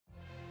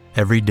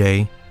Every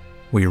day,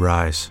 we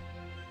rise,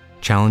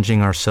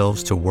 challenging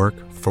ourselves to work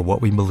for what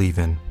we believe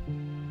in.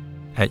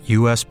 At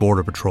U.S.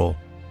 Border Patrol,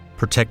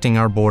 protecting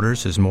our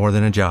borders is more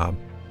than a job.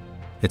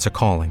 It's a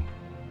calling.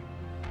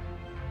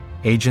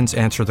 Agents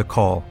answer the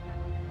call,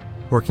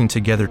 working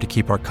together to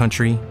keep our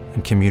country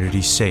and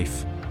communities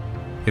safe.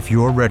 If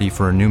you're ready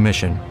for a new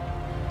mission,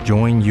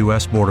 join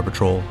U.S. Border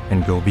Patrol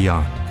and go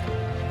beyond.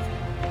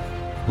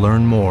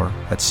 Learn more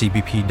at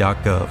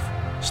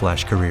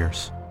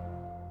cbp.gov/careers.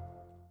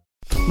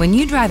 When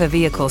you drive a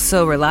vehicle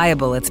so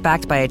reliable it's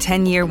backed by a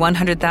 10-year,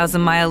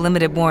 100,000-mile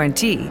limited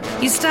warranty,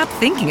 you stop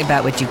thinking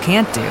about what you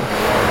can't do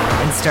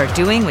and start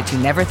doing what you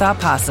never thought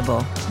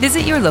possible.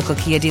 Visit your local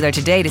Kia dealer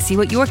today to see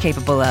what you're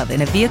capable of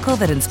in a vehicle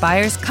that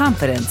inspires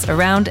confidence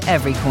around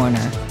every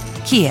corner.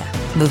 Kia,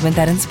 movement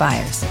that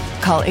inspires.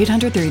 Call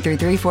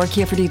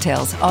 800-333-4KIA for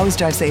details. Always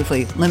drive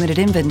safely. Limited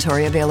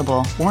inventory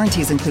available.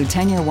 Warranties include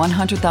 10-year,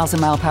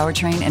 100,000-mile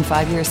powertrain and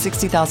 5-year,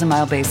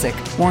 60,000-mile basic.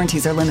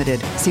 Warranties are limited.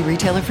 See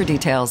retailer for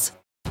details.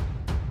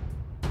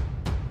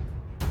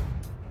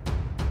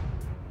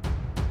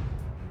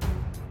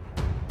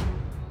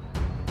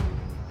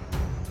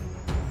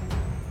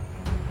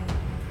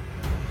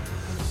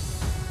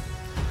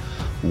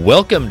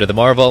 Welcome to the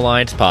Marvel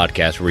Alliance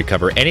podcast, where we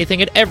cover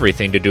anything and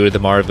everything to do with the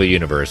Marvel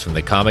Universe. From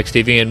the comics,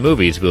 TV, and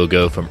movies, we'll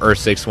go from Earth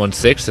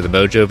 616 to the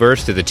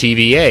Mojoverse to the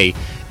TVA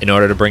in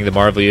order to bring the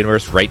Marvel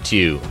Universe right to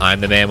you.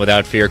 I'm the man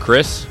without fear,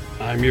 Chris.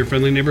 I'm your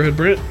friendly neighborhood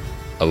Brent.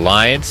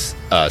 Alliance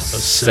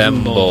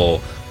Assemble.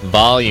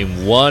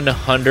 Volume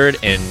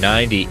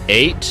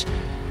 198.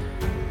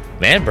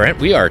 Man, Brent,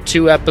 we are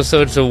 2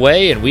 episodes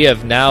away, and we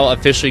have now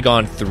officially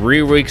gone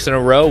 3 weeks in a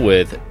row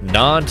with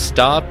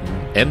non-stop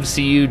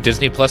MCU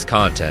Disney Plus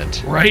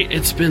content. Right,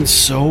 it's been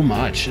so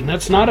much, and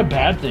that's not a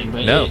bad thing.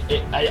 But no,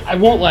 I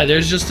won't lie.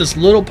 There's just this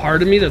little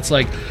part of me that's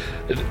like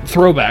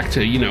throwback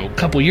to a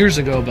couple years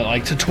ago, but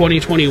like to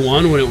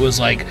 2021 when it was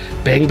like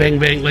bang, bang,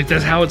 bang. Like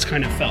that's how it's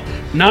kind of felt.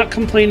 Not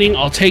complaining.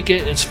 I'll take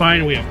it. It's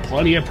fine. We have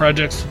plenty of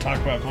projects to talk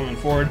about going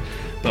forward.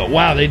 But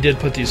wow, they did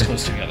put these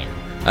close together.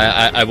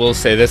 I will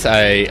say this.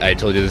 I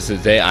told you this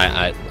today.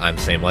 I'm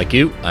same like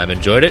you. I've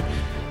enjoyed it,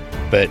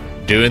 but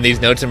doing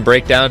these notes and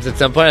breakdowns at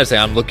some point, I say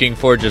I'm looking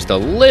for just a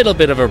little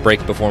bit of a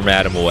break before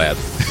Madam Web.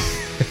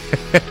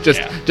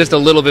 just a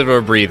little bit of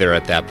a breather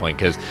at that point,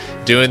 because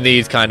doing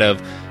these kind of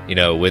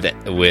with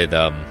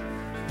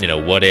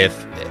what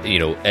if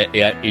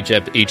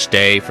each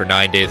day for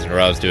 9 days in a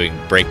row I was doing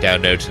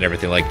breakdown notes and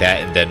everything like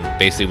that, and then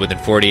basically within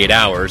 48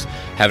 hours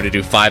having to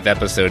do 5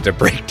 episodes of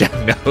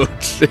breakdown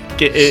notes.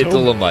 It's a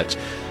little much,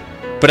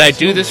 but I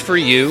do this for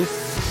you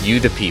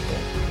the people.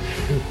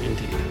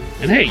 Indeed.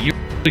 And hey,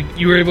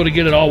 you were able to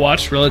get it all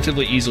watched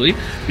relatively easily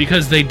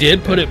because they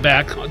did put it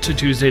back to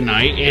Tuesday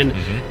night, and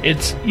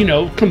it's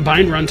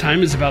combined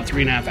runtime is about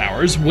 3.5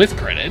 hours with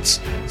credits,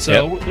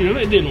 so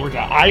it didn't work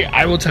out.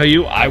 I will tell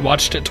you, I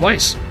watched it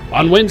twice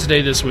on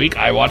Wednesday this week.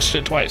 I watched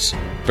it twice.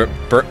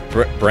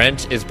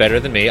 Brent is better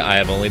than me. I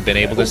have only been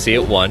able to see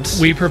it once.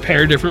 We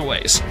prepare different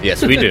ways.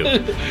 Yes, we do.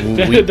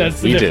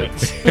 That's the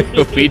difference.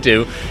 We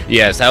do.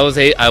 Yes, I was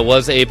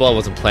able. I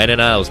wasn't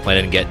planning on. I was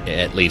planning to get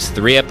at least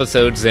 3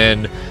 episodes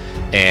in.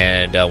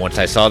 And once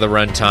I saw the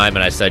runtime, and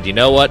I said, you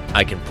know what,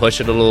 I can push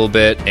it a little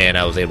bit, and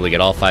I was able to get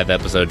all 5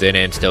 episodes in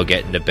and still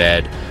get into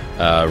bed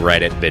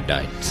right at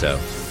midnight. So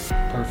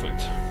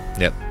perfect.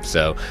 Yep.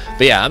 So,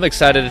 but yeah, I'm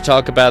excited to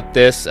talk about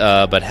this.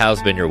 But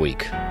how's been your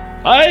week?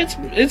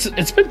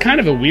 It's been kind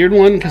of a weird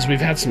one because we've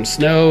had some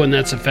snow, and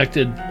that's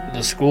affected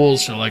the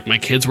schools. So like my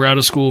kids were out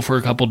of school for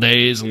a couple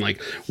days, and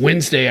like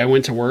Wednesday I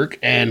went to work,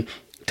 and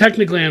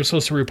technically, I'm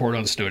supposed to report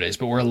on snow days,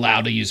 but we're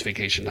allowed to use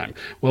vacation time.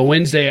 Well,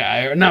 Tuesday,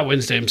 I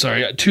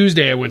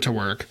went to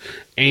work,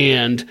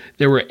 and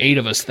there were 8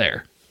 of us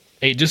there.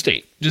 8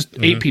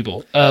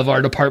 people of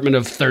our department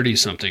of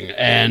 30-something,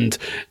 and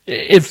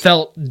it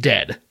felt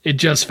dead. It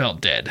just felt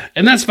dead,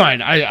 and that's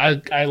fine.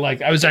 I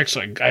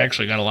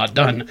actually got a lot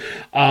done,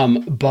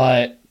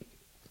 but.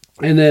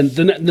 And then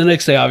the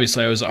next day,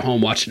 obviously, I was at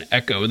home watching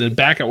Echo, and then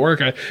back at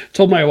work, I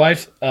told my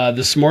wife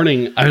this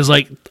morning, I was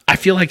like, I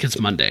feel like it's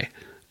Monday.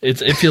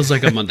 It feels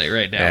like a Monday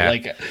right now. Yeah.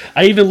 Like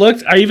I even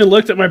looked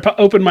at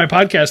opened my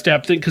podcast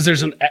app because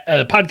there's a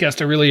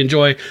podcast I really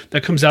enjoy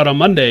that comes out on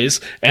Mondays,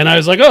 and I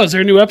was like, oh, is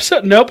there a new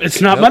episode? Nope, it's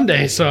not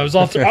Monday, so I was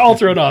all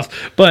thrown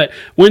off. But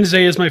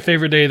Wednesday is my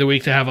favorite day of the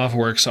week to have off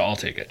work, so I'll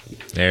take it.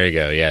 There you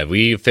go. Yeah,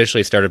 we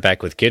officially started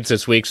back with kids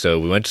this week,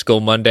 so we went to school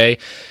Monday.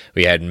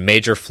 We had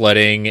major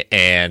flooding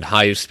and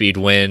high-speed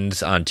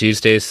winds on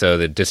Tuesday, so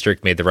the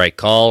district made the right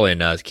call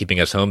in keeping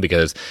us home,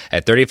 because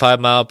at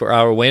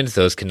 35-mile-per-hour winds,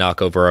 those can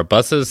knock over our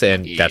buses,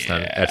 and that's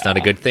not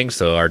a good thing,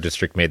 so our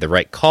district made the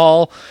right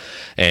call.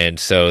 And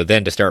so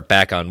then to start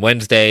back on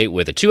Wednesday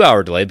with a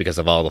 2-hour delay because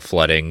of all the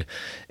flooding.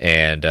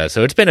 And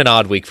so it's been an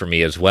odd week for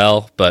me as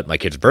well, but my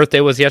kid's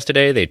birthday was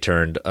yesterday. They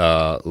turned,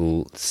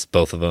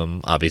 both of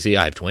them, obviously,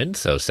 I have twins,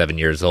 so 7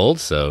 years old,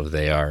 so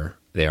they are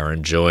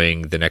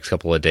enjoying the next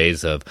couple of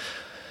days of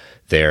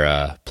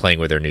their playing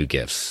with their new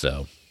gifts.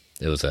 So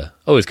it was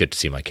always good to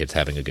see my kids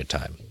having a good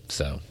time.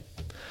 So,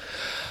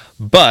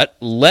 But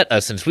let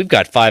us, since we've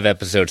got 5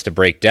 episodes to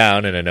break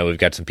down, and I know we've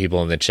got some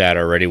people in the chat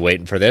already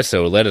waiting for this,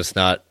 so let us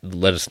not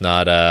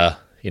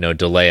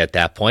delay at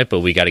that point. But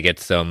we got to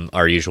get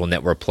our usual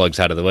network plugs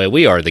out of the way.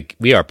 We are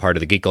part of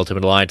the Geek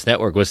Ultimate Alliance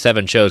network with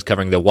 7 shows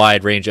covering the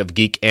wide range of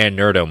geek and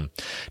nerdom.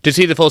 To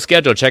see the full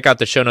schedule, check out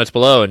the show notes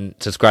below and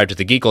subscribe to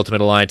the Geek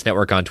Ultimate Alliance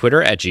network on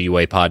Twitter at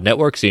GUA Pod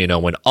Network so you know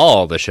when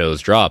all the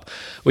shows drop.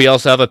 We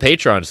also have a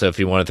Patreon, so if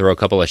you want to throw a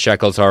couple of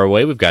shekels our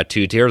way, we've got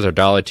 2 tiers, our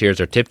dollar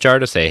tiers, our tip jar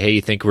to say, hey,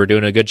 you think we're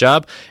doing a good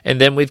job? And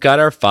then we've got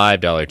our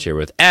 $5 tier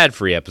with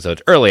ad-free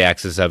episodes, early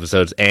access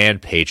episodes,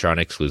 and Patreon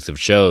exclusive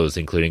shows,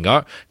 including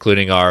our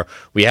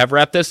we have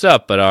wrapped this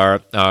up, but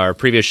our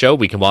previous show,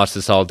 We Can Watch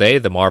This All Day,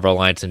 the Marvel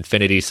Alliance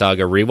Infinity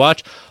Saga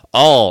rewatch.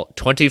 All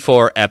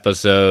 24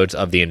 episodes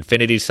of the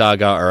Infinity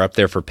Saga are up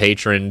there for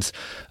patrons.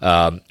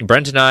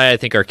 Brent and I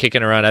think, are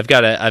kicking around. I've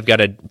got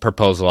a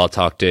proposal. I'll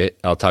talk to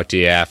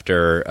you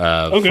after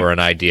for an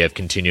idea of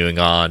continuing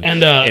on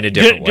in a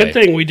different way. Good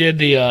thing we did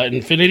the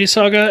Infinity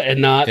Saga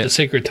and not the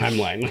Sacred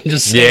Timeline. I'm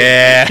just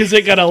saying, because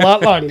it got a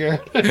lot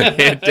longer.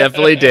 It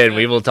definitely did.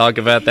 We will talk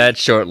about that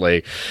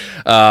shortly.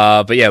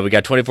 But yeah, we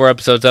got 24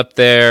 episodes up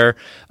there.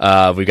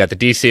 We've got the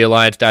DC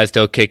Alliance guys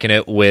still kicking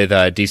it with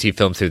DC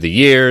films through the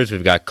years.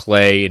 We've got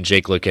Clay and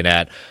Jake looking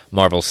at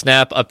Marvel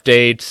Snap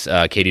updates.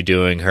 Katie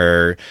doing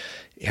her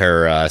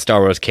Star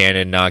Wars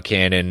canon, not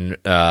canon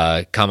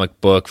comic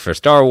book for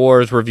Star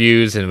Wars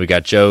reviews, and we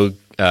got Joe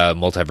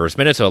Multiverse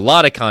Minute. So a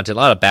lot of content,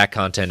 a lot of back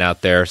content out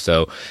there.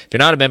 So if you're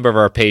not a member of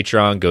our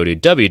Patreon, go to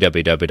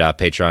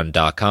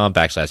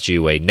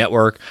www.patreon.com/GUA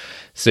Network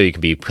so you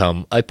can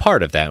become a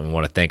part of that. And we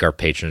want to thank our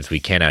patrons.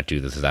 We cannot do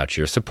this without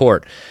your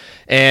support.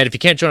 And if you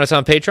can't join us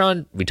on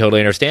Patreon, we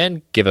totally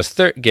understand. Give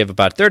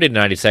about 30 to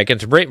 90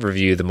 seconds. Rate and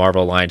review the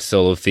Marvel Alliance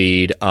solo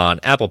feed on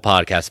Apple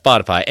Podcasts,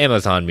 Spotify,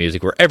 Amazon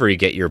Music, wherever you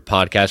get your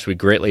podcasts. We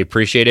greatly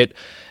appreciate it.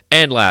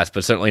 And last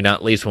but certainly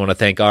not least, we want to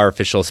thank our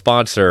official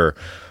sponsor,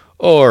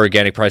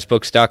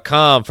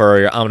 OrganicPriceBooks.com, for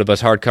your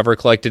omnibus hardcover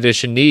collected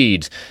edition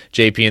needs.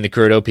 JP and the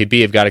crew at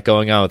OPB have got it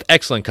going on with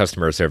excellent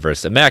customer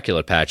service,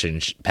 immaculate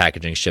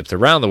packaging ships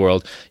around the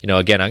world.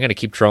 Again, I'm going to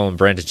keep trolling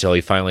Brent until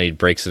he finally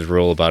breaks his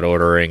rule about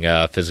ordering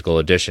physical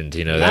editions.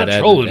 Not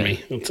trolling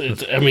me.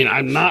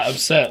 I'm not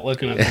upset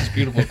looking at this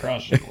beautiful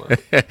cross-stitch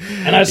work.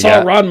 And I saw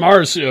Ron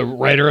Mars,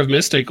 writer of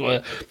Mystic,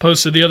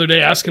 posted the other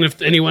day asking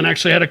if anyone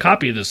actually had a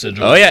copy of this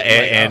sigil. Oh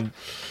yeah,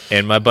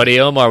 and my buddy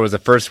Omar was the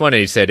first one, and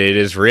he said it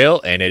is real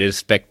and it is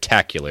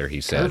spectacular, he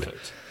said.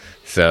 Perfect.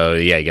 So,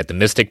 yeah, you got the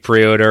Mystic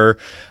pre-order.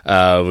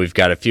 We've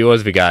got a few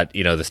others. We got,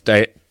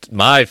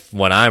 my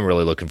one I'm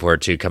really looking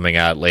forward to coming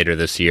out later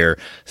this year,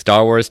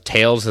 Star Wars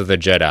Tales of the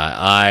Jedi.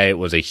 I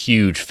was a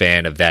huge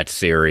fan of that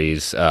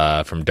series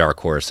from Dark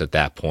Horse at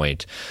that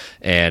point.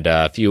 And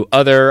a few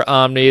other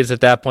Omnis at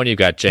that point. You've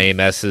got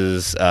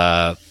JMS's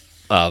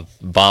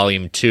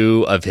Volume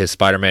 2 of his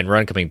Spider-Man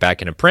run coming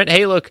back into print.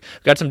 Hey, look,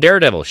 we've got some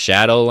Daredevil,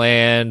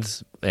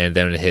 Shadowlands, and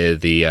then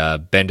the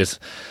Bendis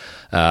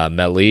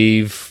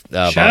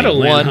Malieve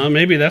Shadowland, huh?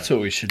 Maybe that's what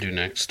we should do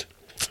next.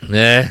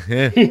 Yeah,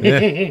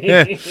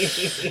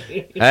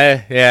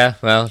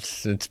 well,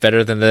 it's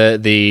better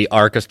than the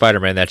arc of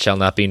Spider-Man that shall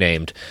not be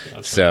named.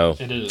 That's so,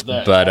 it is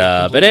that.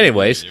 But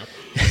anyways,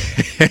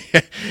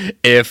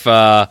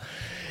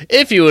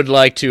 if you would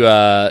like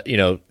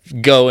to,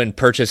 go and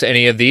purchase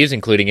any of these,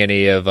 including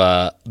any of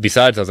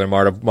besides other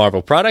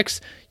Marvel products,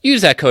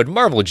 use that code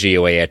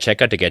MarvelGOA at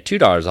checkout to get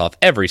 $2 off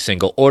every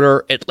single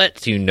order. It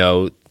lets you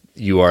know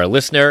you are a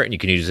listener, and you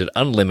can use it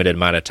unlimited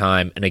amount of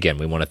time. And again,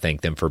 we want to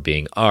thank them for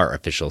being our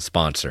official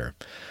sponsor.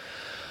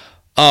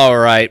 All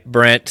right,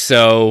 Brent.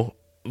 So,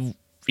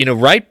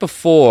 right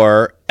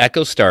before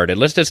Echo started,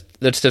 let's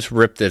just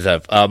rip this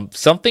up.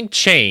 Something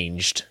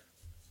changed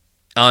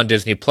on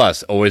Disney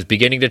Plus, or was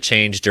beginning to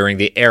change during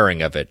the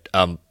airing of it.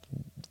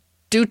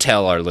 Do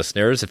tell our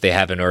listeners, if they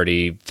haven't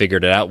already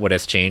figured it out, what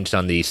has changed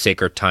on the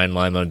sacred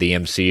timeline of the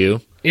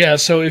MCU. Yeah,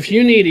 so if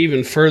you need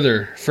even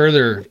further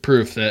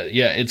proof that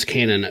it's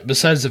canon,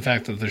 besides the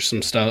fact that there's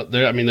some stuff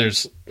there,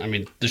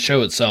 the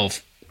show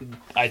itself,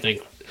 I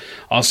think,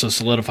 also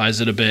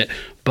solidifies it a bit.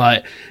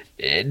 But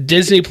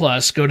Disney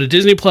Plus, go to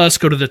Disney Plus,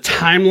 go to the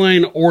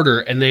timeline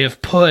order, and they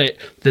have put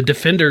the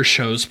Defender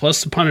shows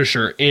plus the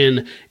Punisher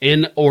in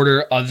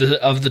order of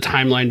the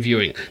timeline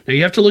viewing. Now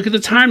you have to look at the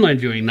timeline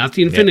viewing, not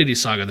the Infinity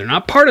Saga. They're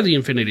not part of the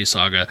Infinity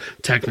Saga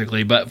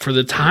technically, but for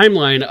the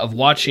timeline of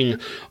watching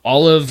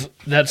all of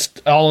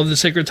the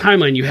Sacred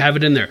Timeline, you have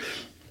it in there.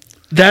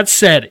 That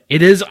said, I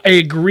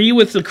agree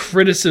with the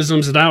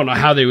criticisms, and I don't know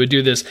how they would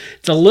do this.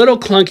 It's a little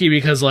clunky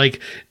because,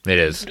 it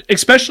is.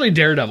 Especially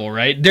Daredevil,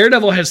 right?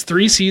 Daredevil has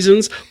 3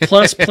 seasons,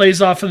 plus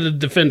plays off of the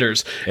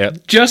Defenders.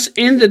 Yep. Just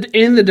in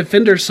the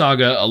Defender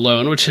Saga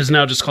alone, which is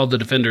now just called the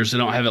Defenders, they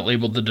don't have it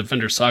labeled the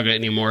Defender Saga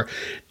anymore.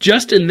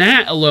 Just in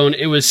that alone,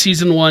 it was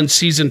Season 1,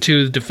 Season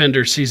 2,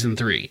 Defender, Season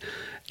 3.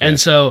 And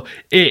so,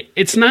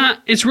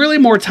 it's really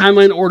more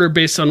timeline order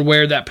based on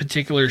where that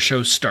particular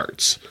show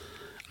starts.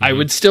 I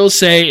would still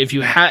say if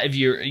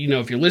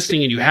you're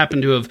listening and you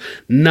happen to have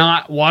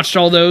not watched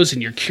all those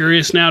and you're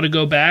curious now to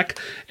go back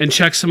and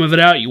check some of it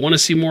out, you want to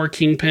see more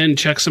Kingpin,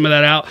 check some of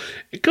that out,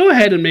 go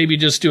ahead and maybe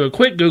just do a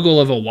quick Google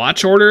of a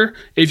watch order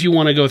if you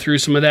want to go through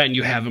some of that and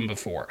you haven't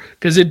before.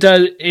 Because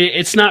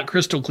it's not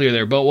crystal clear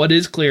there, but what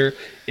is clear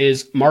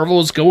is Marvel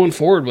is going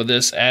forward with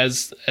this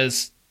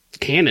as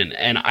canon,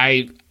 and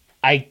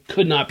I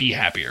could not be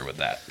happier with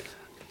that.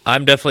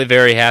 I'm definitely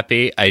very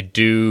happy.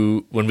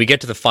 When we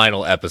get to the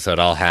final episode,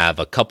 I'll have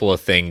a couple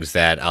of things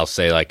that I'll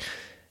say, like,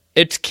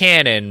 it's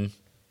canon.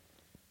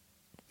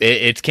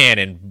 It's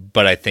canon,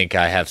 but I think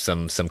I have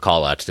some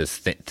call-outs to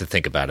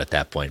think about at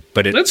that point.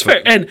 But that's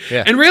fair. And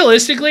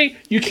realistically,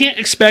 you can't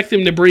expect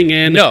them to bring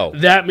in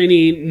that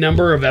many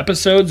number of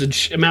episodes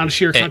and amount of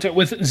sheer content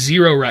with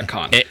zero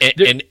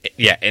retcon.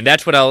 And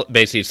that's what I'll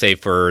basically say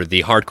for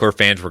the hardcore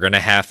fans. You're going to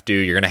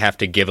have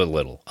to give a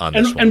little on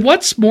this one. And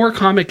what's more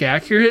comic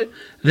accurate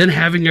than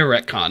having a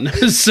retcon?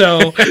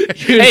 So,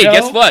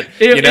 guess what?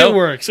 It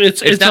works.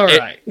 It's all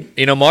right.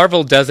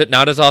 Marvel does it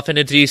not as often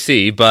as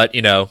DC, but,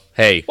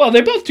 hey. Well,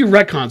 they both do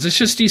retcons. It's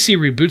just DC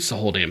reboots the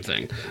whole damn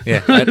thing.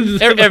 Yeah.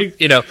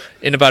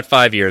 In about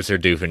 5 years, they're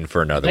due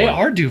for another one. They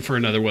are due for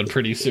another one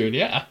pretty soon,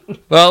 yeah.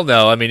 Well,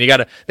 no, I mean,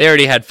 they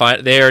already had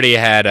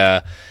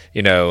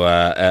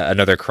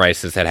another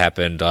crisis that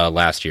happened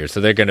last year,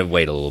 so they're going to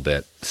wait a little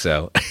bit,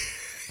 so...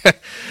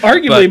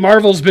 Arguably,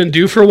 Marvel's been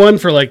due for one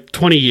for like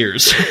 20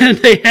 years, and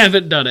they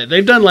haven't done it.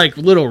 They've done like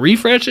little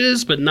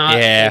refreshes, but not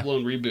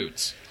full-blown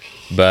reboots.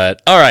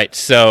 But, all right,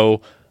 so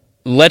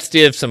let's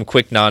give some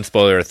quick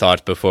non-spoiler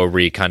thoughts before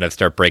we kind of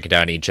start breaking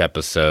down each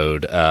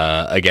episode.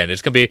 Again,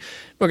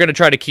 we're going to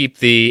try to keep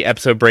the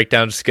episode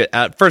breakdowns.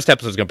 First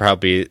episode's going to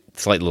probably be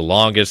slightly the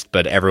longest,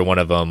 but every one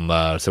of them,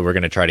 so we're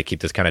going to try to keep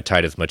this kind of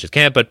tight as much as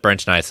can, but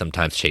Brent and I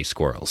sometimes chase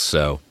squirrels,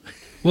 so...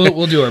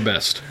 We'll do our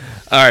best.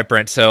 All right,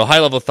 Brent. So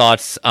high-level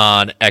thoughts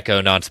on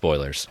Echo,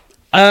 non-spoilers.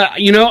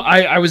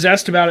 I was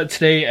asked about it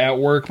today at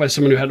work by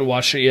someone who hadn't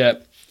watched it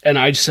yet, and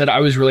I just said I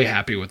was really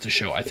happy with the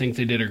show. I think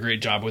they did a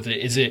great job with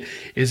it.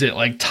 Is it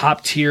like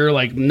top tier,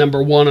 like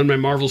number one on my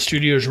Marvel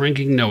Studios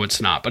ranking? No,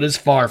 it's not, but it's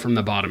far from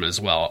the bottom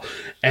as well.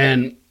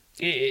 And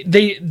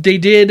they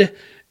did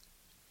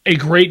a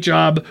great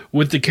job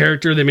with the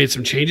character. They made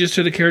some changes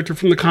to the character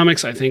from the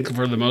comics. I think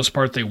for the most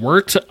part they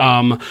worked.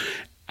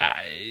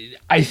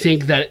 I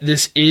think that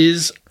this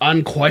is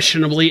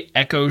unquestionably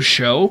Echo's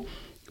show.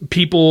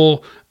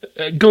 People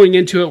going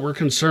into it were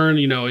concerned,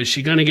 is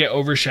she going to get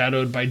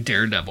overshadowed by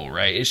Daredevil,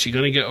 right? Is she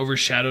going to get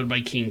overshadowed by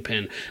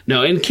Kingpin?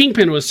 No, and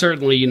Kingpin was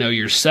certainly,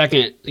 your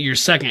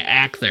second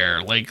act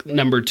there, like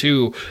number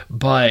two,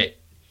 but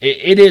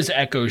it is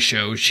Echo's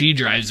show. She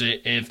drives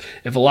it. If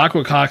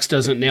Alaqua Cox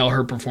doesn't nail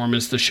her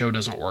performance, the show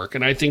doesn't work.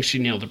 And I think she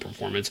nailed the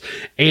performance.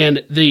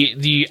 And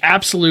the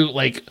absolute,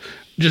 like,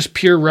 just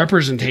pure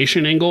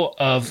representation angle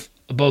of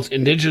both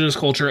indigenous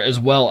culture as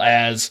well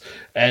as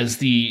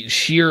the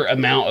sheer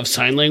amount of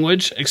sign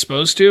language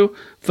exposed to,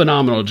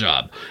 phenomenal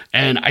job.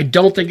 And I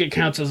don't think it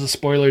counts as a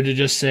spoiler to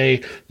just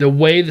say the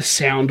way the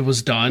sound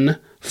was done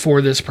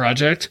for this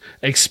project,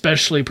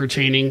 especially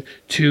pertaining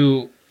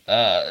to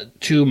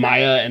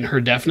Maya and her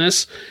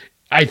deafness,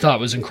 I thought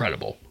was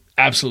incredible.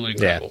 Absolutely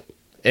incredible.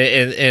 Yeah.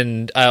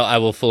 And I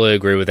will fully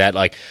agree with that.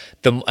 Like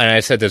and I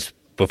said this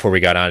before we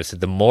got on, I said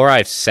the more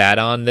I've sat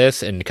on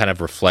this and kind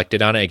of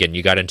reflected on it, again,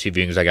 you got on 2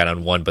 viewings, I got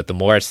on 1, but the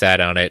more I sat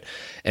on it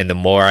and the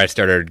more I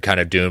started kind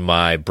of doing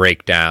my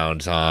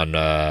breakdowns on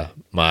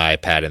my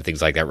iPad and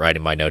things like that,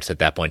 writing my notes at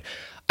that point,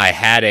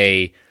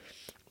 it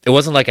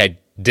wasn't like I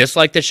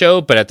disliked the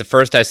show, but at the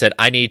first I said,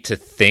 I need to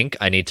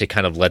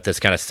kind of let this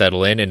kind of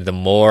settle in. And the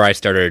more I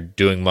started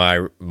doing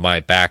my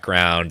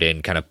background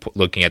and kind of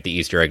looking at the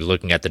Easter eggs,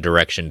 looking at the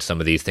direction some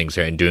of these things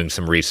are, and doing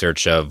some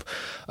research of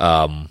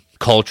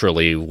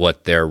culturally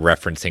what they're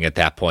referencing at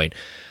that point,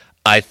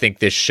 I think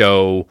this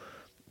show,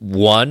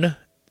 the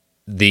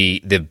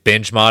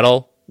binge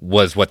model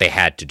was what they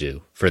had to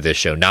do for this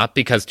show, not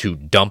because to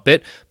dump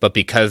it, but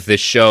because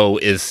this show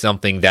is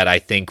something that I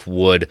think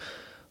would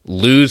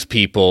lose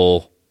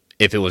people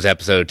if it was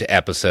episode to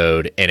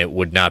episode, and it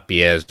would not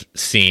be as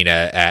seen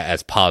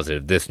as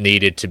positive. This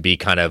needed to be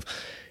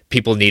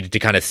people needed to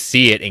kind of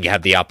see it and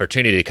have the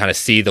opportunity to kind of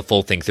see the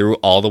full thing through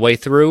all the way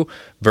through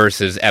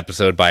versus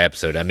episode by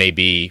episode. I may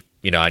be,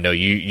 I know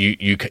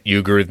you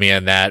agree with me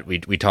on that.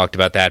 We talked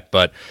about that,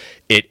 but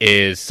it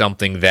is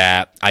something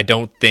that I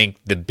don't think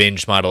the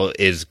binge model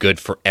is good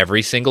for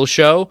every single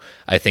show.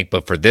 I think,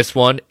 but for this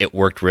one, it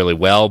worked really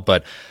well.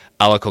 But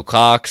Alaqua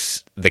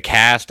Cox, the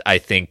cast, I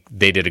think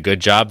they did a good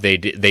job.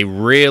 They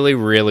really,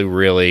 really,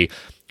 really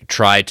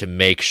tried to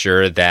make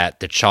sure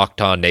that the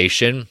Choctaw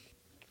Nation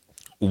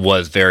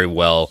was very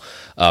well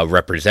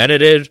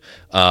represented,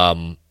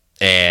 and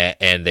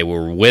they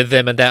were with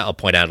them in that. I'll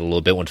point out a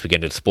little bit once we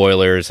get into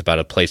spoilers about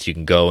a place you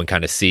can go and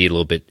kind of see a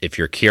little bit if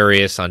you're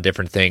curious on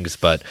different things.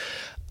 But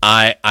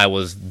I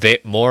was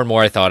more and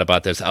more I thought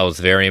about this, I was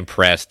very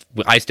impressed.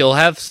 I still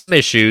have some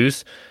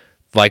issues,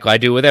 like I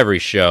do with every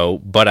show,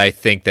 but I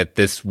think that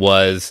this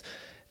was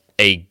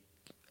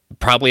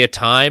probably a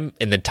time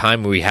in the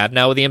time we have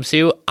now with the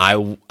MCU,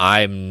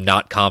 I'm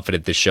not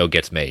confident this show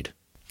gets made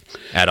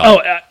at all.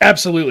 Oh,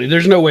 absolutely.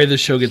 There's no way this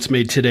show gets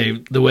made today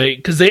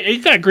because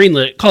it got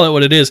greenlit, call it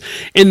what it is,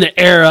 in the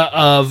era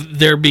of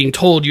they're being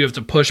told you have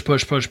to push.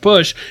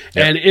 Yep.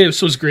 And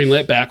this was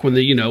greenlit back when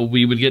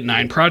we would get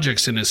 9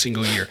 projects in a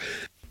single year.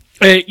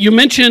 You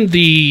mentioned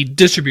the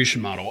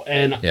distribution model,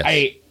 and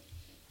yes.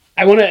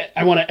 I want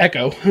to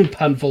echo,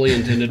 pun fully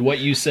intended, what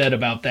you said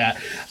about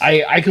that.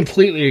 I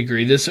completely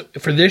agree.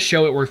 For this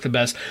show, it worked the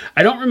best.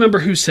 I don't remember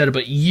who said it,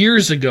 but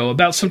years ago,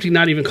 about something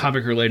not even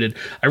comic related,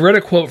 I read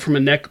a quote from a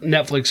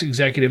Netflix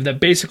executive that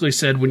basically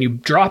said, when you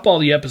drop all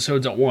the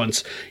episodes at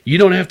once, you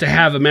don't have to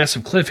have a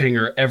massive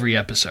cliffhanger every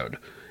episode.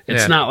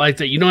 It's not like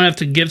that. You don't have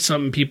to give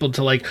something people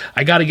to like,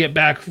 I got to get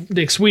back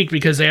next week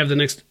because they have the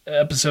next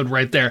episode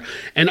right there.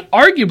 And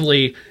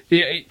arguably,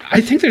 I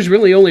think there's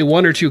really only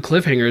 1 or 2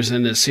 cliffhangers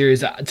in this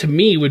series that to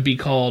me would be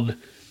called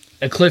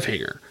a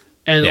cliffhanger.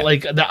 And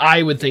like that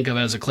I would think of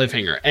as a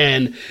cliffhanger.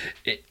 And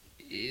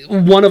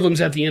one of them's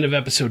at the end of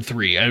episode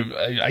 3.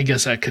 I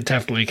guess that could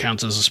definitely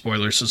count as a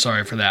spoiler. So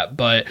sorry for that.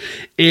 But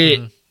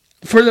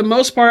for the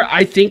most part,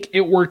 I think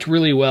it worked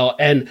really well.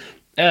 And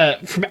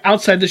from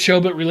outside the show,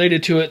 but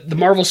related to it, the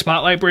Marvel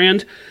Spotlight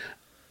brand,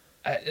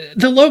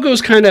 the logo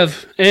is kind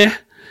of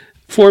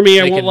for me.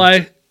 I won't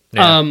lie.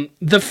 Yeah.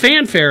 The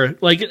fanfare,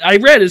 like I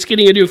read, it's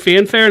getting a new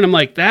fanfare, and I'm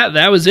like,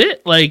 that was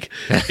it. Like,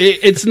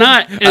 it's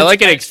not. I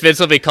like it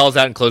explicitly calls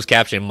out in closed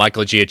caption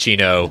Michael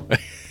Giacchino.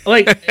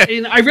 Like,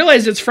 and I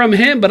realize it's from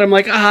him, but I'm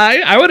like,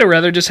 I would have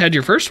rather just had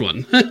your first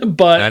one,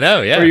 but I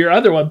know, yeah, or your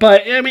other one.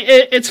 But I mean,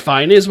 it's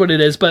fine, is what it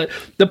is. But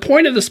the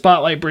point of the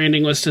Spotlight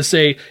branding was to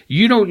say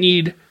you don't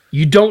need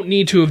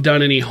to have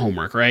done any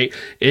homework, right?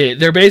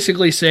 They're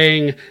basically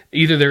saying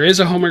either there is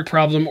a homework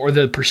problem or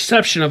the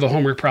perception of a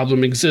homework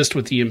problem exists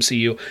with the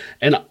MCU.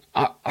 And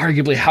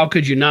arguably, how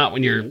could you not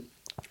when you're,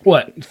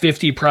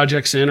 50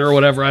 projects in or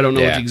whatever? I don't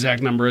know what the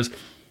exact number is.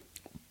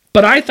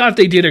 But I thought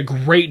they did a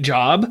great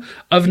job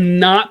of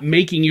not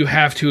making you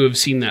have to have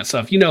seen that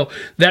stuff.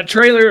 That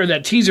trailer or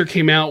that teaser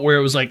came out where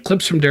it was like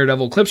clips from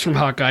Daredevil, clips from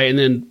Hawkeye, and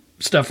then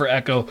stuff for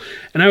Echo,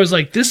 and I was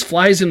like, this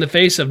flies in the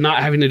face of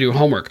not having to do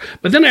homework.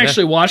 But then I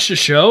actually watched the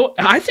show.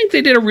 I think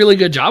they did a really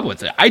good job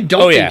with it. I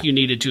don't think you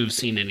needed to have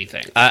seen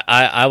anything.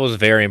 I was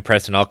very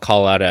impressed, and I'll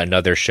call out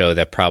another show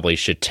that probably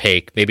should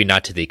take, maybe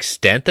not to the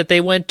extent that they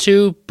went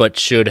to, but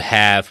should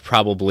have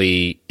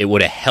probably, it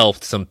would have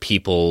helped some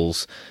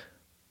people's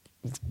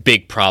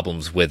big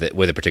problems with it,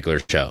 with a particular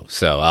show.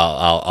 So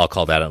I'll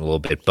call that out in a little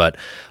bit. But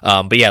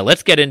yeah,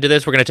 let's get into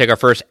this. We're going to take our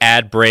first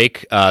ad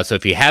break. So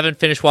if you haven't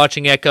finished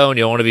watching Echo and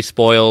you don't want to be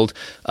spoiled,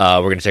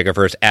 we're going to take our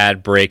first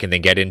ad break and then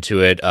get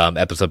into it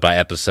episode by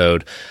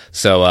episode.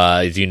 So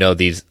as you know,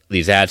 these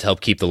ads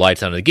help keep the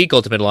lights on in the Geek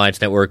Ultimate Alliance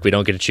Network. We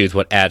don't get to choose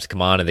what ads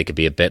come on, and they can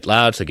be a bit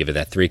loud. So give it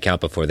that 3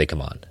 count before they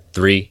come on.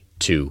 3,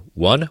 2,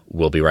 1.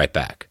 We'll be right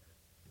back.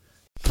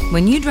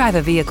 When you drive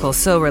a vehicle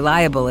so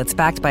reliable it's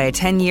backed by a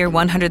 10-year,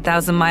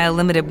 100,000-mile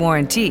limited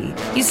warranty,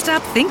 you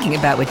stop thinking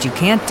about what you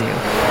can't do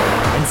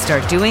and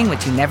start doing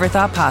what you never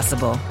thought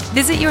possible.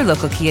 Visit your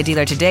local Kia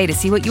dealer today to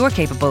see what you're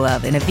capable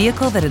of in a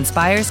vehicle that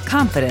inspires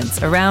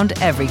confidence around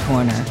every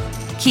corner.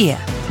 Kia,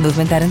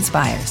 movement that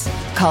inspires.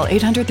 Call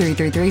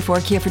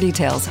 800-333-4KIA for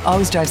details.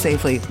 Always drive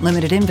safely.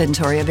 Limited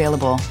inventory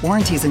available.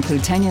 Warranties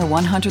include 10-year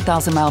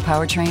 100,000-mile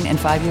powertrain and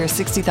 5-year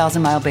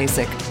 60,000-mile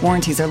basic.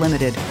 Warranties are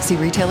limited. See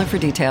retailer for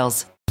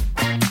details.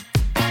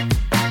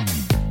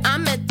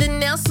 I'm at the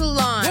nail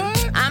salon.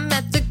 I'm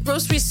at the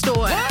grocery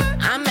store.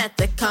 I'm at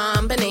the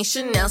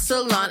combination nail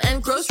salon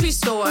and grocery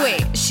store.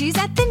 Wait, she's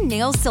at the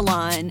nail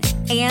salon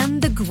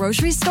and the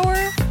grocery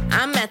store?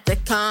 I'm at the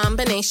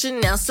combination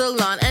nail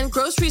salon and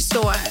grocery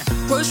store.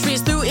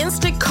 Groceries through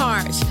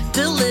Instacart,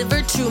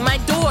 delivered to my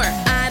door.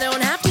 I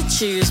don't have to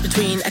choose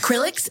between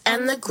acrylics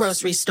and the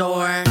grocery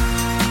store.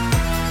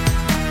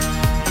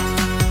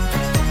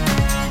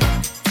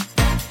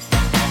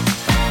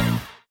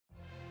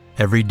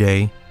 Every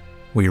day,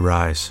 we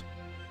rise,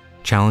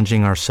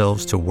 challenging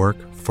ourselves to work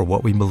for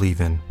what we believe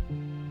in.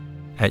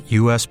 At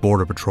U.S.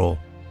 Border Patrol,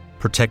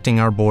 protecting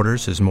our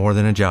borders is more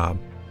than a job.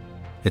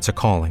 It's a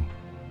calling.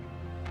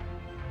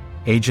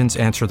 Agents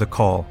answer the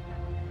call,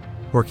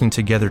 working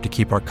together to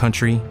keep our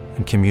country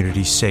and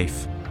communities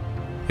safe.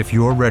 If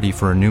you're ready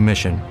for a new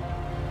mission,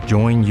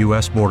 join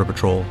U.S. Border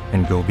Patrol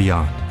and go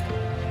beyond.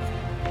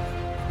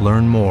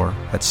 Learn more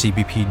at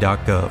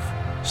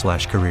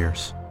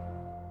cbp.gov/careers.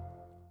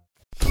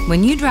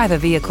 When you drive a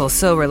vehicle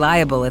so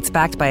reliable it's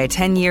backed by a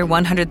 10-year,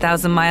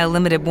 100,000-mile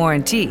limited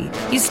warranty,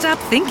 you stop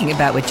thinking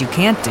about what you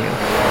can't do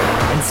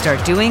and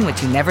start doing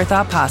what you never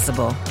thought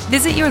possible.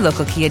 Visit your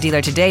local Kia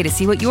dealer today to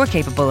see what you're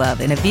capable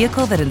of in a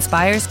vehicle that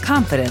inspires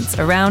confidence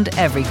around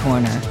every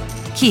corner.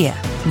 Kia,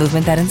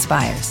 movement that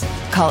inspires.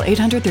 Call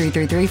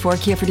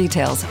 800-333-4KIA for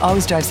details.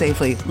 Always drive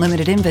safely.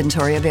 Limited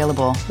inventory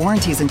available.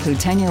 Warranties include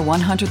 10-year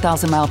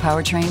 100,000-mile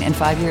powertrain and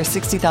 5-year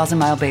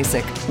 60,000-mile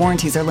basic.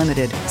 Warranties are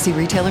limited. See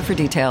retailer for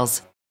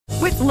details.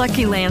 With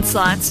Lucky Land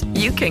Slots,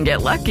 you can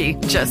get lucky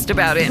just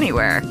about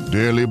anywhere.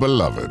 Dearly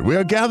beloved, we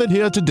are gathered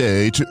here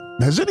today to...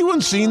 Has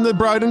anyone seen the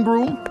bride and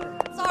groom?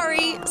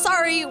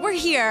 Sorry, we're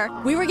here.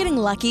 We were getting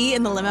lucky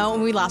in the limo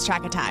and we lost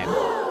track of time.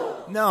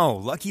 No,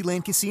 Lucky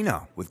Land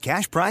Casino, with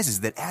cash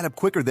prizes that add up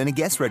quicker than a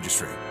guest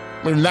registry.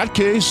 In that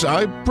case,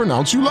 I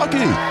pronounce you lucky.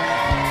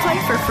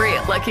 Play for free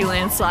at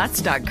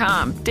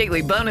LuckyLandSlots.com.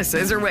 Daily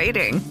bonuses are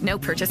waiting. No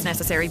purchase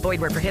necessary.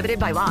 Void where prohibited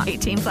by law.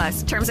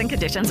 18+. Terms and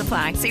conditions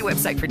apply. See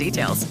website for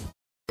details.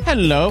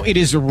 Hello, it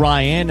is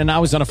Ryan, and I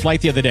was on a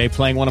flight the other day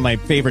playing one of my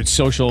favorite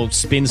social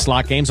spin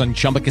slot games on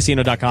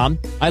ChumbaCasino.com.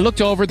 I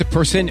looked over at the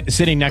person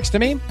sitting next to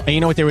me, and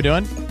you know what they were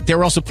doing? They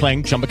were also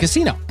playing Chumba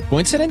Casino.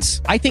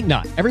 Coincidence? I think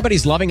not.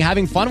 Everybody's loving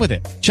having fun with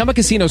it. Chumba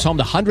Casino is home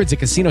to hundreds of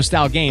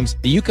casino-style games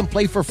that you can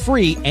play for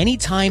free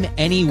anytime,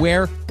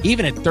 anywhere,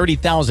 even at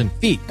 30,000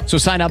 feet. So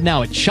sign up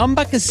now at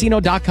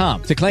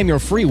ChumbaCasino.com to claim your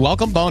free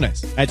welcome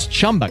bonus. That's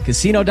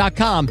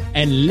ChumbaCasino.com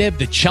and live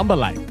the Chumba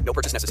life. No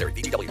purchase necessary.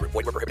 VGW. Void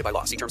where prohibited by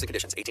law. See terms and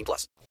conditions.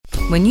 18+.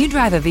 When you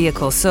drive a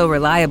vehicle so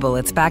reliable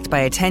it's backed by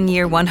a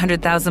 10-year,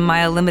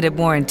 100,000-mile limited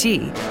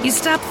warranty, you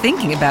stop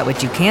thinking about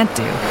what you can't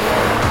do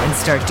and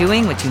start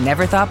doing what you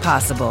never thought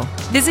possible.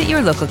 Visit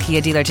your local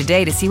Kia dealer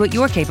today to see what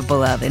you're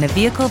capable of in a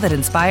vehicle that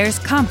inspires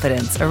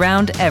confidence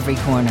around every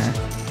corner.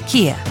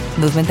 Kia,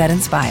 movement that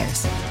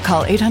inspires.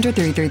 Call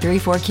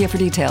 800-333-4KIA for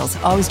details.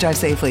 Always drive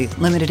safely.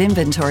 Limited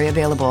inventory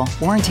available.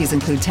 Warranties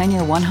include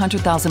 10-year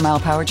 100,000-mile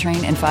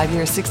powertrain and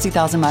 5-year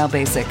 60,000-mile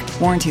basic.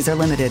 Warranties are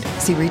limited.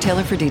 See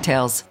retailer for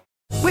details.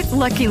 With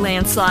Lucky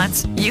Land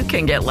Slots, you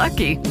can get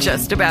lucky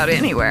just about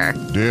anywhere.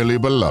 Dearly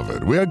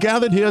beloved, we are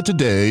gathered here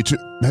today to...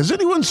 Has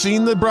anyone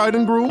seen the bride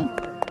and groom?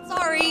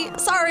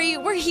 Sorry,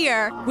 we're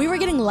here. We were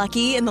getting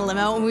lucky in the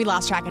limo and we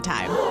lost track of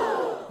time.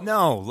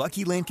 No,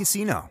 Lucky Land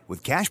Casino,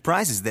 with cash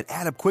prizes that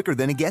add up quicker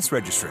than a guest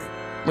registry.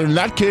 In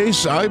that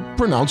case, I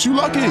pronounce you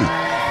lucky.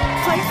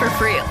 Play for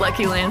free at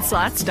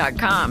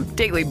LuckyLandSlots.com.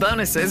 Daily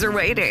bonuses are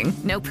waiting.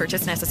 No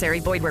purchase necessary.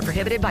 Void where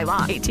prohibited by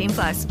law.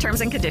 18+.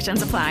 Terms and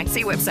conditions apply.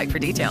 See website for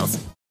details.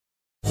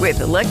 With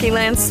the Lucky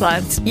Land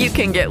Slots, you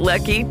can get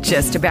lucky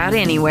just about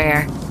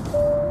anywhere.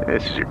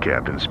 This is your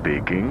captain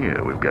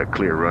speaking. We've got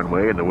clear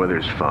runway and the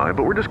weather's fine,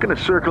 but we're just going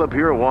to circle up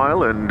here a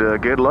while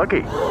and get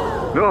lucky.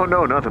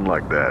 No, nothing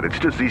like that. It's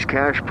just these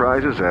cash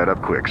prizes add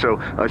up quick. So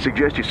I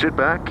suggest you sit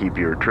back, keep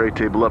your tray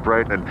table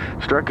upright, and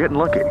start getting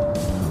lucky.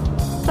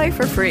 Play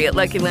for free at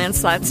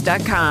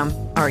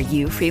LuckyLandSlots.com. Are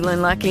you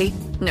feeling lucky?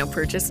 No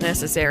purchase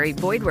necessary.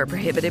 Void where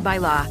prohibited by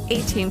law.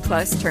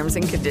 18+ terms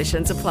and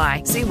conditions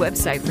apply. See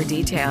website for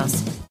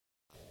details.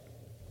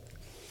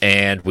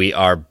 And we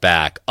are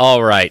back.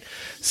 All right.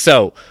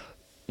 So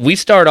we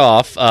start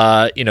off,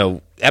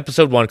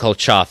 episode 1 called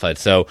Chafa.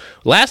 So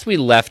last we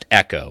left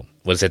Echo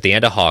was at the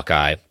end of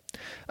Hawkeye.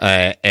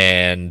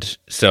 And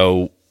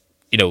so,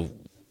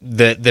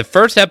 the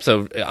first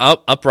episode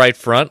up right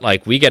front,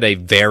 like we get a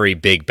very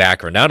big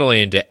background, not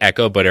only into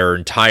Echo, but her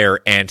entire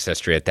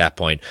ancestry at that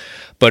point.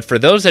 But for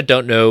those that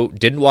don't know,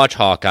 didn't watch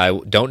Hawkeye,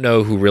 don't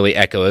know who really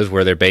Echo is,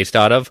 where they're based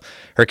out of,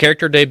 her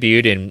character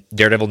debuted in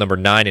Daredevil number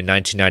 9 in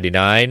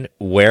 1999,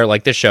 where,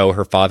 like the show,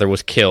 her father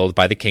was killed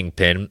by the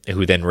Kingpin,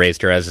 who then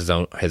raised her as his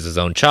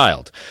own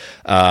child.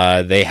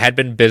 They had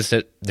been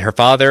her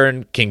father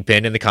and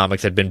Kingpin in the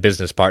comics had been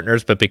business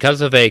partners, but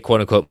because of a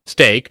quote-unquote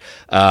mistake,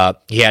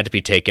 he had to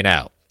be taken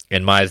out.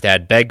 And Maya's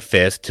dad begged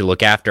Fisk to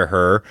look after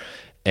her,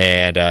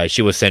 and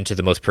she was sent to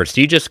the most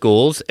prestigious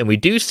schools. And we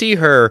do see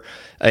her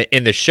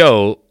in the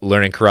show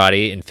learning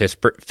karate and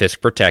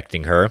Fisk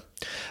protecting her.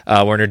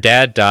 When her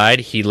dad died,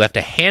 he left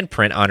a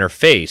handprint on her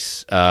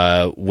face,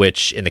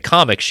 which in the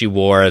comics she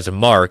wore as a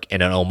mark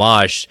and an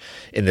homage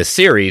in the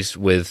series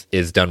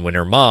is done when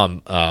her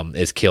mom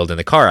is killed in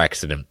the car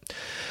accident.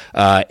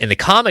 In the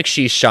comics,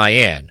 she's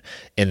Cheyenne.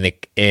 In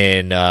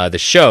the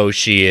show,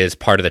 she is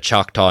part of the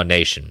Choctaw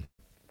Nation.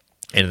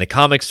 And in the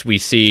comics, we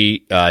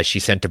see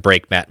she's sent to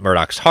break Matt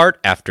Murdock's heart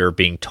after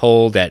being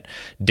told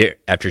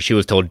after she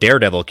was told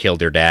Daredevil killed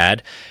her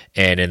dad,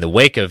 and in the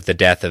wake of the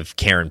death of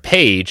Karen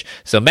Page.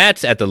 So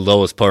Matt's at the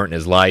lowest point in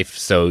his life.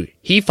 So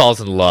he falls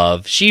in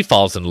love, she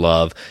falls in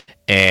love,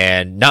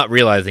 and not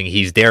realizing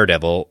he's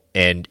Daredevil.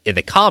 And in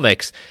the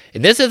comics,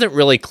 and this isn't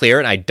really clear,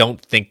 and I don't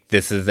think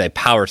this is a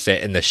power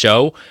set in the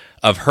show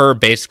of her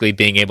basically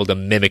being able to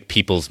mimic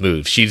people's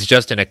moves. She's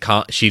just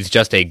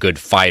a good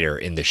fighter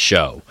in the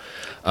show.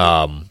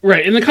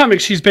 Right. In the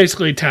comics, she's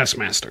basically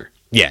Taskmaster.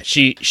 Yeah,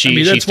 she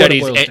that's studies. what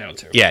it boils down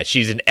to. Yeah,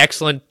 she's an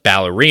excellent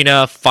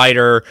ballerina,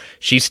 fighter.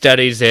 She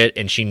studies it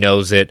and she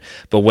knows it.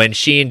 But when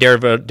she and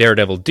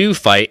Daredevil do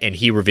fight, and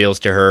he reveals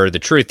to her the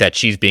truth that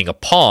she's being a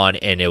pawn,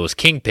 and it was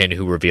Kingpin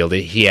who revealed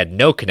it, he had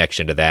no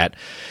connection to that,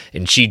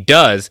 and she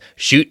does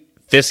shoot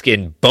Fisk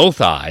in both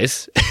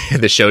eyes.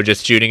 The show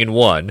just shooting in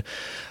one.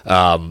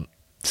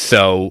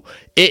 So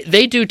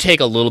they do take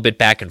a little bit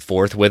back and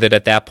forth with it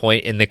at that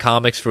point in the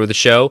comics for the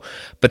show,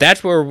 but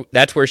that's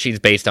where she's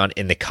based on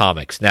in the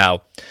comics.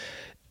 Now,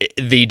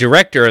 the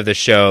director of the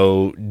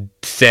show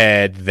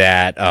said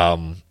that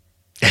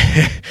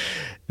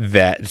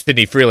that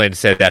Sydney Freeland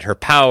said that her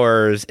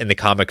powers in the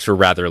comics were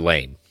rather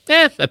lame.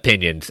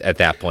 opinions at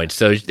that point.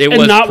 So it and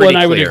was not pretty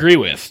one I would clear. agree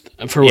with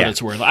for what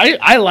it's worth.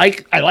 I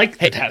like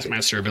the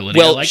Taskmaster ability.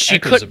 Well, I like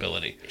Echo's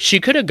ability. She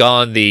could have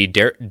gone the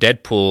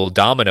Deadpool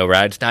Domino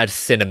route. It's not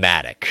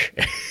cinematic.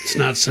 It's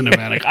not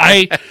cinematic.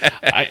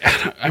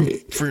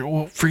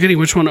 I'm forgetting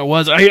which one it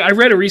was. I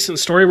read a recent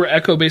story where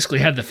Echo basically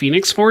had the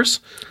Phoenix Force.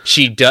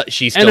 She still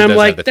and I'm does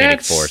like, have the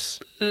Phoenix Force.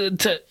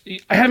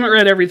 I haven't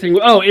read everything.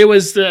 Oh, it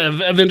was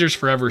the Avengers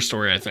Forever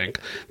story, I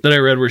think, that I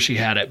read where she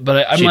had it.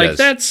 But I'm like,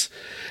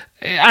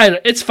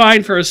 it's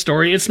fine for a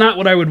story. It's not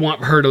what I would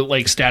want her to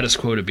like status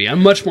quo to be.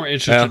 I'm much more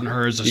interested in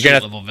her as a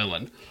street level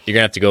villain. You're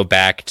gonna have to go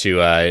back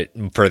to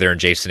further in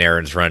Jason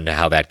Aaron's run to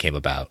how that came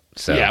about.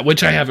 So yeah,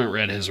 which I haven't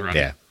read his run.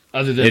 Yeah,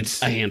 other than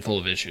a handful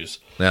of issues.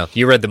 No,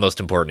 you read the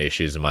most important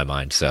issues in my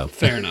mind. So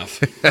fair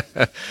enough.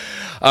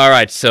 All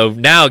right, so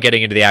now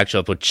getting into the actual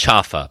episode,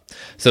 Chafa.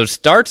 So it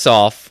starts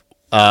off.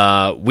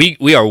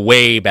 We are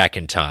way back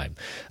in time.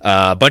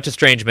 A bunch of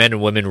strange men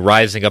and women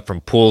rising up from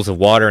pools of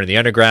water in the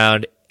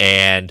underground,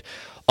 and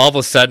all of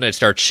a sudden it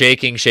starts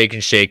shaking,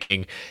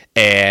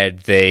 and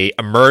they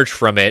emerge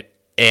from it,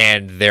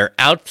 and they're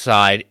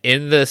outside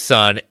in the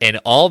sun, and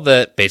all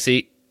the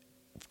basically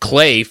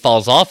clay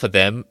falls off of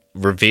them,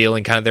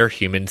 revealing kind of their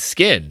human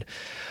skin.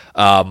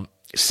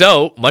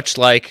 So much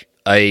like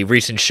a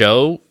recent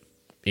show,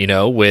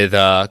 with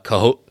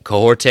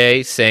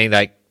Cohorte saying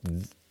that.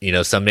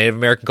 Some Native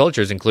American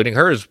cultures, including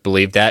hers,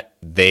 believe that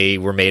they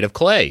were made of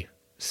clay.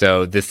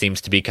 So this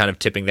seems to be kind of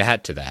tipping the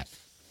hat to that.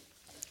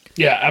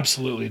 Yeah,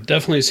 absolutely.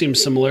 Definitely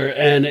seems similar.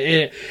 And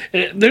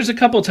there's a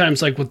couple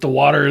times like with the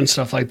water and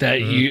stuff like that.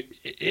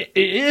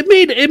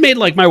 It made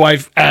like my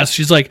wife asked,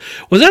 she's like,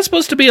 was that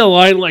supposed to be a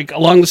line like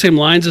along the same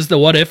lines as the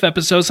What If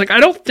episodes? Like, I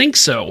don't think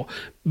so.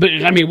 But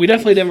I mean, we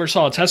definitely never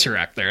saw a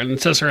Tesseract there, and the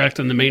Tesseract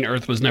in the main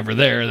Earth was never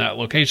there in that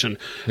location.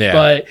 Yeah.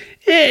 But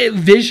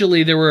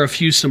visually, there were a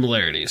few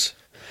similarities.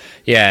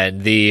 Yeah,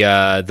 and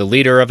the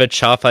leader of it,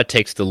 Chafa,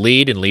 takes the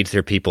lead and leads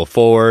their people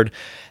forward.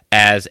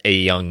 As a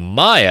young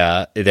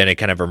Maya, then it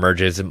kind of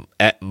emerges.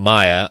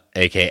 Maya,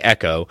 aka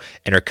Echo,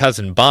 and her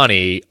cousin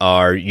Bonnie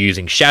are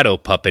using shadow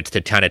puppets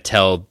to kind of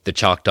tell the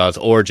Choctaws'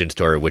 origin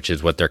story, which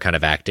is what they're kind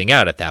of acting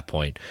out at that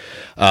point.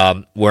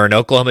 We're in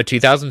Oklahoma,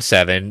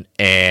 2007,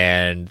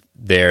 and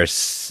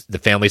there's the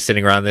family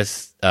sitting around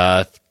this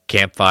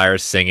campfire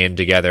singing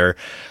together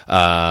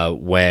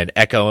when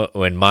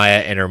Maya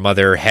and her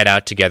mother head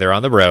out together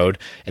on the road,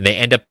 and they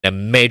end up in a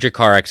major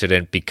car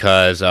accident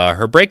because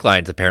her brake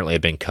lines apparently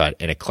have been cut,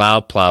 and a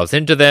cloud plows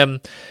into them,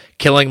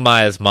 killing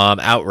Maya's mom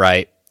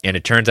outright. And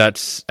it turns out,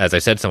 as I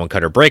said, someone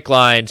cut her brake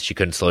lines. She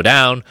couldn't slow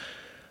down.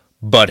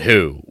 But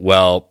who?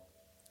 Well,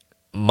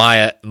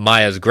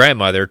 Maya's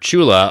grandmother,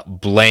 Chula,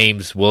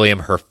 blames William,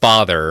 her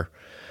father,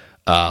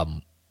 but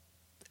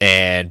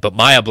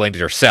Maya blames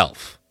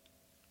herself.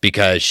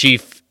 Because she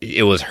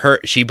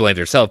blamed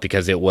herself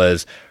because it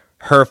was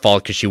her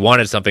fault because she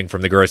wanted something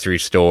from the grocery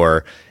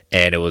store,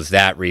 and it was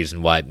that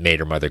reason why it made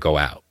her mother go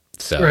out.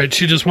 So right,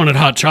 she just wanted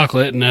hot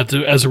chocolate, and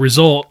as a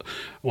result,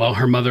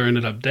 her mother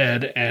ended up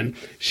dead, and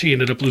she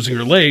ended up losing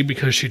her leg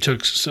because she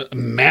took a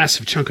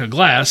massive chunk of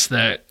glass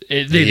that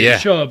they didn't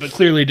show up, but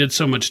clearly did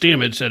so much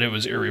damage that it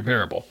was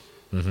irreparable.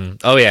 Mm-hmm.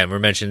 Oh yeah, and we're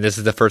mentioning this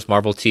is the first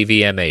Marvel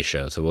TV MA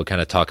show, so we'll kind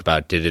of talk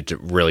about did it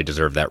really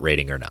deserve that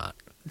rating or not.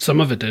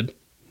 Some of it did.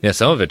 Yeah,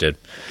 some of it did.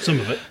 Some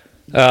of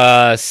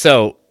it.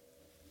 So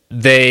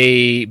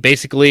they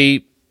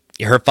basically,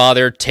 her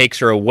father takes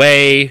her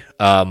away,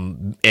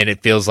 and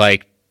it feels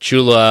like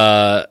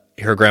Chula,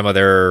 her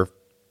grandmother,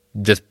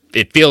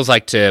 it feels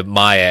like to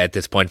Maya at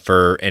this point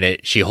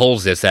she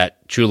holds this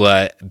that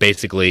Chula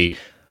basically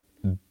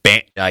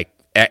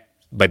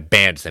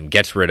bans them,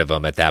 gets rid of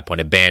them at that point,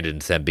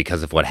 abandons them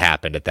because of what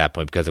happened at that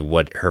point, because of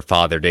what her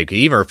father did.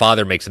 Even her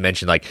father makes a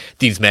mention like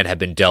these men have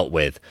been dealt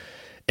with.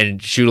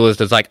 And Chula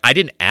is like, I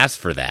didn't ask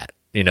for that.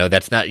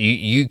 That's not you.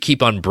 You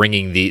keep on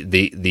bringing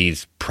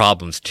these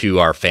problems to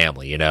our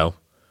family.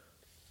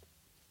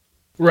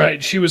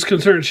 Right. She was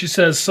concerned. She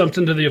says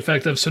something to the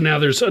effect of, so now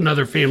there's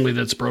another family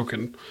that's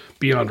broken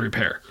beyond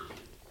repair.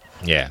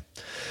 Yeah.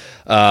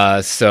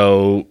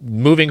 So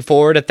moving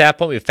forward at that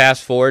point, we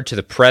fast forward to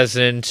the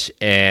present,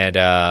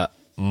 and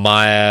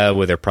Maya,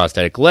 with her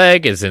prosthetic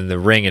leg, is in the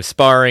ring and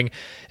sparring.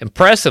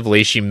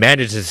 Impressively, she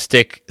manages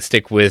to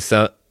stick with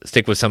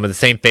some of the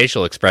same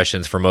facial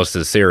expressions for most of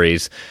the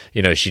series.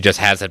 She just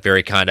has that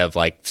very kind of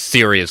like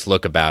serious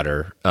look about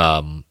her,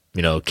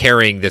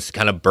 carrying this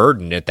kind of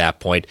burden at that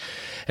point.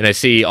 And I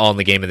see all in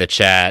the game in the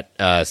chat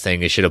saying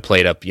they should have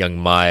played up young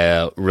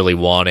Maya really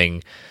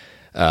wanting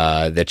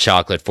the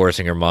chocolate,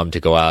 forcing her mom to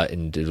go out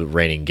and do the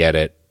rain and get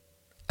it.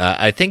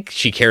 I think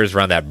she carries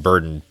around that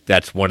burden.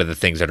 That's one of the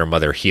things that her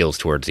mother heals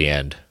towards the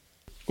end.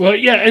 Well,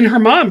 yeah, and her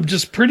mom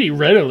just pretty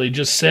readily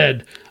just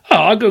said, oh,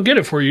 I'll go get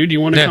it for you. Do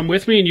you want to come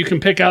with me? And you can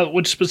pick out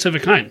which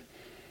specific kind.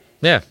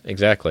 Yeah,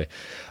 exactly.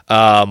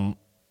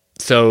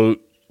 So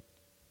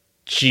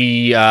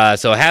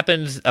it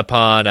happens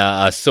upon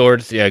a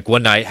sword. Like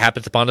one night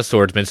happens upon a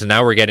swordsman. So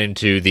now we're getting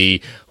to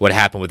what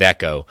happened with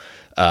Echo,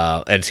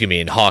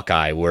 and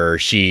Hawkeye, where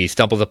she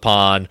stumbles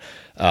upon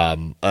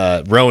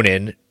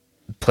Ronin,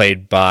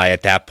 played by,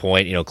 at that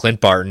point,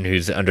 Clint Barton,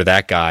 who's under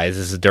that guise.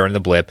 This is during the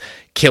blip,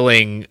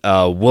 killing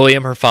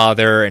William, her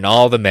father, and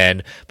all the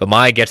men. But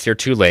Maya gets there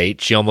too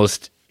late. She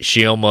almost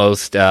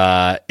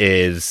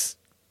is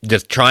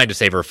just trying to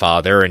save her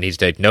father, and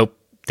he's like, nope,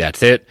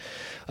 that's it.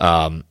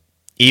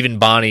 Even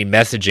Bonnie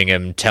messaging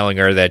him, telling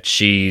her that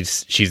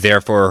she's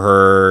there for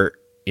her,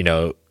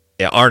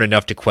 aren't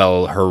enough to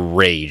quell her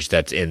rage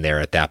that's in there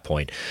at that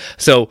point.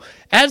 So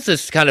as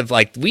this kind of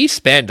we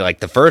spend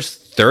the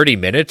first 30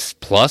 minutes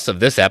plus of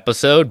this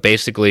episode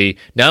basically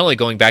not only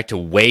going back to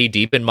way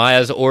deep in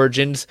Maya's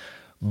origins,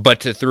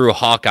 but through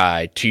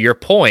Hawkeye. To your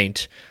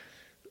point,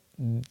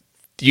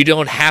 you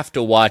don't have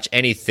to watch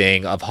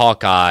anything of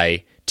Hawkeye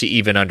to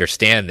even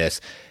understand this.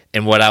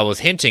 And what I was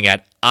hinting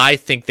at, I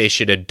think they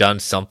should have done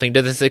something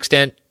to this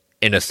extent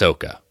in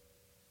Ahsoka.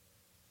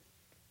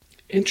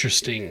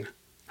 Interesting.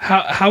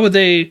 How would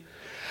they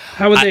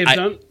have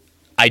done?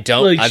 I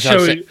don't.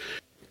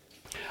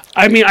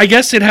 I mean, I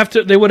guess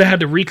they would have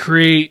had to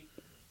recreate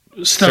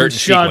stunt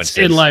shots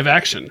in live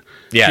action.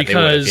 Yeah,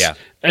 because yeah.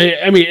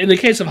 I mean, in the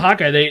case of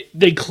Hawkeye,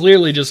 they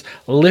clearly just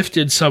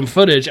lifted some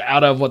footage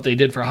out of what they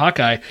did for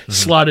Hawkeye,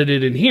 slotted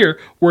it in here,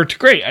 worked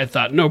great. I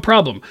thought no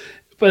problem.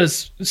 But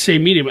it's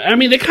same medium. I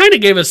mean, they kind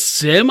of gave us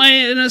semi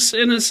in a,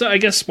 I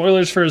guess,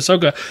 spoilers for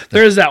Ahsoka.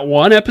 There's that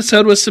one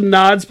episode with some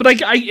nods, but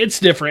it's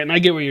different, and I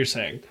get what you're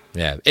saying.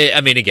 Yeah,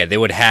 I mean, again, they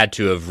would have had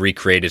to have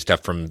recreated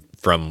stuff from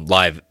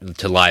live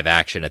to live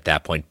action at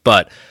that point.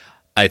 But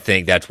I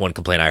think that's one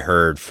complaint I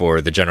heard for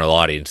the general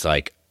audience.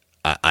 I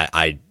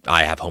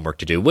have homework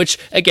to do, which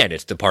again,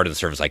 it's the part of the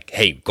service.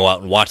 Hey, go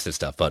out and watch this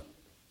stuff. But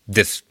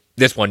this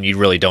one, you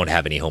really don't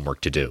have any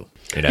homework to do.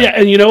 Yeah,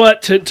 and you know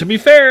what? To be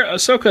fair,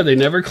 Ahsoka, they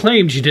never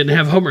claimed you didn't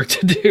have homework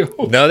to do.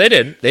 No, they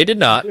didn't. They did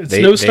not.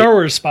 It's Star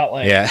Wars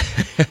spotlight. Yeah.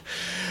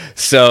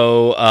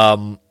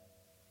 So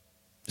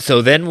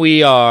then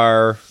we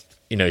are,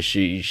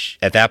 she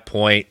at that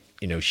point,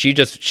 she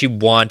just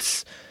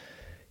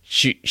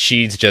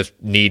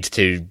needs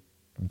to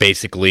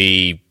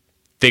basically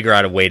figure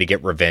out a way to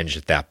get revenge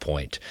at that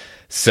point.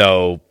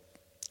 So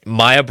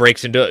Maya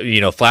breaks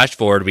into, flash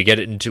forward. We get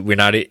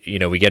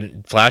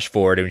flash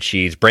forward, and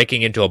she's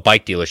breaking into a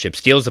bike dealership,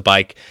 steals a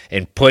bike,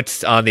 and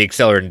puts on the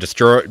accelerator and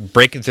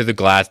breaking through the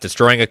glass,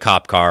 destroying a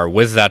cop car,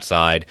 whizzes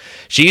outside.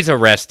 She's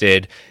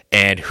arrested,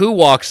 and who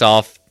walks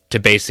off to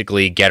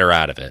basically get her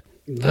out of it?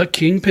 The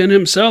Kingpin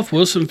himself,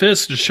 Wilson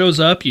Fisk, just shows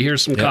up. You hear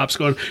some cops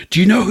going,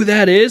 "Do you know who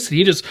that is?" And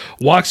he just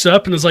walks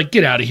up and is like,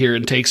 "Get out of here,"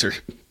 and takes her.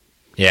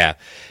 Yeah.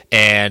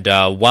 And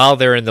while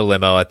they're in the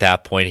limo at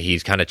that point,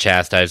 he's kind of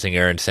chastising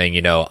her and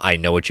saying, I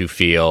know what you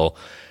feel.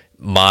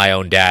 My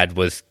own dad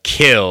was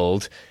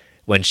killed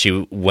when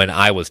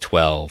I was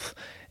 12.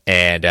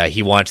 And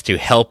he wants to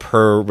help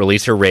her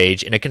release her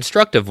rage in a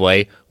constructive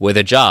way with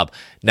a job.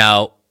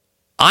 Now,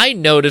 I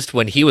noticed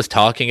when he was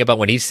talking about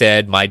when he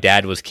said my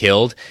dad was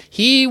killed,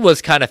 he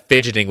was kind of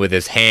fidgeting with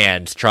his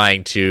hands,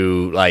 trying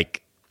to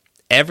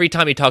every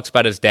time he talks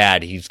about his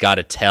dad, he's got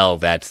to tell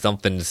that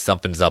something's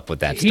up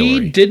with that story.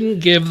 He didn't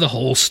give the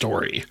whole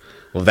story.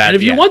 Well, and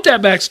if you want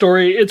that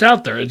backstory, it's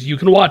out there. You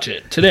can watch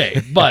it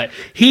today. But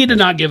he did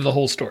not give the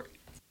whole story.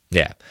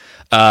 Yeah.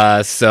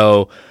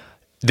 So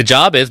the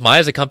job is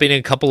Maya's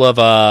accompanying a couple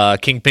of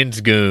Kingpin's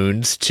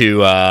goons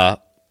to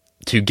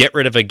get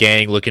rid of a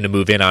gang looking to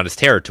move in on his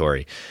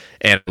territory.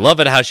 And I love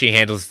it how she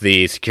handles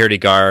the security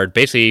guard,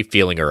 basically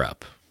feeling her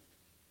up.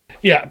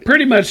 Yeah,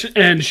 pretty much,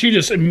 and she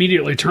just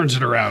immediately turns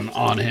it around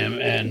on him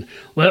and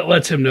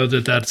lets him know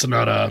that that's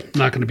not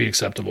going to be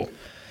acceptable.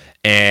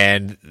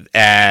 And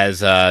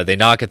as they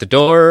knock at the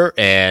door,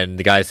 and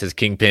the guy says,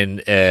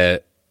 "Kingpin,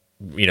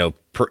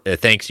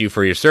 thanks you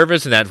for your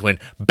service," and that's when,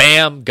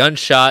 bam,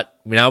 gunshot.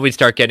 Now we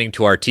start getting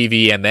to our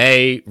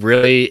TVMA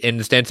really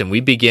instance, and we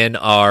begin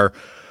our,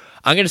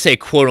 I'm going to say,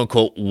 quote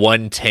unquote,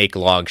 one take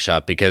long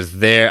shot,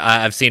 because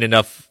I've seen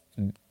enough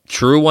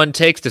true one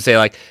takes to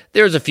say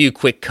there's a few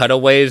quick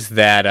cutaways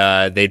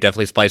that they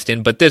definitely spliced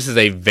in, but this is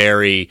a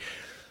very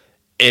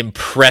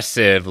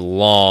impressive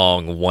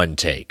long one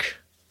take.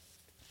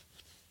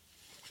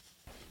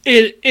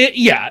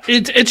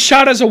 It's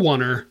shot as a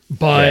oneer,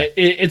 but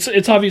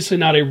it's obviously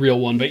not a real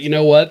one. But you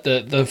know what?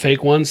 The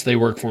fake ones, they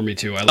work for me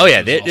too. I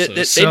love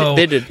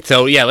they did.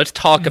 So yeah, let's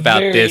talk about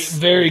this.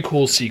 Very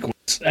cool sequence.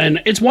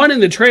 And it's one in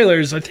the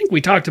trailers. I think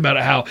we talked about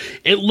it, how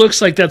it looks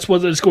like that's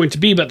what it's going to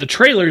be, but the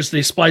trailers,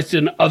 they spliced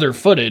in other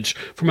footage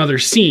from other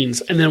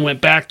scenes and then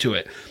went back to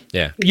it.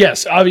 Yeah.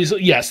 Yes,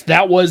 obviously, yes,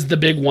 that was the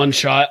big one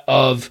shot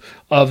of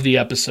the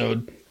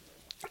episode.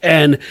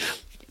 And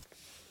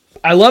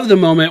I love the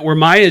moment where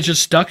Maya is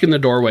just stuck in the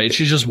doorway and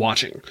she's just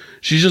watching.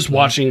 She's just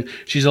watching.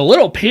 She's a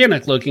little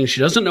panicked looking. She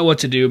doesn't know what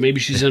to do. Maybe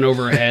she's in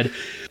over her head.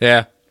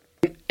 Yeah.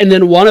 And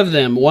then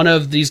one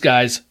of these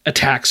guys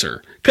attacks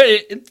her.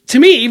 To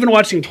me, even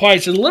watching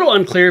twice, it's a little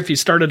unclear if he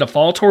started to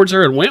fall towards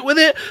her and went with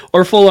it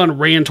or full on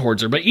ran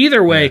towards her. But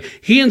either way,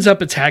 he ends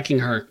up attacking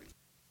her.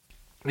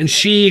 And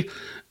she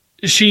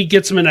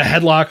gets him in a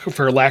headlock,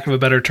 for lack of a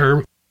better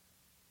term.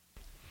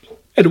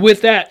 And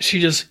with that, she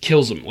just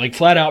kills him, like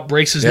flat out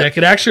breaks his neck.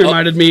 It actually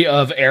reminded me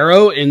of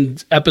Arrow in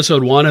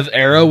episode 1 of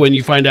Arrow, when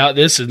you find out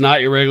this is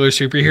not your regular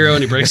superhero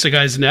and he breaks the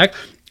guy's neck.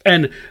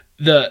 And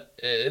they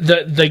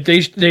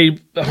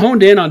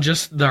honed in on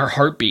just their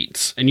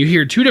heartbeats, and you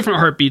hear 2 different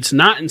heartbeats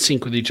not in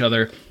sync with each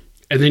other,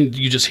 and then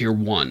you just hear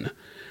one.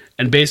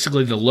 And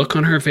basically the look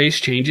on her face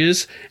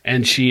changes,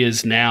 and she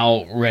is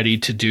now ready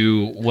to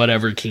do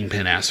whatever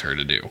Kingpin asks her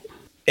to do.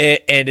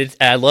 And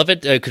I love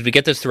it because we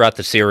get this throughout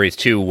the series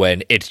too,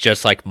 when it's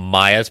just like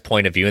Maya's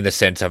point of view in the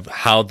sense of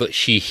how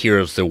she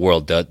hears the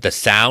world. The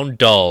sound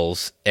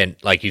dulls, and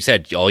like you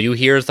said, all you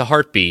hear is the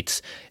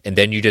heartbeats, and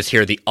then you just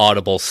hear the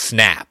audible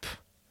snap.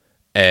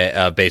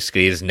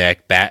 Basically, his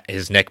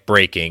neck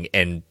breaking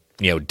and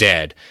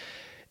dead.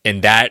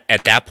 And that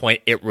at that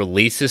point, it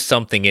releases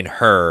something in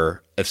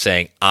her of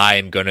saying,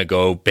 "I'm gonna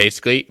go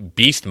basically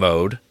beast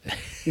mode."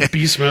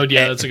 Beast mode,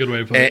 yeah, that's a good way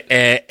to put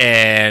it.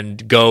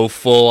 And go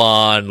full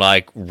on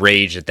like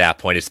rage at that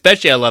point.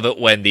 Especially, I love it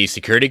when the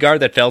security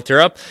guard that felt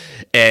her up,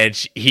 and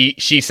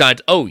she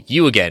signs, "Oh,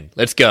 you again?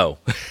 Let's go."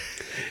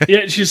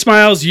 Yeah, she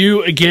smiles.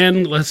 You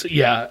again? Let's.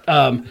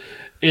 Yeah.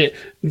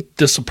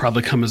 This will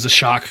probably come as a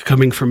shock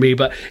coming from me,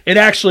 but it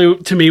actually,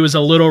 to me, was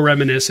a little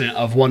reminiscent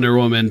of Wonder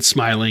Woman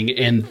smiling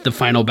in the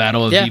final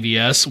battle of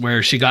EVS,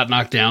 where she got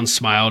knocked down,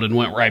 smiled, and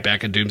went right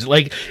back at Doomsday.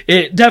 Like,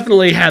 it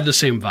definitely had the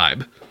same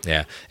vibe.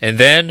 Yeah, and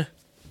then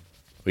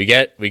we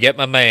get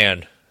my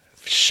man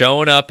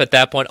showing up at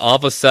that point, all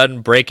of a sudden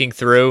breaking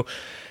through.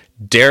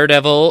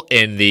 Daredevil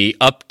in the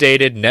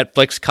updated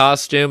Netflix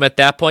costume at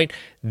that point.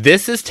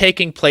 This is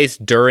taking place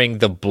during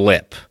the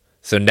blip.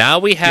 So now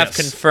we have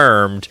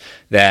confirmed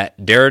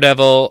that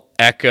Daredevil,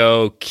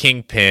 Echo,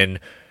 Kingpin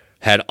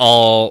had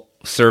all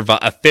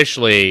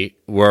officially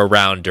were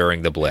around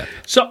during the blip.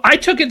 So I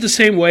took it the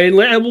same way. And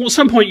at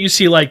some point you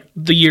see like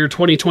the year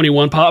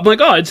 2021 pop. I'm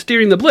like, oh, it's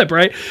during the blip,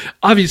 right?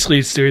 Obviously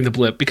it's during the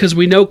blip because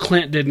we know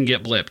Clint didn't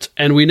get blipped.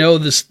 And we know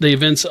the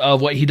events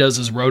of what he does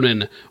as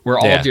Ronin were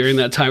all during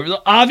that time.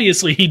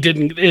 Obviously he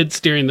didn't. It's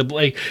during the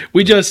blip.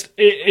 We just,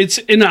 it's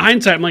in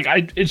hindsight, I'm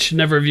like, it should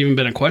never have even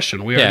been a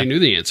question. We already knew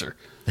the answer.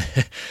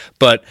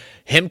 But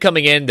him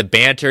coming in, the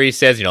banter, he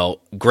says,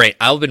 great,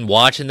 I've been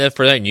watching this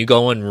for that, and you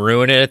go and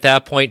ruin it at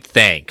that point.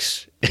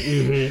 Thanks.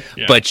 Mm-hmm.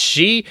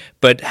 Yeah.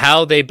 But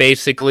how they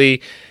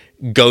basically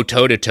go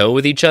toe to toe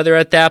with each other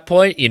at that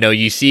point.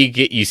 You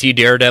see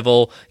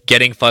Daredevil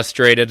getting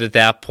frustrated at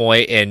that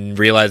point and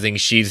realizing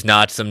she's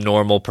not some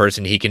normal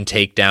person he can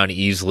take down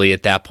easily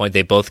at that point.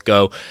 They both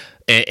go,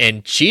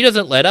 and she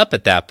doesn't let up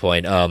at that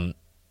point.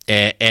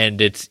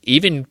 And it's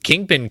even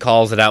Kingpin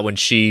calls it out when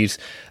she's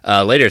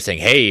later saying,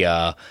 "Hey,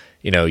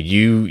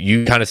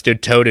 you kind of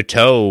stood toe to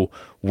toe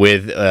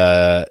with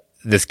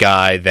this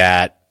guy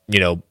that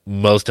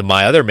most of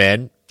my other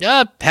men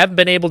haven't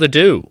been able to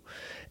do."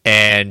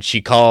 And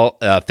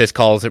Fisk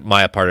calls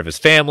Maya part of his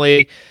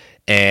family,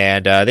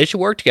 and they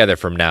should work together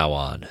from now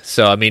on.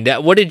 So, I mean,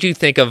 what did you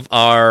think of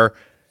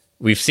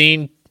We've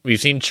seen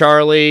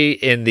Charlie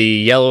in the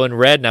yellow and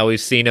red. Now we've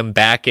seen him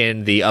back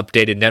in the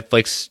updated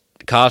Netflix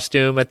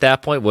costume at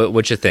that point.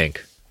 What you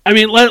think? I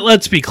mean,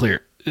 let's be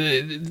clear.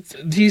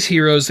 These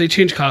heroes, they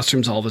change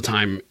costumes all the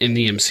time in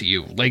the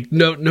MCU. Like,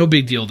 no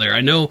big deal there. I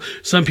know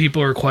some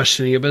people are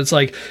questioning it, but it's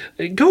like,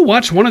 go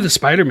watch one of the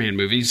Spider-Man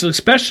movies,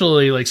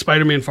 especially like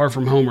Spider-Man Far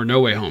From Home or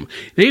No Way Home.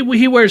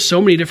 He wears so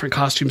many different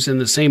costumes in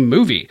the same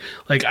movie.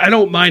 Like, I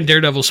don't mind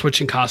Daredevil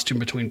switching costume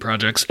between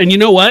projects. And you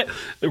know what?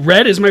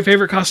 Red is my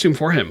favorite costume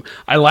for him.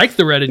 I like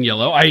the red and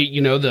yellow.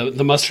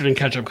 The mustard and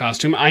ketchup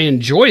costume. I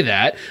enjoy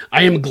that.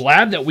 I am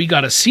glad that we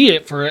got to see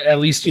it for at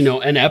least,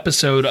 an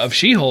episode of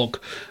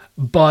She-Hulk.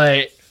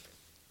 But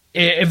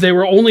if they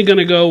were only going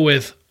to go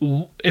with,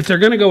 if they're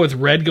going to go with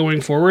red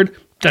going forward,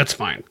 that's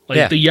fine.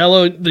 Like the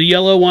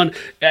yellow one,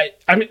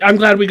 I'm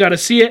glad we got to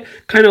see it.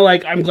 Kind of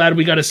like I'm glad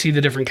we got to see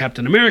the different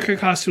Captain America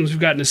costumes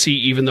we've gotten to see,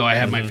 even though I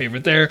have my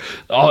favorite there.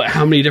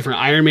 How many different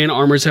Iron Man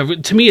armors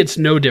have? To me, it's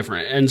no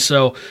different. And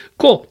so,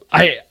 cool.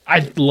 I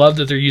love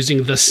that they're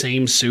using the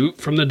same suit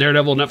from the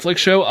Daredevil Netflix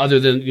show,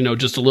 other than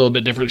just a little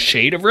bit different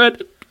shade of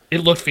red. It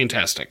looked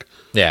fantastic.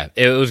 Yeah,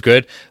 it was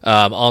good.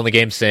 All in the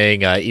game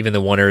saying even the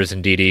Wonders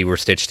and DD were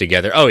stitched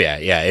together. Oh yeah.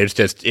 It's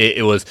just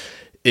it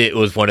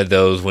was one of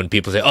those when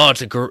people say, "Oh,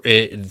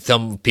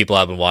 some people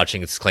I've been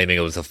watching it's claiming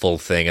it was a full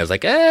thing." I was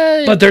like,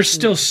 but there's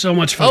still so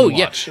much fun to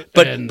watch.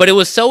 But it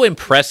was so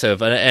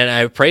impressive, and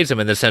I praise him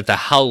in the sense of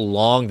how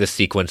long the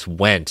sequence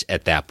went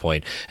at that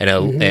point. And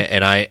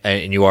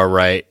and you are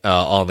right.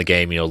 All in the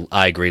game,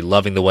 I agree.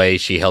 Loving the way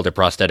she held her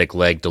prosthetic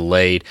leg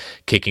delayed,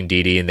 kicking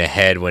DD in the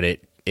head when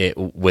it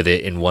with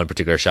it in one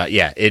particular shot.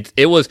 Yeah,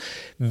 it was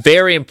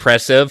very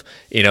impressive.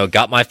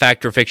 Got my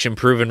fact or fiction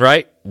proven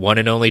right. One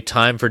and only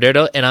time for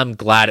Daredevil, and I'm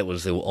glad it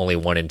was the only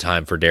one in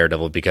time for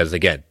Daredevil because,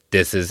 again,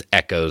 this is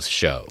Echo's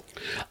show.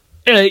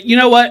 You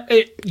know what?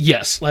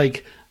 Yes,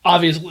 like,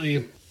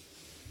 obviously,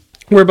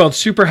 we're both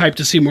super hyped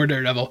to see more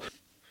Daredevil.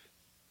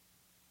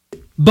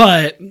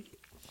 But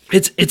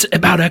it's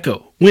about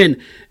Echo.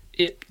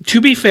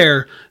 To be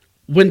fair,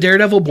 when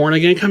Daredevil Born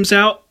Again comes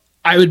out,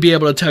 I would be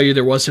able to tell you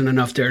there wasn't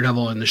enough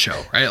Daredevil in the show,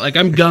 right? Like,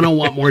 I'm gonna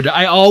want more.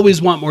 I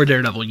always want more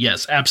Daredevil.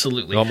 Yes,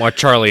 absolutely. You want more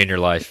Charlie in your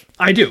life.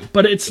 I do,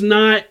 but it's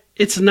not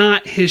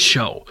his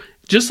show.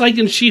 Just like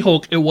in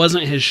She-Hulk, it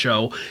wasn't his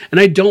show, and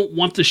I don't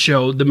want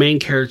the main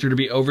character, to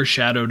be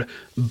overshadowed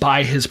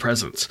by his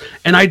presence.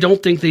 And I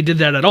don't think they did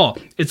that at all.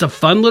 It's a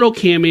fun little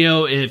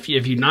cameo. If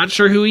you're not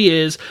sure who he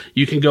is,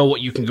 you can go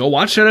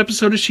watch that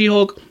episode of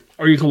She-Hulk,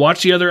 or you can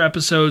watch the other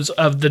episodes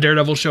of the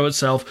Daredevil show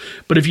itself.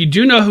 But if you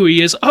do know who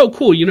he is, oh,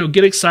 cool,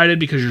 get excited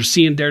because you're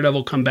seeing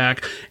Daredevil come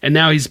back, and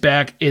now he's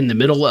back in the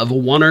middle of a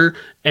oneer,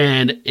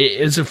 and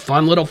it's a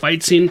fun little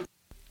fight scene.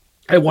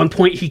 At one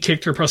point, he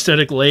kicked her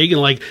prosthetic leg,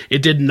 and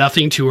it did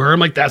nothing to her. I'm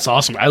like, that's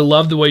awesome. I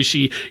love the way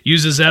she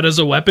uses that as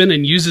a weapon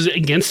and uses it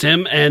against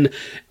him, and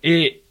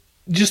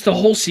just the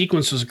whole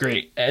sequence was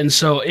great. And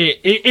so it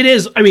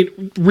is,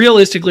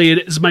 realistically,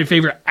 it is my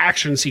favorite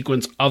action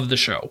sequence of the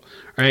show,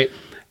 right?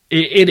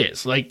 It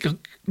is,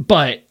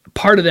 but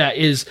part of that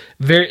is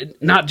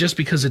not just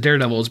because of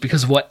Daredevil, it's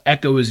because of what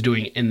Echo is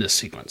doing in this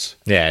sequence.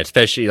 Yeah,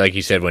 especially like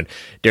you said, when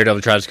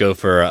Daredevil tries to go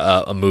for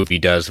a move he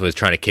does was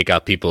trying to kick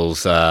out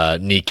people's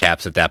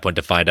kneecaps at that point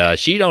to find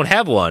she don't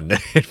have one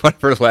in one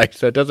of her legs,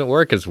 so it doesn't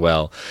work as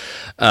well.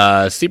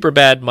 Super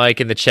Bad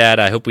Mike in the chat,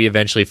 I hope we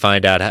eventually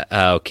find out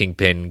how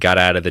Kingpin got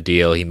out of the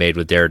deal he made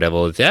with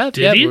Daredevil. Did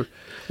he?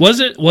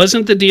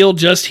 Wasn't the deal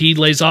just he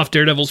lays off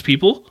Daredevil's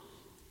people?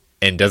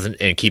 And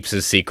keeps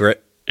his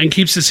secret. And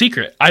keeps the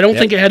secret. I don't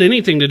think it had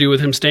anything to do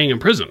with him staying in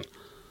prison.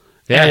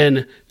 Yeah.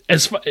 And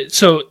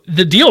so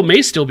the deal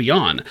may still be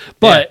on,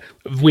 but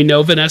we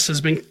know Vanessa's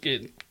been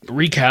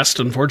recast,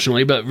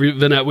 unfortunately. But we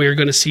are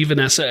going to see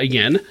Vanessa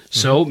again.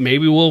 So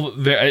maybe we'll.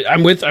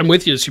 I'm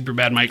with you, Super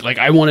Bad Mike.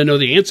 I want to know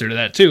the answer to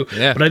that too.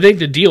 Yeah. But I think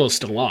the deal is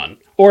still on,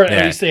 or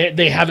at least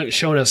they haven't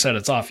shown us that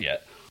it's off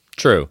yet.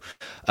 True.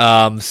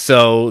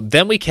 So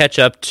then we catch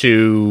up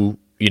to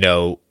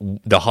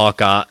the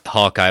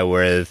Hawkeye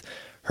with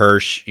her,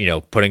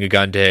 putting a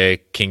gun to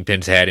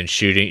Kingpin's head and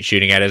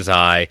shooting at his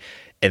eye.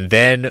 And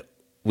then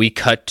we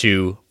cut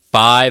to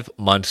 5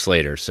 months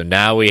later. So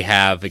now we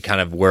have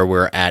kind of where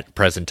we're at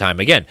present time.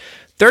 Again,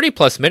 30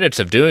 plus minutes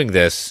of doing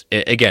this.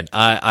 Again,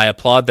 I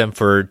applaud them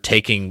for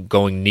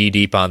going knee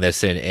deep on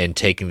this and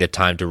taking the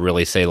time to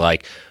really say,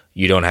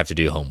 you don't have to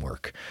do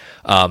homework.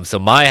 So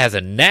Maya has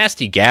a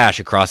nasty gash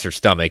across her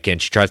stomach, and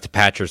she tries to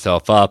patch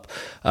herself up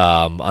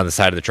on the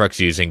side of the trucks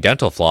using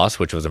dental floss,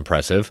 which was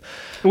impressive.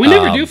 We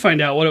never do find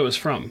out what it was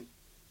from.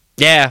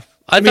 Yeah,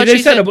 they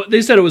said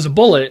it was a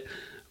bullet,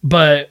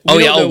 but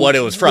what it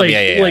was from?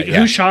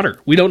 Who shot her?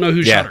 We don't know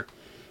who shot her.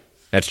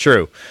 That's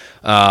true.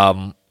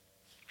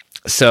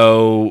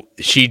 So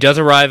she does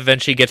arrive,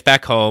 eventually gets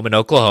back home in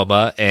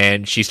Oklahoma,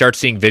 and she starts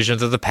seeing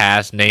visions of the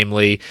past,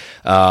 namely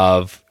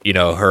of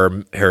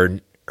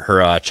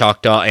her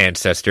Choctaw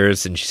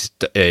ancestors, and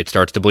it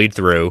starts to bleed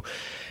through.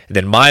 And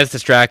then Maya's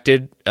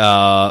distracted,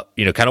 kind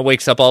of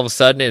wakes up all of a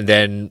sudden, and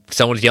then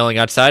someone's yelling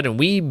outside, and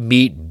we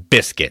meet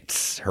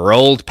Biscuits, her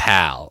old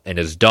pal, and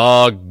his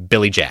dog,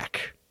 Billy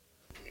Jack.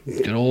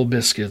 Good old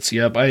Biscuits,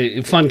 yep.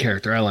 Fun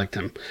character, I liked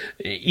him.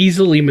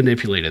 Easily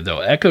manipulated, though.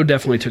 Echo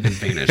definitely took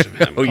advantage of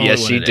him. Oh,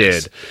 yes, she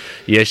did.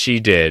 Yes, she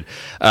did.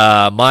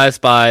 Maya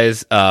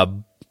spies, they're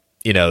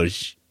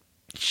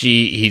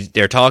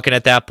talking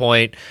at that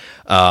point.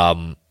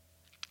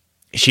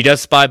 She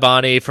does spy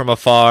Bonnie from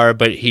afar,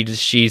 but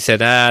she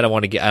said, I don't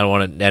want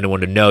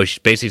anyone to know. She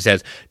basically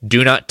says,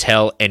 do not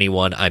tell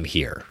anyone I'm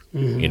here.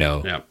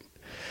 Mm-hmm.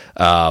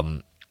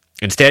 Yep.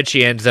 Instead,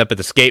 she ends up at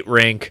the skate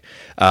rink.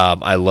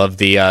 I love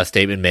the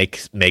statement,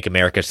 make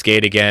America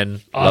skate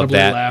again. Audibly love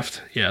that.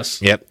 Laughed, yes.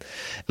 Yep.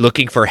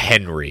 Looking for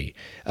Henry,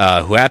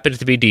 who happens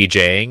to be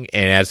DJing,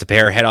 and as the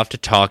pair head off to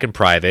talk in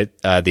private,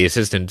 the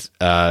assistant,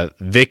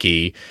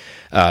 Vicky,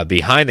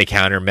 behind the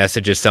counter,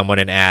 messages someone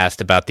and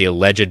asked about the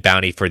alleged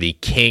bounty for the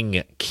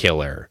King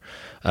Killer.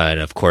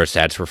 And of course,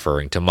 that's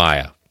referring to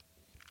Maya.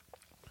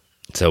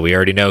 So we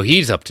already know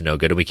he's up to no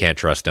good and we can't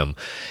trust him.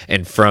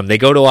 And they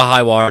go to a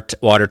high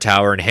water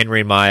tower, and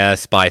Henry and Maya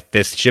spy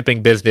this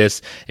shipping business.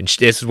 And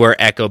this is where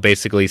Maya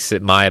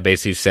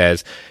basically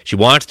says she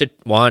wants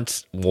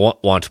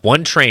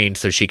one train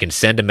so she can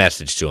send a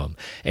message to him.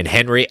 And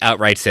Henry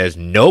outright says,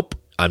 nope.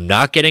 I'm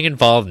not getting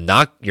involved.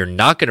 You're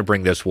not going to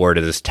bring this war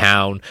to this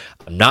town.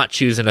 I'm not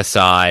choosing a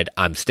side.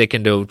 I'm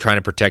sticking to trying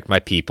to protect my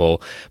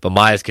people. But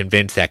Maya's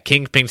convinced that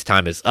Kingpin's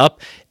time is up.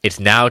 It's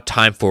now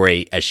time for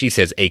as she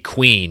says, a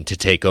queen to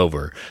take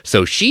over.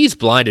 So she's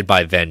blinded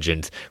by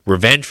vengeance,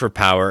 revenge for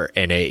power,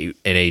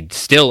 and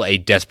still a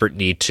desperate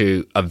need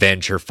to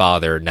avenge her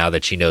father now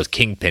that she knows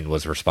Kingpin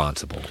was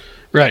responsible.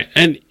 Right,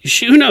 and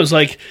who knows?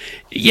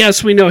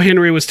 Yes, we know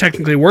Henry was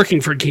technically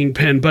working for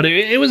Kingpin, but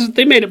it was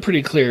they made it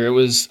pretty clear it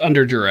was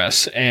under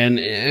duress. And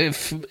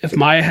if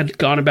Maya had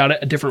gone about it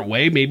a different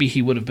way, maybe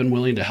he would have been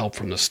willing to help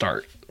from the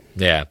start.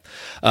 Yeah.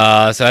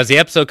 So as the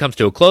episode comes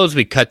to a close,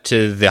 we cut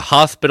to the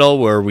hospital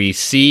where we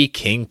see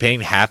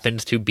Kingpin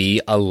happens to be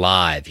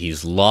alive.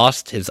 He's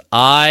lost his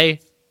eye.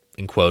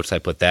 In quotes, I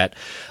put that.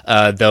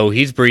 Though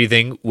he's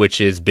breathing, which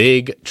is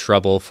big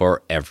trouble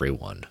for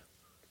everyone.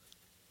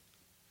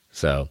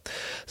 So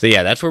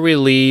yeah, that's where we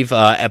leave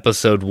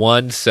episode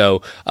 1.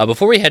 So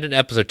before we head into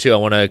episode 2, I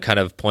want to kind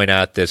of point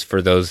out this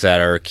for those that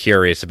are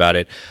curious about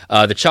it.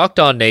 The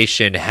Choctaw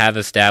Nation have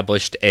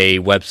established a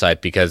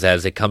website because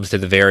as it comes to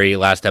the very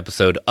last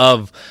episode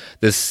of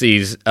the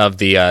series,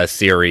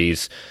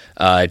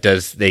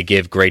 they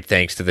give great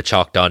thanks to the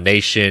Choctaw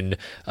Nation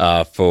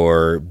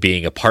for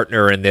being a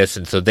partner in this.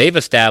 And so they've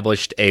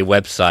established a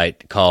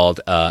website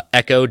called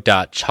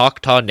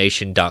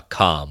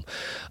echo.choctawnation.com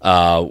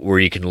where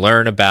you can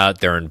learn about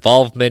their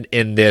involvement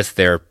in this,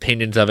 their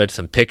opinions of it,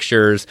 some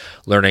pictures,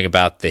 learning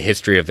about the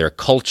history of their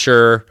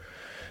culture,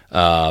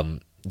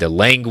 the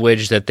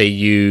language that they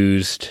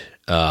used,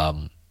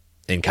 and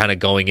kind of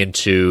going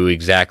into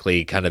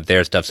exactly kind of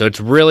their stuff. So it's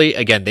really,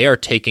 again, they are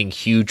taking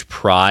huge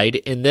pride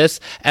in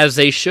this, as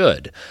they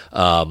should.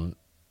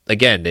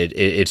 Again,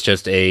 it's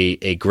just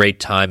a great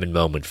time and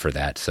moment for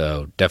that.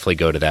 So definitely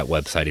go to that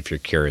website if you're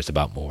curious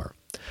about more.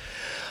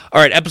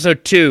 All right,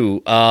 episode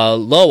 2,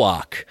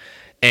 Loak.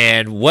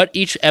 And what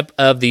each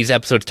of these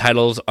episodes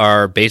titles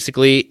are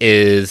basically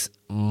is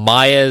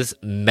Maya's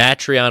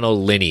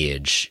matrilineal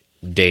lineage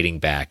dating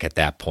back at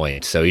that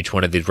point. So each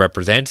one of these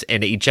represents,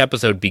 and each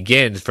episode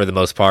begins, for the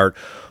most part,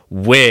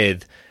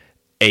 with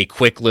a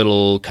quick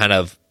little kind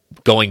of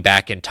going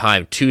back in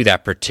time to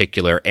that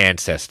particular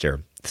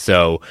ancestor.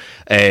 So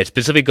it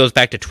specifically goes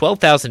back to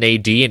 12,000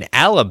 AD in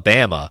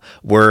Alabama,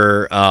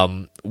 where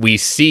we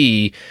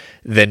see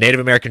the Native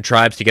American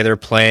tribes together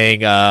playing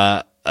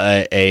their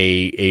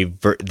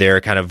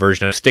kind of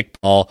version of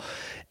stickball.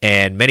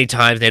 And many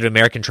times Native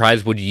American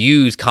tribes would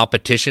use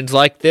competitions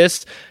like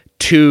this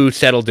to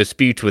settle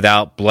disputes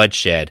without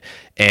bloodshed.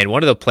 And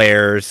one of the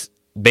players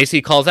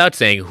basically calls out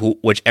saying,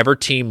 whichever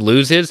team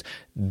loses,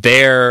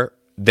 their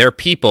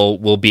people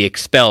will be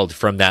expelled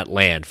from that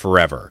land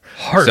forever.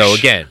 Harsh. So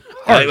again,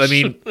 I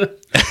mean,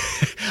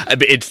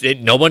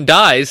 no one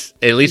dies,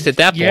 at least at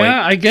that point.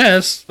 Yeah, I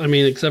guess. I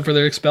mean, except for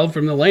they're expelled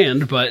from the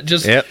land, but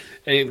could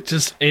you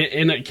just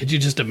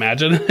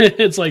imagine?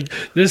 It's like,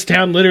 this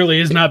town literally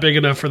is not big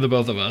enough for the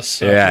both of us.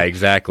 So. Yeah,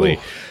 exactly.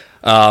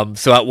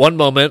 So at one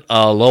moment,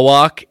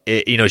 Loak,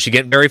 she's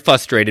getting very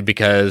frustrated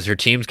because her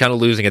team's kind of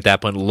losing at that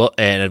point.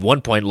 And at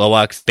one point,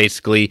 Loak's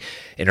basically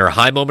in her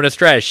high moment of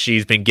stress.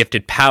 She's been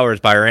gifted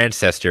powers by her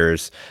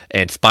ancestors,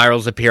 and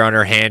spirals appear on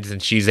her hands,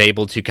 and she's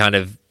able to kind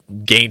of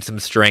gain some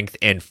strength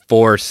and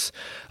force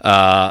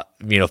her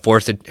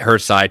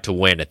side to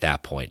win at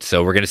that point.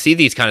 So we're going to see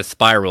these kind of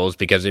spirals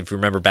because if you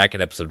remember back in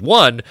episode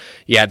 1,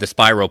 you had the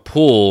spiral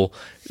pool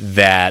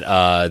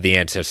that the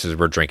ancestors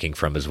were drinking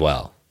from as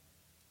well.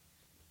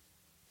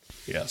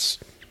 Yes.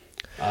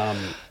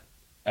 I'm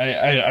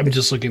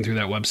just looking through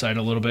that website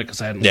a little bit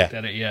because I hadn't looked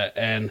at it yet,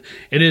 and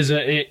it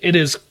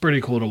is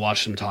pretty cool to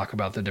watch them talk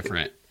about the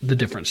different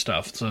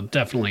stuff. So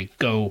definitely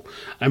go.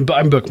 I'm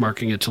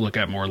bookmarking it to look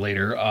at more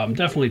later.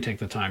 Definitely take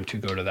the time to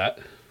go to that.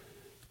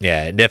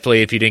 Yeah,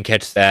 definitely. If you didn't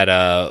catch that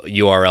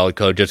URL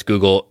code, just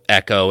Google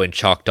Echo and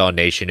Choctaw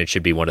Nation. It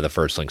should be one of the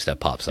first links that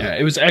pops up. Yeah,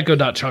 it was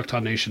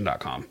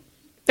echo.choctawnation.com.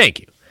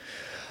 Thank you.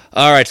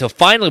 All right, so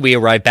finally we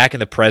arrive back in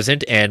the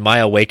present, and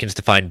Maya awakens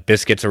to find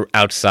Biscuits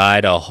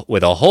outside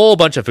with a whole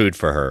bunch of food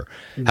for her.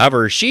 Mm-hmm.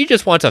 However, she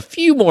just wants a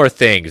few more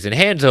things and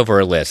hands over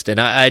a list, and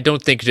I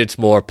don't think it's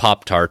more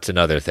Pop-Tarts and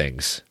other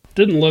things.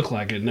 Didn't look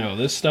like it, no.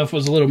 This stuff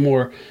was a little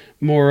more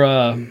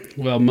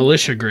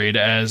militia grade,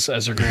 as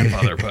her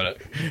grandfather put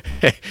it.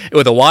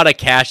 With a wad of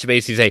cash to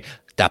basically say,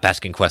 stop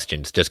asking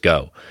questions, just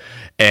go.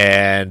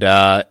 And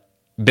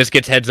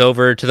Biscuits heads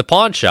over to the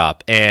pawn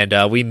shop, and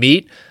we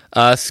meet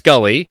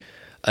Scully.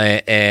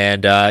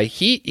 And I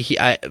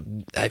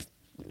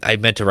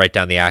meant to write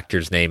down the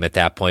actor's name at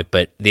that point,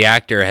 but the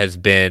actor has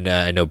been,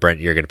 I know, Brent,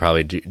 you're going to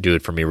probably do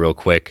it for me real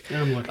quick.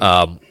 Yeah, I'm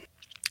looking.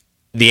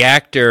 The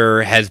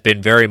actor has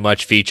been very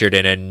much featured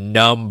in a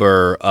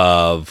number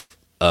of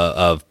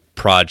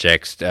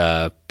projects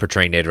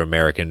portraying Native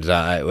Americans.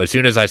 As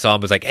soon as I saw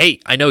him, I was like,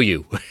 hey, I know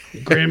you.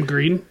 Graham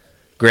Greene?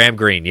 Graham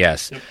Greene,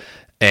 yes. Yep.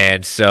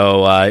 And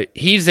so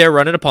he's there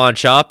running a pawn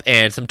shop,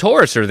 and some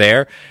tourists are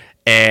there.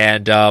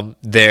 And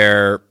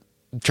they're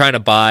trying to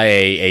buy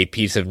a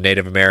piece of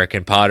Native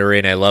American pottery,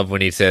 and I love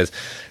when he says,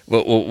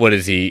 "What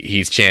is he?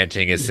 He's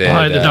chanting. It said,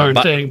 buy the darn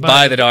thing,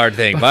 buy the darn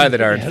thing, buy the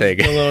darn thing."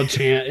 The little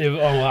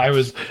chant.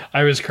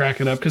 I was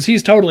cracking up because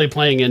he's totally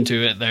playing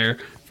into it there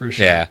for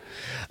sure. Yeah,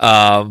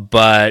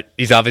 but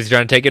he's obviously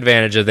trying to take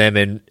advantage of them,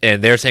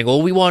 and they're saying,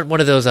 "Well, we want one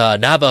of those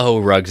Navajo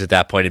rugs at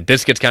that point." And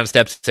Biscuits kind of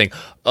steps in saying,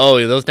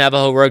 "Oh, those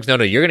Navajo rugs? No,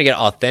 you're gonna get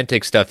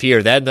authentic stuff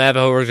here. That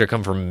Navajo rugs are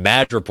coming from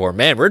Madripoor.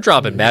 Man, we're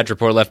dropping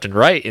Madripoor left and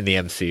right in the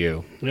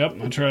MCU." Yep,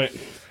 that's right.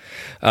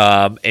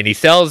 And he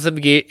sells them,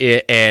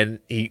 and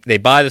they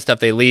buy the stuff,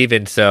 they leave,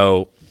 and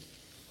so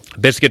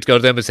Biscuits go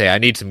to them and say, "I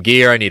need some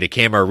gear. I need a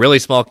camera, a really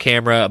small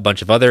camera, a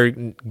bunch of other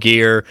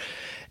gear."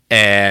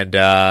 And,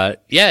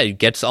 he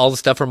gets all the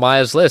stuff from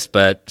Maya's list,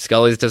 but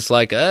Scully's just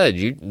like,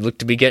 you look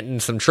to be getting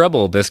some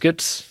trouble,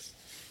 Biscuits.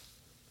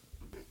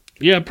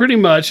 Yeah, pretty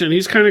much, and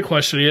he's kind of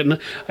questioning it, and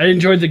I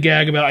enjoyed the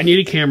gag about, I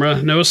need a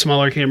camera, no a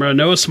smaller camera,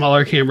 no a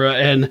smaller camera,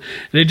 and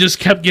they just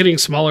kept getting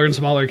smaller and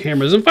smaller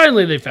cameras, and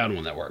finally they found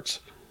one that works.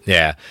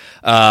 Yeah.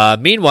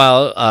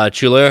 Meanwhile,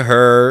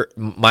 Chula,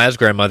 Maya's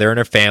grandmother, and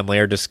her family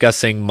are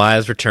discussing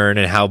Maya's return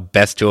and how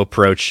best to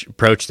approach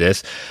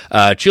this.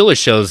 Chula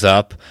shows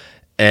up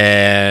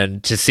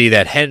and to see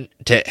that Henry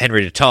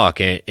to talk,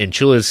 and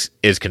Chula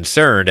is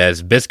concerned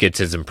as Biscuits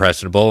is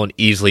impressionable and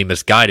easily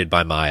misguided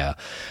by Maya.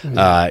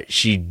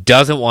 She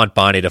doesn't want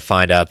Bonnie to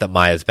find out that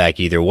Maya's back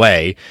either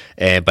way,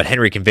 but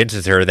Henry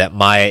convinces her that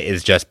Maya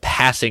is just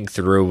passing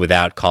through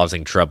without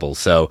causing trouble.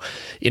 So,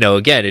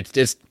 again, it's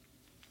just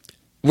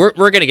we're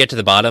going to get to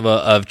the bottom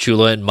of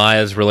Chula and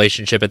Maya's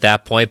relationship at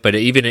that point, but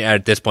even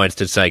at this point, it's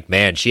just like,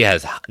 man, she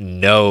has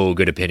no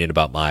good opinion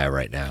about Maya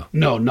right now.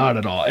 No, not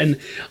at all. And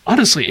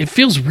honestly, it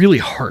feels really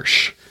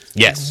harsh.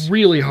 Yes. Like,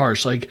 really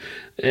harsh. Like,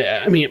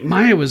 I mean,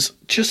 Maya was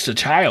just a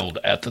child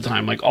at the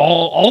time. Like,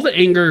 all the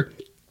anger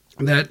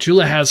that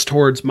Chula has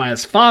towards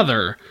Maya's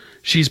father,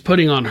 she's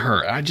putting on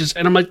her. And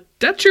I'm like,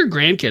 that's your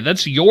grandkid.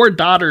 That's your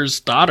daughter's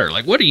daughter.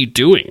 Like, what are you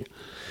doing?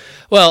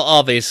 Well,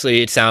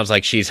 obviously, it sounds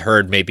like she's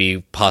heard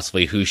maybe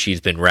possibly who she's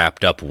been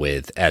wrapped up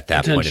with at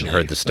that point and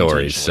heard the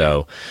stories.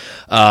 So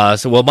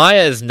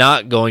Maya is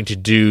not going to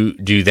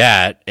do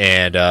that,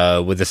 and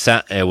with the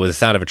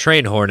sound of a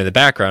train horn in the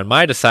background,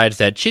 Maya decides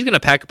that she's going to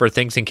pack up her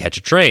things and catch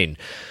a train.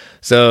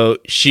 So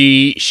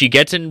she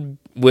gets in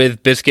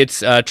with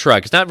Biscuit's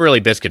truck. It's not really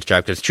Biscuit's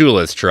truck; it's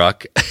Chula's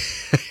truck,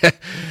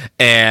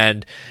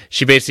 and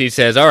she basically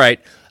says, "All right,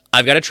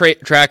 I've got a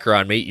tracker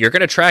on me. You're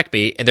going to track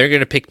me, and they're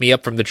going to pick me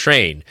up from the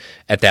train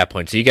at that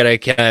point. So you got to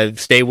kind of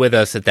stay with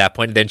us at that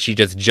point." And then she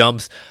just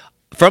jumps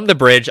from the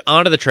bridge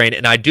onto the train,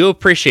 and I do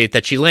appreciate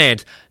that she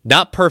lands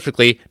not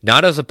perfectly,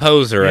 not as a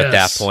poser at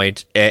that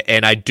point.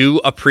 And I do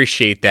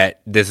appreciate that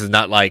this is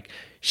not like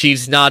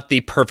she's not the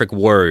perfect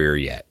warrior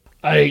yet.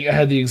 I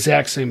had the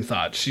exact same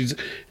thought. She's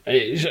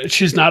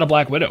not a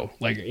Black Widow.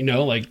 Like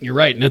you're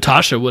right.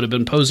 Natasha would have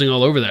been posing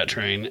all over that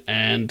train,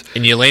 and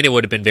Yelena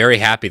would have been very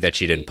happy that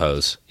she didn't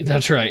pose.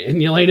 That's right. And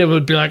Yelena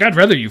would be like, "I'd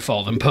rather you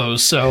fall than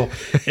pose." So,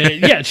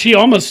 yeah, she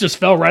almost just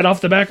fell right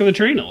off the back of the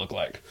train. It looked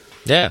like.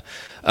 Yeah.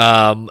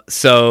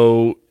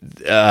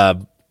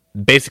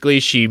 Basically,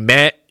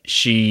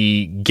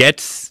 she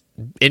gets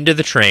into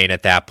the train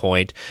at that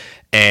point,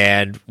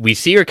 and we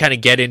see her kind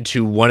of get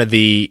into one of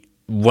the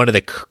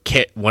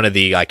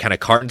kind of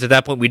cartons at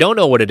that point. We don't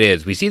know what it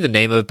is. We see the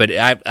name of it, but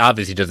it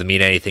obviously doesn't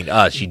mean anything to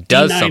us. She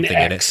does something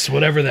in it,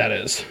 whatever that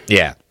is.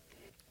 Yeah.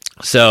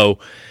 So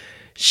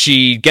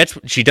she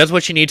does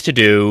what she needs to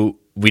do.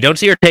 We don't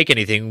see her take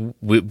anything,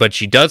 but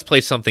she does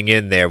place something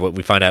in there. What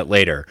we find out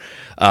later.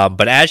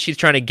 But as she's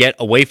trying to get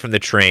away from the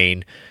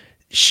train,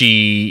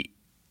 she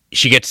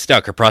gets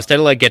stuck. Her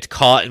prosthetic leg gets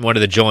caught in one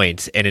of the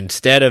joints, and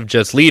instead of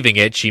just leaving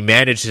it, she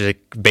manages to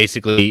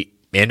basically,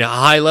 in a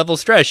high-level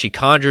stress, she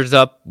conjures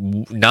up,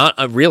 not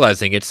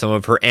realizing it, some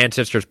of her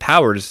ancestors'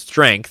 powers,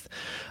 strength,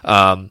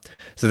 so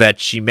that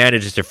she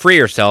manages to free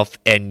herself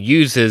and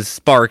uses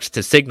sparks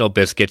to signal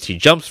Biscuits. She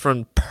jumps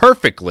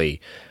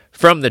perfectly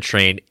from the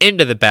train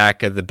into the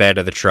back of the bed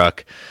of the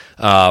truck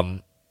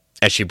as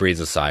she breathes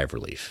a sigh of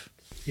relief.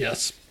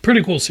 Yes,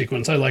 pretty cool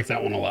sequence. I like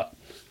that one a lot.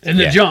 And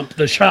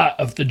the shot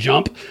of the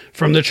jump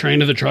from the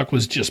train to the truck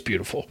was just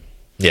beautiful.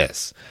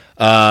 Yes.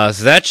 So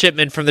that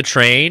shipment from the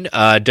train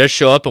does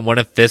show up in one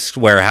of Fisk's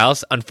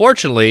warehouse.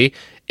 Unfortunately,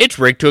 it's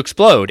rigged to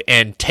explode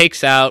and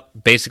takes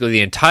out basically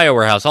the entire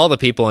warehouse, all the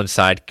people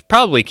inside,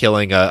 probably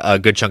killing a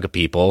good chunk of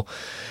people.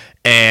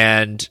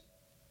 And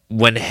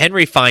when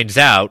Henry finds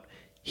out,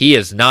 he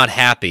is not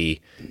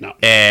happy. No.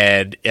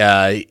 And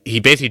he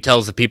basically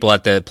tells the people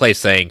at the place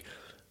saying,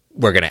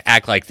 "We're going to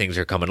act like things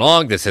are coming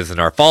along. This isn't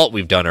our fault.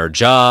 We've done our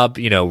job.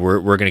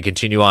 We're going to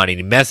continue on." And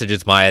he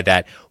messages Maya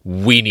that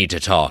we need to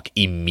talk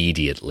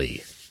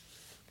immediately.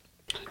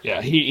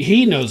 Yeah,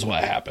 he knows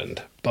what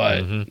happened,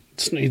 but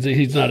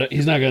he's not going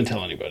to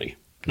tell anybody.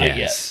 Not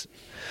yet.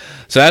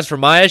 So as for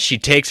Maya, she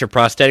takes her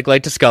prosthetic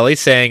leg to Scully,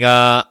 saying,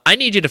 "I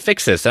need you to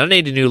fix this. I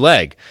need a new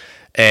leg."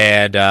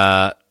 And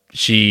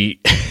she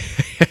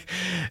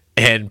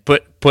and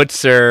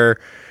puts her.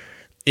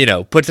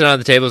 Puts it on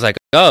the table. Is like,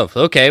 "Oh,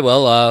 okay.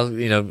 Well,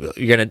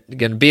 you're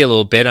gonna be a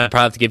little bit. I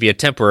probably have to give you a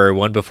temporary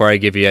one before I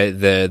give you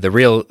the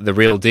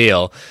real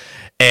deal."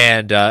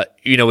 And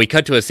we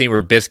cut to a scene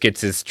where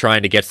Biscuits is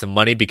trying to get some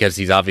money because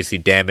he's obviously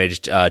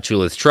damaged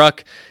Chula's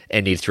truck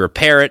and needs to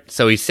repair it.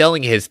 So he's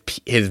selling his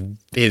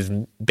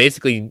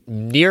basically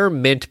near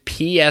mint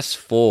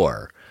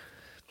PS4.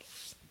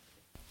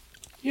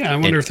 Yeah, I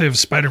wonder if they have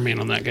Spider-Man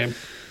on that game.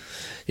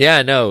 Yeah,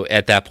 I know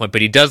at that point,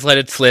 but he does let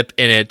it slip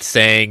in it,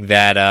 saying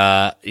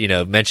that,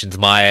 mentions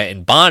Maya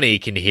and Bonnie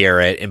can hear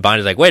it. And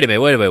Bonnie's like, wait a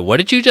minute, what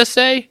did you just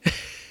say?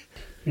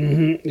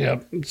 Yeah.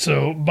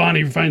 So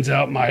Bonnie finds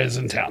out Maya's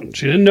in town.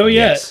 She didn't know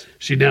yet. Yes.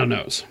 She now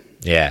knows.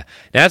 Yeah.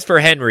 And as for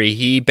Henry,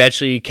 he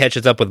eventually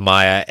catches up with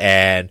Maya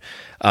and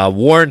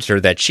warns her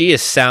that she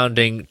is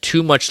sounding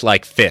too much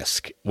like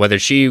Fisk, whether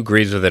she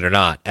agrees with it or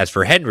not. As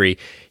for Henry,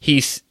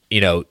 he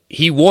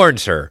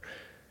warns her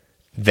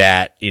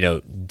that,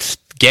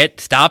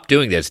 stop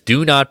doing this.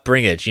 Do not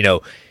bring it.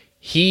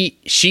 She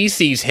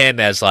sees him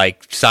as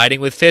like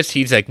siding with Fisk.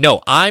 He's like,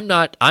 no, I'm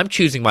not. I'm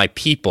choosing my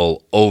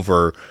people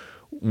over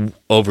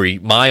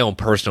my own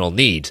personal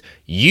needs.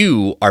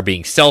 You are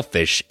being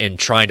selfish and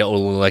trying to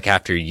only look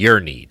after your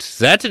needs.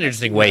 So that's an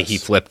interesting way he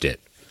flipped it.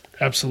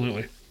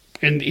 Absolutely.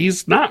 And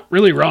he's not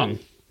really wrong.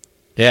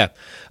 Yeah.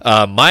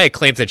 Maya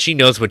claims that she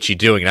knows what she's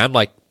doing. And I'm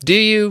like, do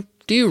you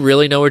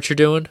really know what you're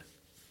doing?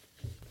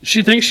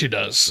 She thinks she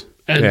does.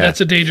 And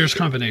that's a dangerous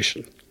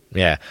combination.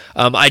 Yeah.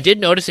 I did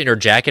notice in her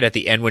jacket at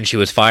the end when she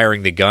was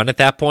firing the gun at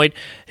that point,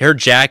 her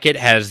jacket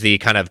has the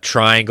kind of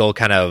triangle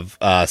kind of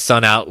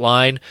sun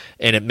outline,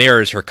 and it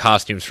mirrors her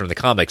costumes from the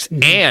comics.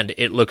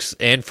 Mm-hmm.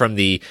 And from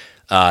the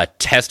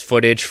test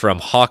footage from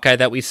Hawkeye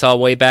that we saw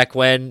way back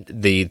when,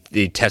 the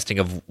testing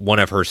of one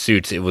of her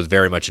suits, it was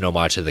very much an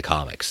homage to the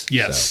comics.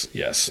 Yes,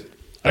 yes.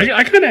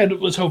 I kind of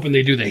was hoping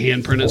they do the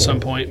handprint at some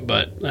point,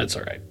 but that's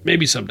all right.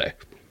 Maybe someday.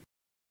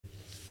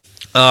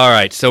 All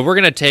right, so we're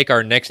going to take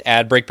our next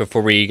ad break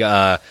before we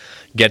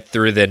get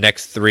through the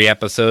next 3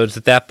 episodes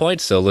at that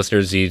point. So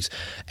listeners, these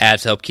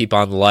ads help keep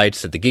on the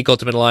lights at the Geek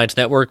Ultimate Alliance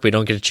Network. We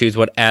don't get to choose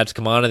what ads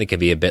come on, and they can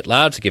be a bit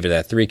loud, so give it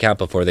that 3 count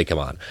before they come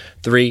on.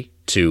 3,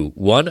 2,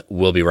 1,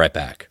 we'll be right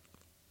back.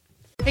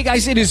 Hey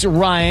guys, it is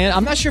Ryan.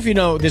 I'm not sure if you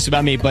know this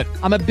about me, but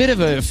I'm a bit of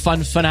a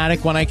fun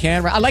fanatic when I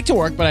can. I like to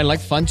work, but I like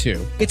fun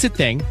too. It's a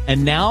thing.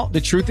 And now the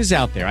truth is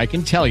out there. I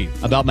can tell you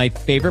about my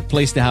favorite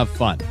place to have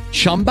fun.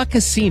 Chumba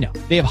Casino.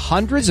 They have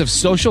hundreds of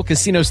social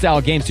casino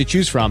style games to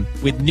choose from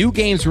with new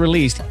games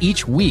released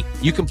each week.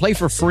 You can play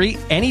for free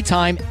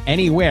anytime,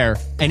 anywhere.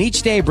 And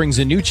each day brings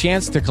a new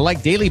chance to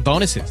collect daily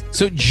bonuses.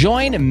 So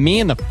join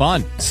me in the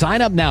fun.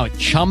 Sign up now at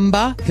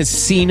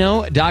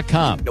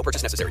ChumbaCasino.com. No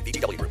purchase necessary.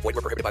 VGW. Void where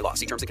prohibited by law.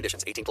 See terms and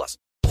conditions. 18+.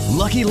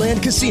 Lucky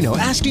Land Casino,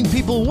 asking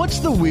people, what's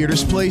the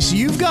weirdest place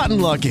you've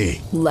gotten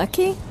lucky?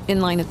 Lucky?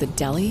 In line at the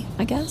deli,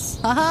 I guess?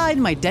 Aha,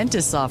 in my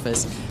dentist's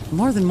office.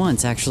 More than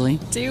once, actually.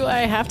 Do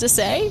I have to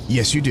say?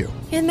 Yes, you do.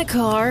 In the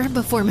car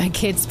before my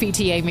kids'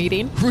 PTA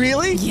meeting.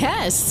 Really?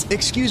 Yes.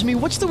 Excuse me,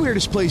 what's the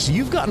weirdest place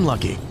you've gotten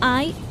lucky?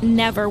 I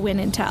never win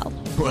and tell.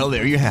 Well,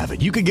 there you have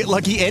it. You can get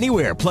lucky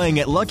anywhere, playing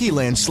at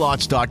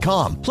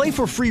LuckyLandSlots.com. Play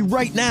for free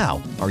right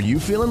now. Are you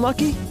feeling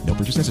lucky? No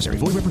purchase necessary.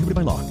 Void where prohibited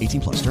by law.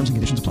 18+. Terms and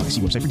conditions apply.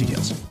 See website for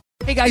details.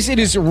 Hey guys, it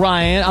is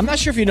Ryan. I'm not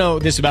sure if you know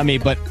this about me,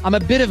 but I'm a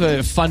bit of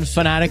a fun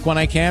fanatic when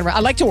I can. I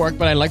like to work,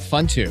 but I like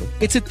fun too.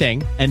 It's a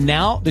thing. And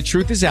now the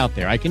truth is out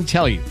there. I can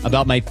tell you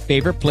about my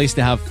favorite place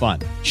to have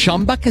fun.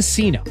 Chumba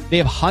Casino. They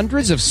have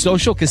hundreds of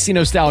social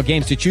casino style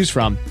games to choose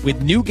from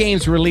with new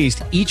games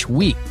released each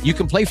week. You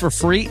can play for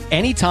free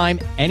anytime,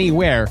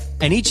 anywhere.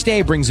 And each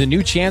day brings a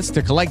new chance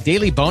to collect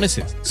daily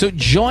bonuses. So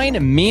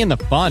join me in the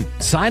fun.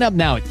 Sign up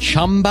now at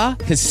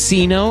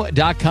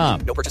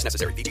ChumbaCasino.com. No purchase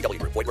necessary.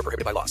 VGW. Void where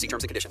prohibited by law. See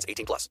terms and conditions.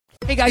 18+.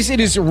 Hey guys, it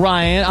is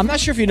Ryan. I'm not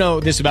sure if you know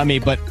this about me,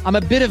 but I'm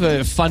a bit of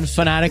a fun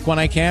fanatic when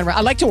I can.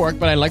 I like to work,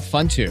 but I like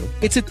fun too.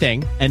 It's a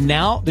thing. And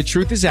now the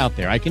truth is out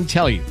there. I can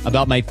tell you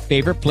about my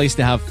favorite place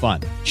to have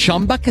fun.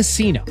 Chumba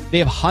Casino. They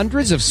have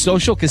hundreds of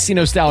social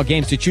casino style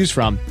games to choose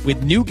from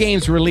with new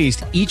games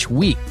released each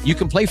week. You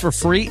can play for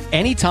free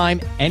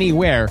anytime,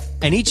 anywhere.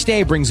 And each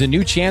day brings a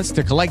new chance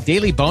to collect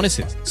daily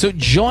bonuses. So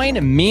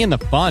join me in the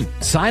fun.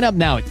 Sign up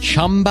now at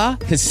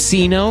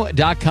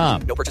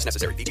ChumbaCasino.com. No purchase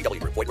necessary.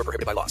 VGW. Void where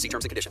prohibited by law. See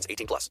terms and conditions.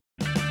 18+.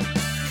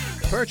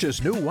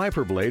 Purchase new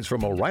wiper blades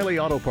from O'Reilly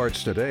Auto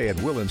Parts today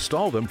and we'll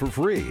install them for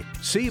free.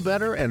 See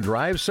better and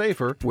drive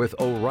safer with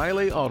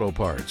O'Reilly Auto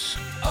Parts.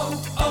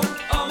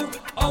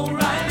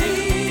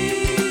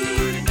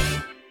 O'Reilly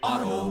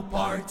Auto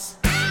Parts.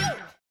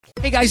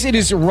 Hey guys, it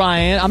is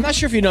Ryan. I'm not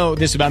sure if you know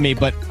this about me,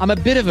 but I'm a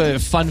bit of a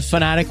fun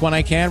fanatic when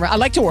I can. I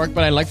like to work,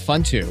 but I like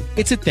fun too.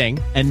 It's a thing.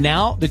 And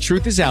now the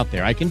truth is out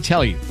there. I can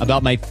tell you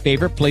about my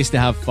favorite place to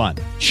have fun.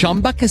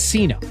 Chumba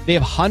Casino. They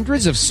have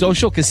hundreds of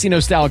social casino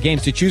style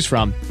games to choose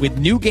from with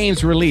new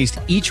games released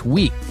each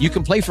week. You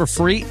can play for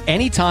free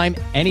anytime,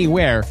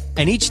 anywhere.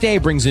 And each day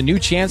brings a new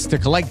chance to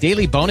collect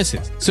daily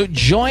bonuses. So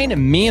join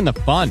me in the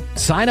fun.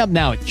 Sign up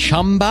now at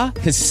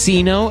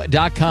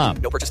ChumbaCasino.com.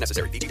 No purchase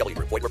necessary. VGW.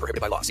 Void where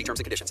prohibited by law. See terms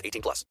and conditions.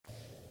 18+.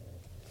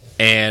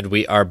 And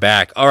we are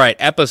back. All right,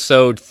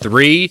 episode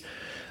 3,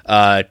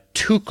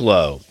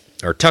 Tuklo.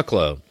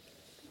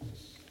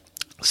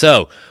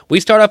 So we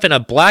start off in a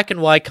black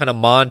and white kind of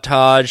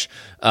montage,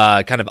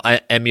 kind of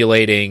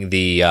emulating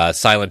the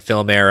silent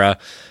film era,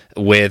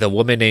 with a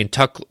woman named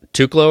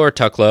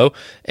Tuklo.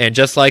 And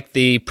just like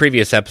the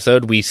previous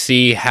episode, we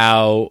see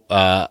how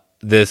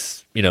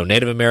this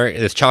Native American,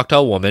 this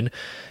Choctaw woman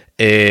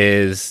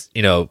is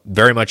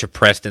very much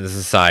oppressed in the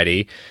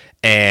society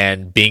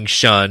and being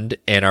shunned,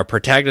 and our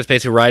protagonist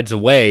basically rides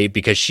away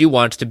because she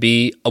wants to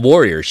be a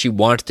warrior. She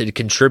wants to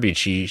contribute.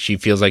 She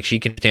feels like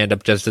she can stand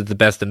up just as the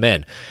best of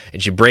men,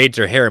 and she braids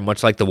her hair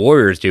much like the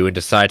warriors do, and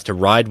decides to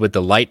ride with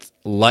the light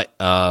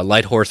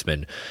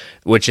horsemen,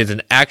 which is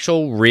an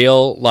actual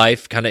real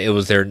life kind of. It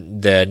was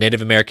the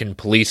Native American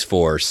police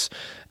force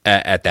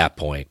at that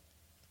point.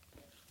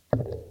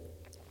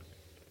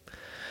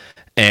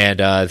 And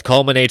it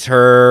culminates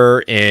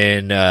her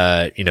in,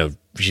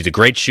 She's a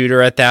great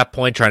shooter at that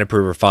point, trying to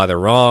prove her father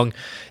wrong.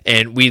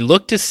 And we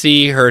look to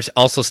see her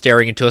also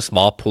staring into a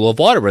small pool of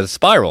water with a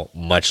spiral,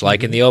 much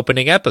like in the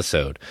opening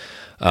episode.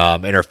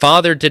 And her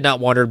father did not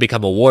want her to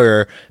become a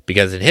warrior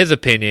because, in his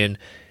opinion,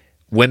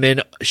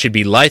 women should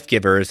be life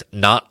givers,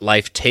 not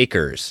life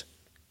takers.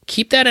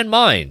 Keep that in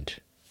mind,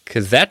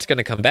 because that's going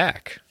to come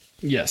back.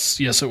 Yes,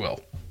 it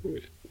will.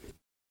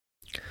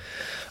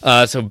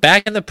 So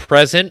back in the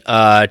present,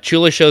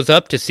 Chula shows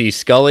up to see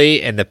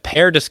Scully, and the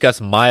pair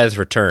discuss Maya's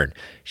return.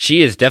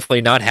 She is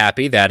definitely not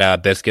happy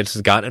that Biscuits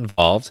has gotten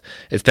involved,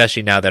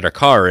 especially now that her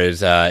car is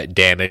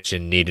damaged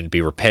and needing to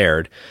be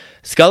repaired.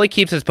 Scully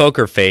keeps his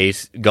poker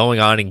face going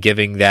on and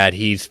giving that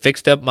he's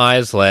fixed up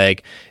Maya's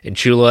leg, and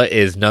Chula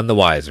is none the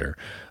wiser.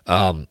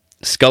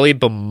 Scully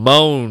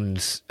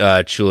bemoans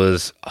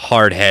Chula's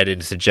hard head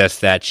and suggests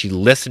that she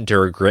listened to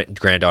her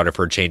granddaughter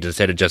for a change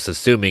instead of just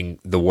assuming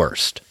the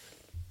worst.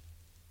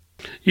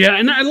 Yeah,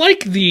 and I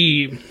like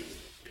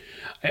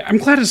I'm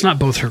glad it's not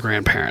both her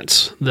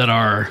grandparents that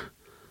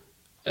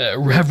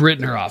have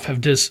written her off,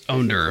 have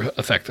disowned her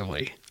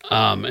effectively.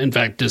 In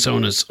fact,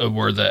 disown is a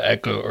word that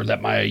Echo or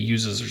that Maya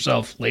uses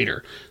herself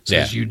later.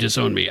 Says, "You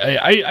disown me."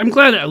 I'm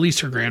glad at least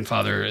her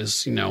grandfather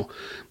is,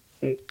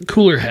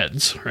 cooler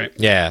heads, right?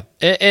 Yeah,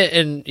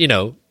 and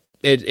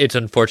it's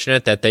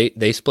unfortunate that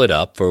they split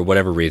up for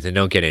whatever reason.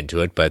 Don't get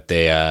into it, but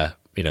they've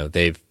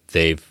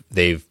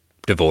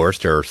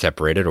divorced or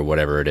separated or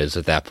whatever it is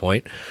at that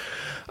point.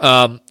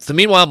 So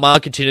meanwhile, Maya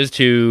continues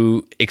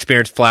to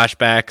experience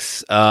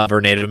flashbacks of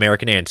her Native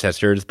American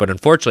ancestors, but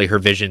unfortunately her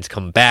visions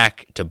come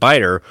back to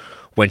bite her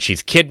when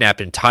she's kidnapped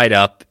and tied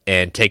up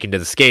and taken to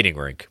the skating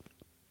rink.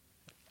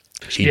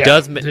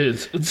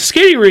 The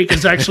skating rink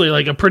is actually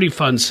like a pretty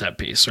fun set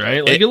piece,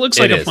 right? Like it looks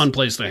like a fun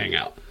place to hang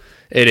out.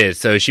 It is.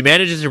 So she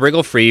manages to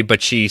wriggle free,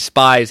 but she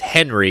spies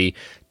Henry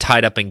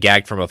tied up and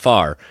gagged from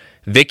afar.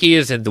 Vicky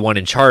is the one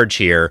in charge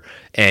here,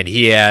 and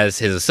he has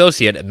his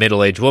associate, a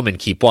middle-aged woman,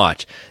 keep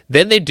watch.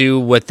 Then they do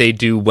what they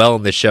do well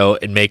in the show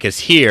and make us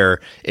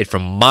hear it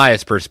from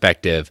Maya's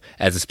perspective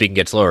as the speaking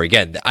gets lower.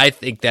 Again, I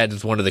think that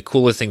is one of the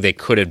coolest things they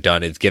could have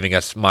done, is giving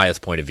us Maya's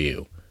point of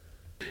view.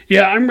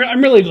 Yeah, I'm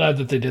really glad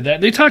that they did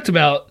that.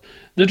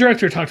 The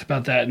director talked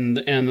about that and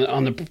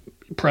on the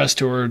press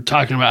tour,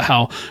 talking about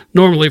how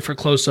normally for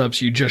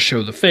close-ups you just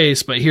show the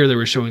face, but here they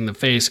were showing the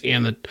face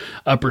and the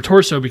upper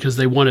torso because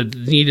they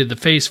needed the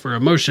face for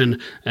emotion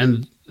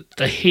and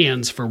the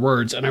hands for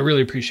words, and I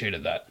really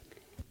appreciated that.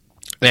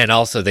 And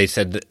also they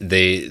said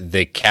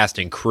the cast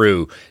and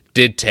crew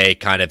did take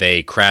kind of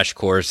a crash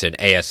course in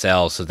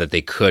ASL so that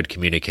they could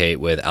communicate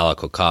with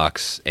Alico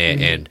Cox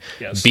and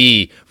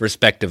be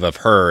respective of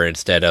her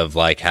instead of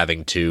like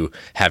having to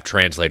have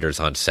translators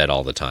on set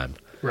all the time.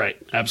 Right,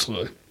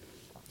 absolutely.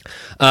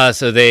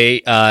 So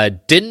they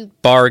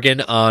didn't bargain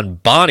on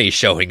Bonnie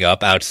showing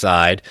up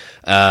outside,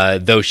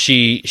 though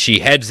she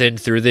heads in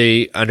through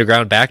the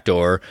underground back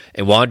door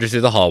and wanders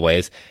through the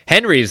hallways.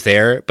 Henry's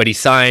there, but he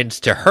signs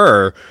to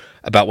her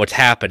about what's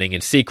happening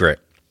in secret.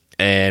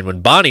 And when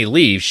Bonnie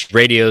leaves, she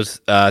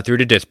radios through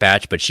to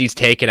dispatch, but she's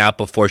taken out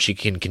before she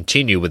can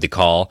continue with the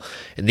call.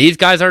 And these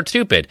guys aren't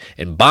stupid,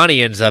 and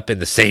Bonnie ends up in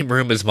the same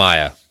room as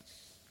Maya.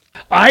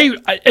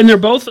 And they're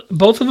both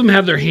of them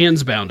have their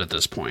hands bound at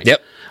this point.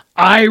 Yep.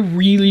 I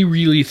really,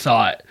 really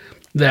thought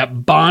that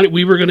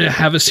we were going to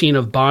have a scene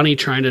of Bonnie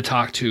trying to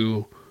talk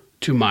to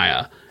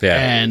Maya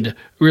and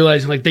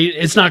realizing like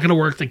it's not going to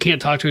work. They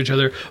can't talk to each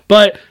other.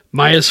 But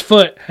Maya's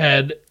foot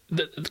had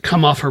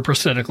come off her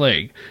prosthetic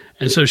leg.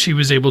 And so she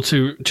was able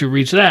to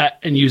reach that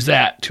and use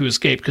that to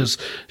escape because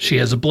she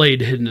has a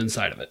blade hidden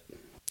inside of it.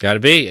 Got to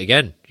be.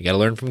 Again, you got to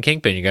learn from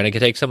Kingpin. You got to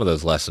take some of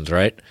those lessons,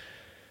 right?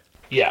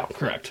 Yeah,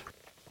 correct.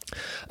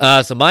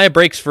 So Maya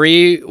breaks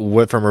free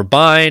from her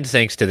bind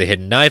thanks to the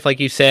hidden knife, like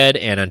you said,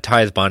 and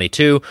unties Bonnie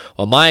too.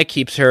 While Maya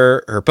keeps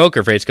her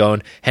poker face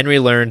going, Henry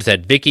learns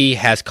that Vicky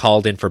has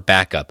called in for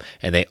backup,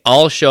 and they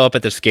all show up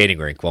at the skating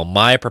rink while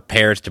Maya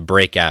prepares to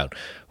break out.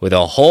 With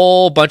a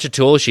whole bunch of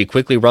tools, she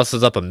quickly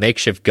rustles up a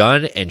makeshift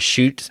gun and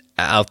shoots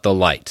out the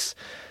lights.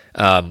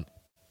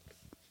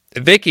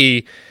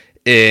 Vicky,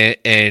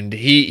 and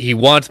he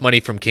wants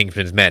money from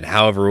Kingpin's men.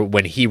 However,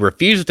 when he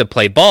refuses to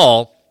play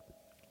ball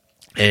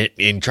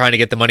in trying to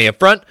get the money up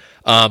front,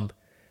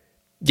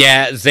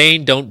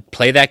 Zane don't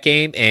play that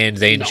game, and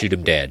Zane shoot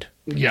him dead.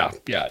 Yeah.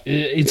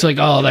 It's like,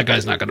 oh, that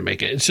guy's not going to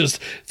make it. It's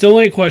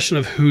only a question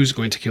of who's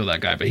going to kill that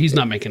guy, but he's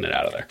not making it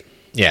out of there.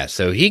 Yeah,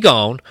 so he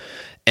gone,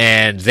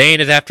 and Zane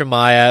is after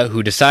Maya,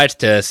 who decides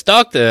to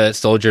stalk the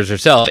soldiers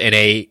herself, and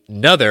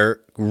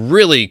another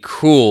really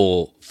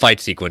cool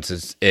fight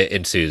sequence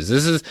ensues.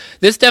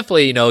 This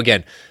definitely,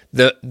 again,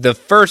 the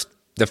first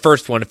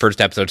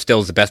episode still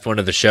is the best one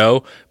of the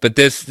show, but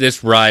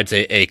this rides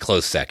a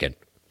close second.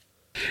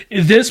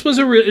 This was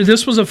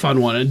a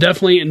fun one and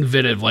definitely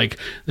inventive. Like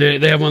they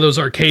have one of those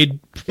arcade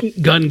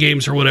gun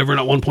games or whatever, and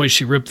at one point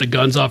she ripped the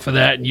guns off of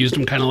that and used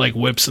them kind of like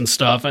whips and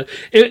stuff.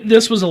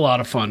 This was a lot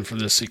of fun for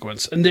this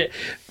sequence. And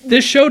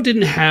this show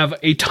didn't have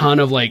a ton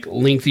of like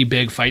lengthy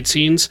big fight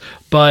scenes,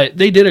 but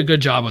they did a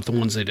good job with the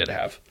ones they did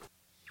have.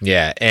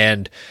 Yeah,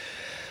 and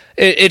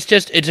It's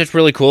just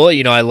really cool.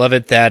 I love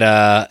it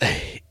that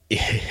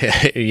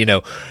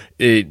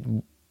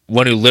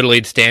one who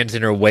literally stands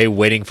in her way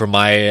waiting for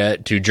Maya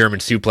to German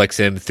suplex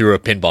him through a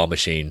pinball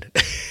machine.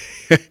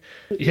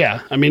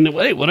 Yeah, I mean,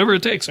 whatever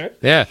it takes, right?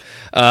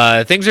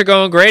 Yeah. Things are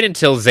going great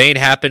until Zayn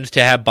happens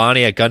to have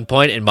Bonnie at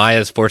gunpoint, and Maya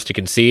is forced to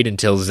concede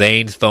until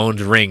Zayn's phone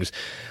rings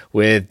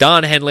with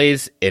Don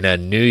Henley's in a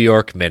New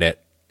York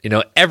Minute.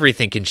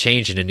 Everything can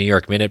change in a New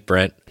York Minute,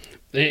 Brent.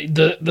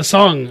 The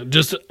song,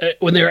 just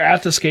when they were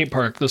at the skate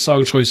park, the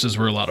song choices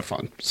were a lot of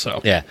fun.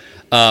 So yeah,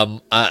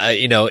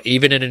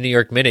 even in a New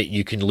York Minute,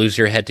 you can lose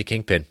your head to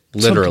Kingpin.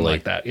 Literally, something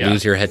like that. Yeah.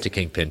 Lose your head to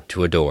Kingpin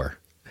to a door.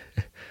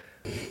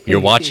 You're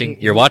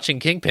watching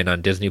Kingpin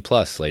on Disney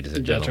Plus, ladies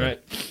and gentlemen.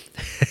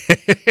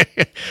 That's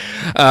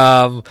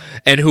right.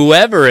 And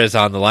whoever is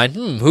on the line,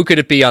 who could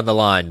it be on the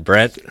line,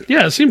 Brent?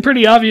 Yeah, it seemed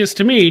pretty obvious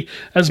to me.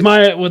 As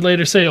Maya would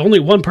later say, only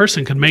one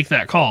person could make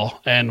that call,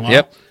 and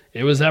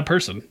it was that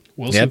person,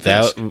 Wilson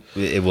Fisk.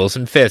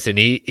 Wilson Fisk, and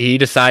he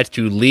decides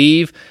to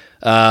leave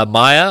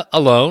Maya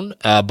alone,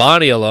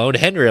 Bonnie alone,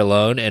 Henry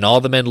alone, and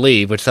all the men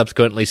leave, which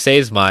subsequently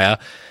saves Maya.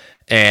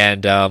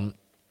 And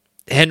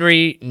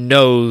Henry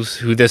knows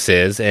who this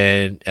is,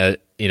 and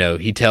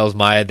he tells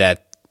Maya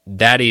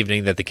that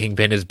evening that the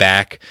Kingpin is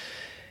back.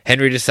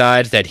 Henry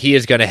decides that he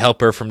is going to help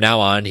her from now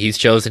on. He's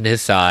chosen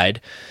his side,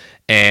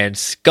 and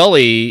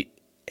Scully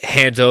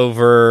hands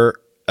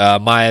over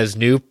Maya's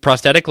new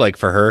prosthetic leg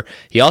for her.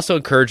 He also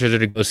encourages her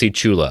to go see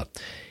Chula.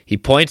 He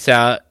points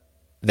out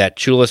that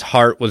Chula's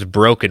heart was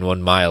broken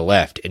when Maya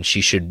left, and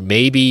she should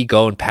maybe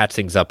go and patch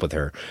things up with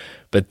her.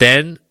 But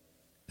then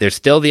there's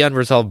still the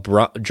unresolved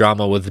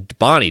drama with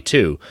Bonnie,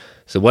 too.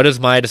 So what does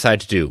Maya decide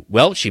to do?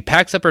 Well, she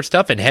packs up her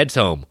stuff and heads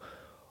home.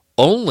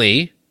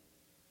 Only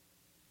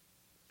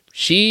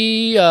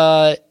she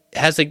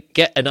has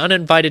an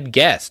uninvited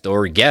guest,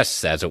 or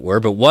guests, as it were,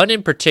 but one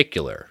in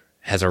particular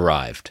has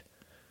arrived.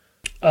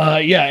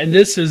 Yeah, and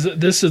this is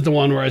the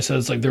one where I said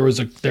it's like there was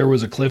a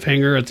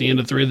cliffhanger at the end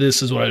of 3.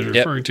 This is what I was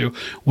referring to.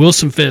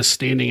 Wilson Fisk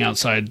standing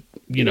outside,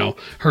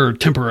 her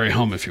temporary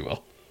home, if you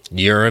will.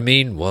 You're a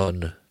mean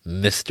one,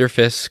 Mr.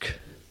 Fisk.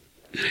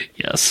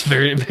 Yes,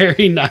 very,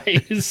 very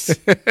nice.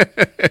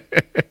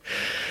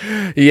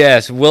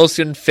 Yes,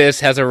 Wilson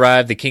Fisk has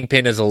arrived. The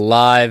Kingpin is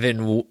alive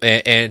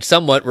and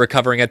somewhat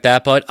recovering at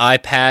that point. Eye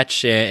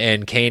patch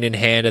and cane in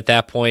hand at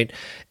that point.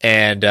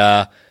 And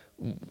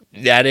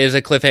that is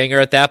a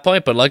cliffhanger at that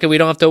point. But luckily, we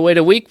don't have to wait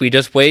a week. We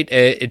just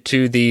wait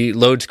to the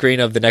load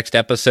screen of the next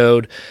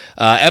episode.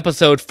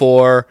 Episode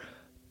 4,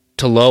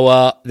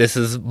 Taloa. This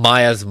is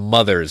Maya's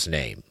mother's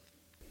name.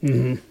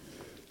 Mm-hmm.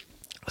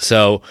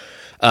 So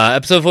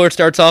episode 4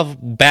 starts off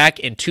back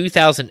in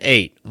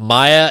 2008.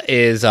 Maya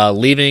is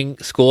leaving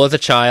school as a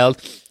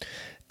child,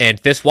 and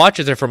Fisk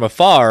watches her from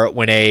afar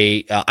when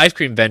a ice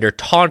cream vendor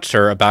taunts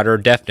her about her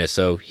deafness.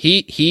 So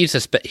he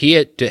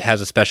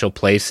has a special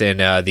place in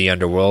the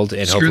underworld,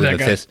 and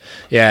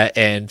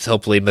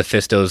hopefully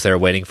Mephisto's there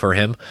waiting for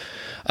him.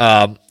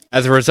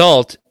 As a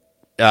result,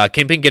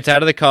 Kingpin gets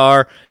out of the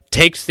car,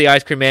 takes the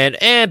ice cream man,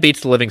 and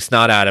beats the living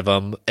snot out of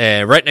him,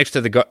 right next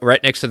to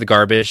the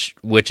garbage,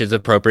 which is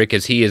appropriate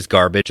because he is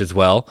garbage as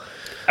well.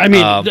 I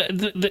mean,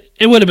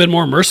 it would have been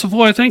more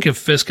merciful, I think, if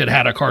Fisk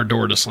had a car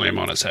door to slam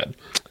on his head.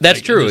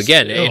 That's true.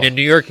 Again, in a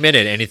New York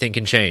Minute, anything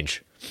can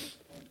change.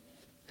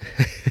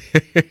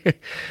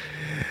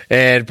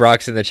 And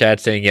Brock's in the chat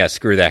saying, "Yes,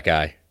 screw that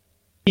guy."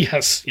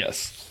 Yes.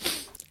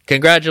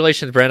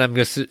 Congratulations,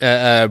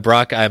 Brent.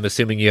 Brock, I'm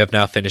assuming you have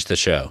now finished the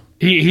show.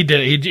 He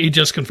did. He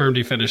just confirmed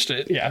he finished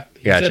it. Yeah.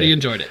 He said he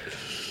enjoyed it.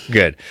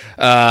 Good.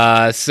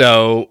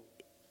 So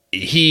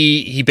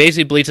he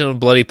basically bleeds him in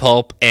bloody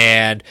pulp,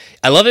 and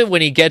I love it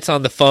when he gets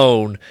on the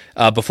phone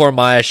before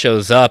Maya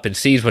shows up and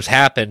sees what's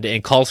happened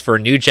and calls for a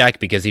new Jack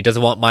because he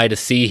doesn't want Maya to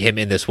see him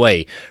in this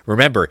way.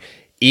 Remember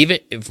back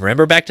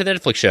to the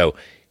Netflix show,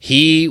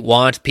 he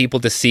wants people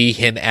to see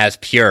him as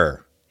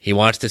pure. He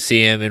wants to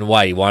see him in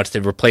white. He wants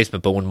the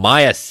replacement. But when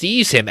Maya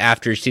sees him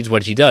after she sees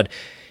what she done,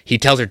 he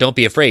tells her, "Don't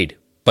be afraid."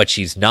 But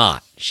she's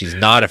not. She's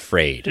not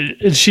afraid.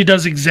 And she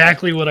does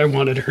exactly what I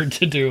wanted her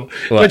to do,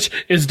 what? Which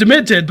is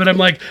demented. But I'm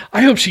like,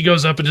 I hope she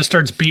goes up and just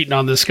starts beating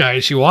on this guy.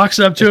 She walks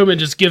up to him and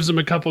just gives him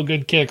a couple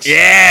good kicks.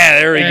 Yeah,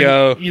 there we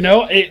go.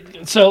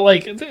 So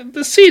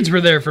the seeds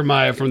were there for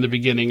Maya from the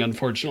beginning,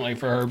 unfortunately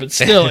for her. But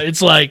still,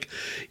 it's like,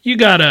 you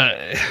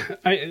gotta...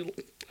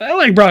 I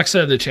like Brock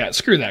said in the chat,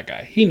 screw that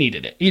guy. He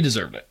needed it. He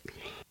deserved it.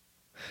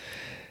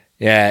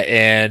 Yeah,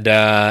 and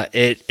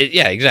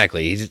yeah,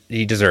 exactly.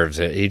 He deserves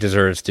it. He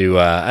deserves to,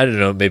 I don't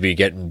know, maybe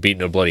getting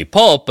beaten a bloody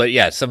pulp, but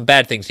yeah, some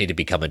bad things need to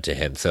be coming to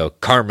him. So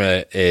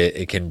karma,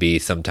 it can be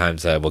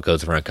sometimes what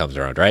goes around comes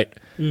around, right?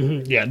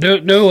 Mm-hmm. Yeah,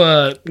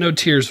 no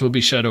tears will be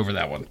shed over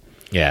that one.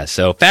 Yeah,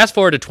 so fast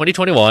forward to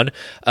 2021,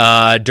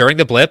 during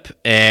the blip,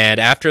 and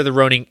after the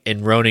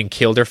Ronin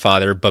killed her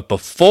father, but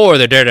before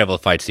the Daredevil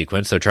fight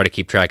sequence, so try to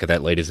keep track of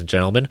that, ladies and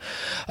gentlemen,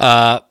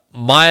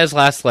 Maya's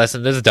last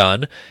lesson is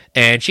done,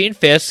 and she and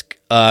Fisk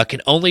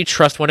can only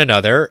trust one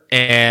another,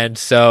 and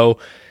so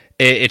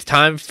it's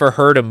time for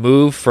her to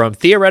move from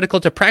theoretical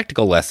to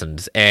practical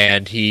lessons.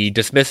 And he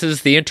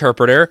dismisses the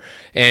interpreter,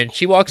 and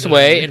she walks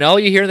away, and all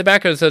you hear in the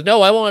background says,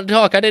 "No, I won't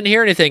talk. I didn't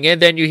hear anything."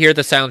 And then you hear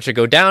the silencer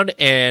go down,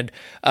 and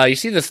you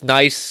see this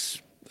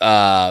nice,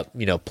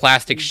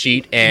 plastic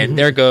sheet, and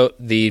there go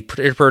the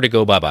interpreter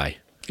go bye-bye.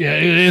 Yeah,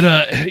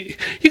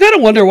 you gotta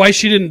wonder why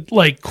she didn't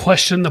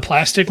question the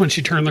plastic when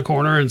she turned the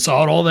corner and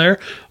saw it all there.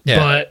 Yeah.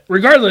 But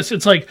regardless,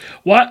 it's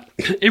what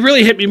it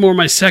really hit me more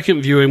my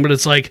second viewing. But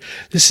it's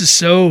this is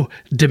so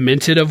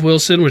demented of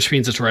Wilson, which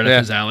means it's right up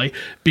his alley,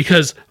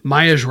 because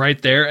Maya's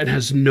right there and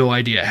has no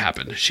idea it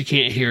happened. She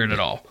can't hear it at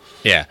all.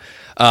 Yeah.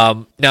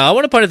 Now I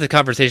want to point out the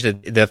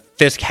conversation that the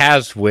Fisk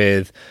has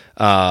with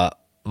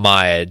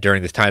Maya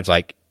during this time. It's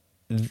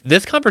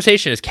this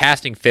conversation is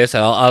casting Fisk.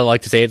 I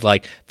like to say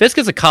it Fisk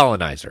is a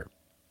colonizer,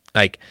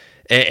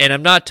 and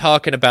I'm not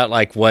talking about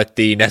what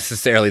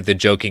necessarily the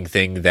joking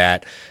thing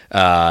that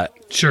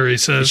Shuri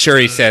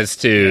says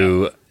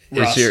to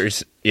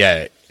Ross.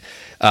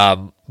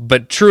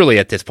 But truly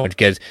at this point,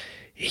 because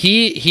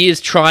he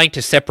is trying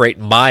to separate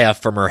Maya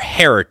from her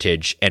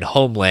heritage and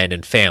homeland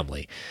and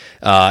family.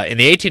 In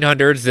the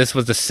 1800s, this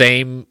was the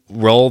same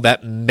role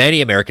that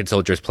many American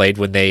soldiers played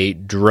when they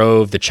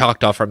drove the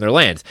Choctaw from their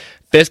lands.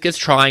 Fisk is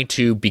trying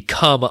to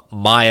become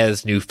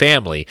Maya's new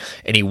family,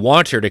 and he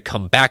wants her to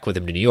come back with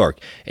him to New York.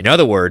 In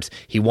other words,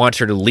 he wants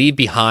her to leave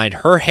behind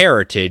her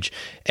heritage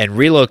and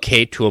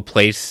relocate to a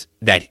place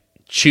that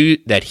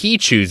he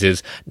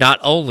chooses. Not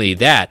only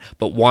that,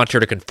 but wants her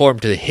to conform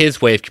to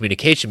his way of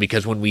communication,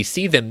 because when we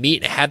see them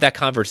meet and have that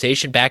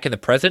conversation back in the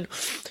present,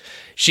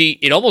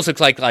 it almost looks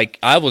like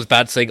I was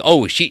about to say,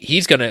 oh,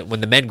 he's gonna, when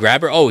the men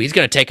grab her, oh, he's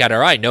gonna take out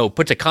her eye. No,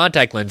 puts a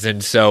contact lens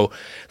in, so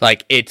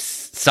it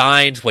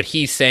signs what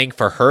he's saying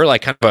for her,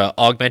 kind of an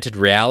augmented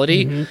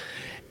reality,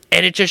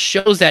 and it just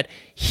shows that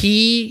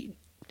she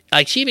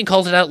even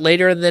calls it out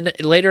later in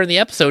the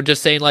episode,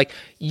 just saying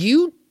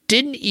you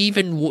didn't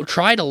even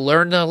try to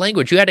learn the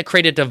language. You had to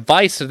create a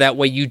device so that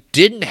way you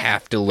didn't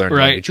have to learn the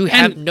language. You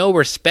have no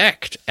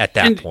respect at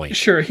that point.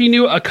 Sure, he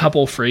knew a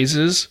couple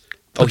phrases.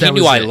 Oh, he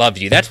knew I loved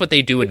you. That's what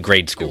they do in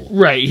grade school.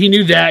 Right. He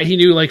knew that. He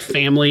knew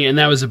family, and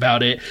that was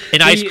about it.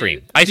 And ice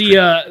cream.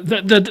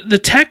 The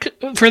tech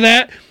for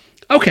that,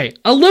 okay,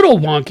 a little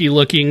wonky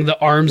looking, the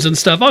arms and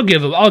stuff. I'll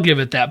give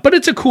it that. But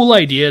it's a cool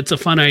idea. It's a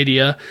fun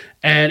idea,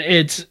 and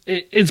it's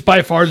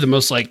by far the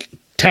most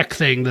tech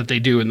thing that they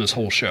do in this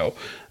whole show.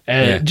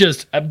 And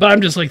but I'm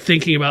just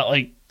thinking about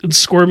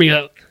squirming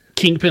a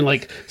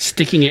Kingpin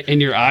sticking it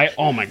in your eye.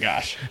 Oh my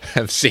gosh!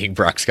 I'm seeing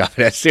Brock Scott.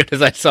 As soon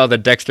as I saw the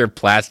Dexter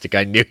plastic,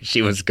 I knew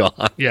she was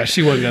gone. Yeah,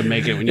 she wasn't gonna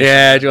make it. She wasn't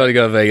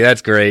gonna make it.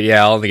 That's great.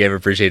 Yeah, all the game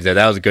appreciates that.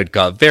 That was a good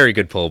call. Very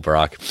good pull,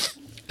 Brock.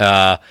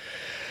 So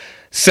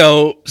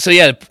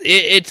yeah,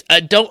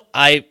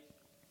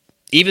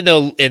 even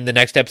though in the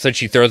next episode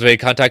she throws away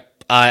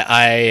contact,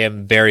 I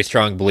am very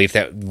strong belief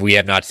that we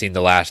have not seen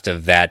the last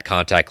of that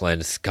contact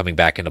lens coming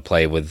back into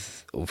play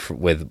with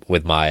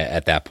Maya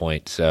at that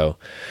point. So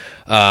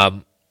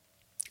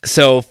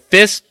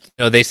Fisk,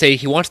 they say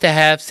he wants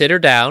to sit her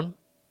down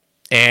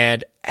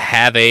and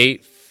have a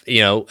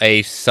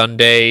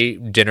Sunday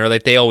dinner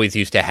like they always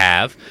used to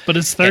have. But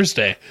it's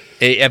Thursday.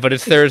 But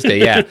it's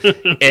Thursday, yeah.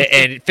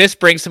 and Fisk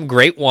brings some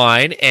great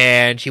wine,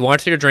 and she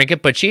wants her to drink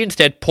it, but she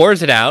instead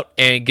pours it out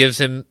and gives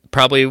him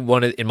probably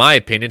one of, in my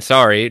opinion,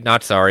 Shasta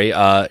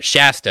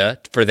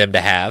for them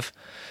to have.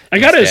 I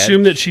got to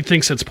assume that she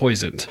thinks it's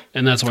poisoned,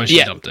 and that's why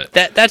she dumped it.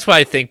 That's what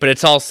I think, but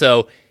it's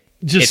also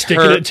just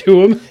sticking it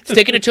to him.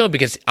 Sticking it to him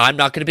because I'm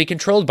not going to be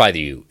controlled by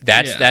you.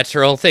 That's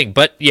her whole thing.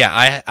 But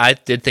yeah, I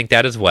did think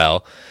that as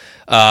well.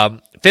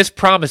 Fisk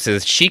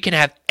promises she can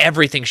have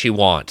everything she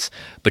wants,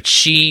 but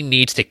she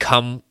needs to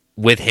come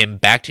with him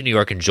back to New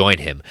York and join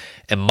him.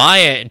 And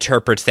Maya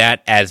interprets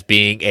that as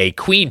being a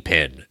queen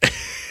pin.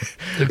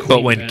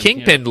 But when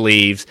Kingpin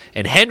leaves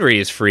and Henry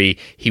is free,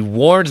 he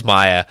warns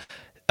Maya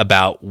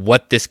about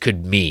what this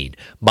could mean.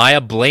 Maya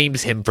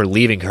blames him for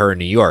leaving her in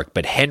New York,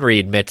 but Henry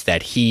admits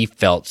that he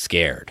felt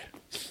scared.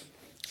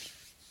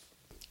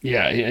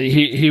 Yeah,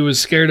 he was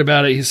scared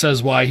about it. He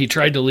says why. He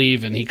tried to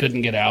leave and he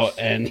couldn't get out.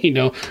 And,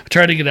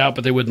 tried to get out,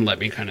 but they wouldn't let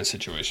me kind of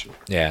situation.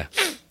 Yeah.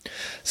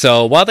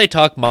 So while they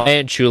talk, Maya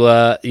and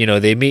Chula,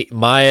 they meet.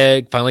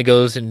 Maya finally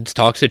goes and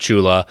talks to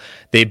Chula.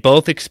 They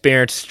both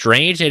experience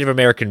strange Native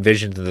American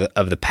visions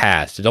of the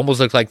past. It almost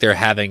looks like they're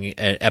having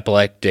an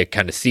epileptic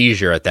kind of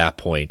seizure at that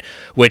point,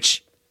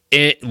 which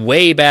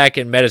way back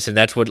in medicine,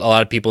 that's what a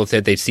lot of people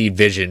said. They see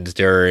visions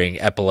during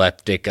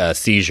epileptic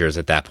seizures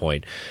at that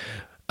point.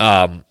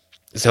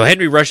 So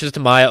Henry rushes to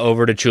Maya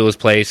over to Chula's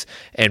place,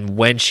 and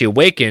when she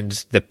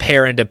awakens, the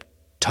pair end up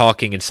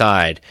talking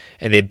inside,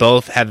 and they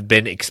both have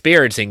been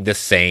experiencing the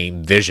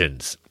same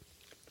visions.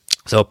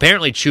 So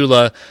apparently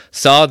Chula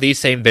saw these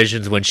same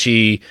visions when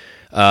she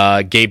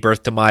gave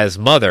birth to Maya's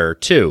mother,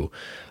 too.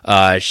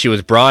 She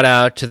was brought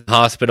out to the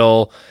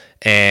hospital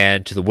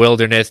and to the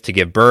wilderness to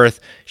give birth.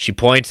 She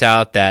points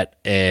out that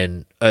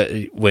when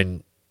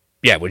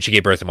she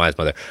gave birth to Maya's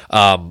mother,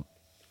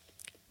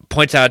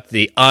 points out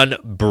the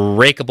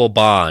unbreakable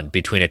bond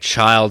between a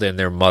child and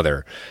their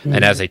mother. Mm-hmm.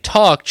 And as they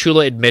talk,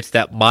 Chula admits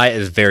that Maya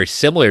is very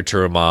similar to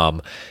her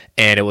mom,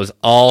 and it was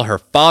all her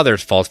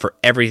father's fault for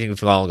everything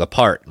falling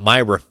apart.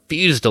 Maya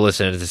refused to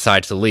listen and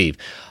decides to leave.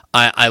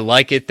 I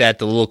like it that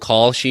the little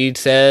call sheet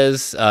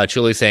says,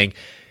 Chula's saying,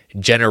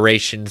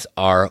 generations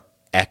are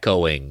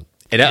echoing.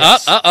 And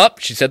yes.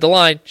 She said the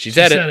line. She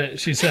said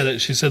it. She said it.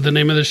 She said the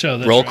name of the show.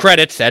 That's roll right.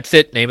 credits. That's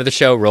it. Name of the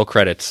show. Roll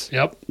credits.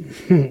 Yep.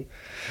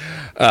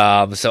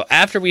 So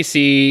after we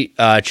see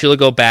Chula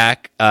go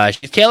back,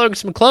 she's tailoring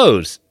some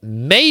clothes.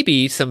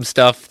 Maybe some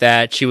stuff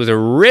that she was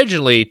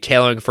originally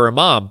tailoring for her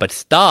mom, but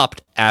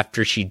stopped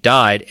after she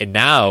died, and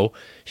now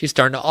she's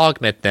starting to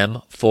augment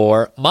them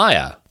for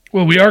Maya.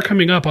 Well, we are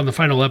coming up on the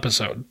final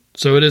episode,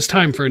 so it is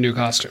time for a new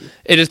costume.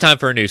 It is time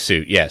for a new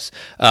suit, yes.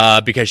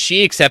 Because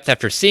she accepts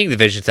after seeing the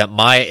visions that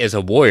Maya is a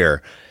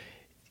warrior.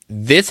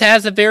 This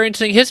has a very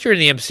interesting history in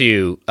the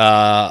MCU.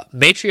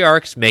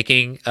 Matriarchs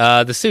making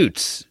the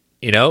suits.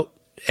 You know,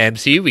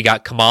 MCU, we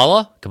got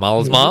Kamala's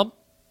mm-hmm. mom.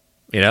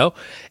 You know,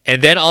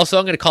 and then also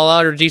I'm going to call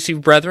out her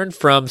DC brethren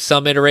from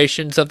some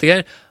iterations of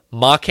the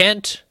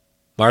Martha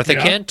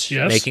Kent,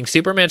 yes. making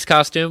Superman's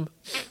costume.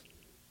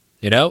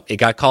 You know, it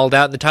got called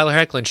out in the Tyler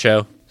Hoechlin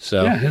show.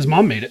 So yeah, his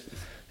mom made it.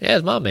 Yeah,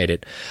 his mom made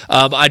it.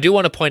 I do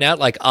want to point out,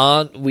 like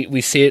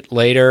we see it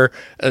later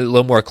a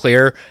little more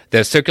clear.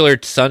 The circular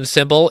sun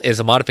symbol is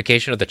a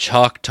modification of the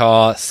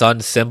Choctaw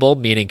sun symbol,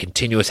 meaning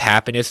continuous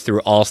happiness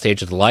through all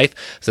stages of life.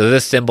 So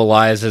this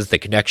symbolizes the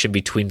connection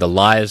between the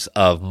lives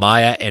of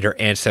Maya and her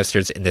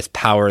ancestors and this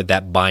power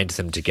that binds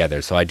them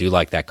together. So I do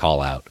like that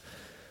call out.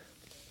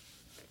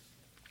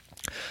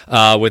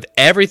 With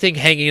everything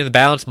hanging in the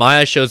balance,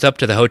 Maya shows up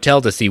to the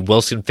hotel to see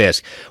Wilson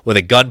Fisk with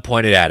a gun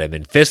pointed at him.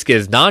 And Fisk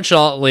is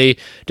nonchalantly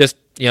just,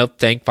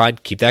 think, fine,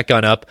 keep that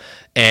gun up.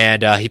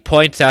 And he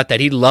points out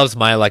that he loves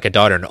Maya like a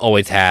daughter and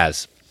always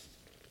has.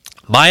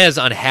 Maya's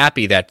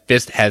unhappy that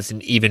Fisk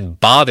hasn't even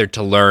bothered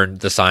to learn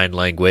the sign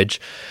language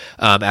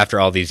after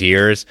all these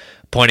years,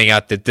 pointing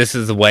out that this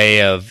is a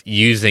way of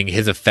using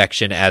his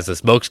affection as a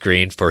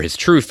smokescreen for his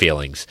true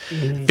feelings.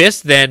 Mm-hmm.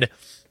 Fisk then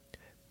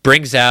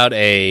brings out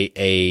a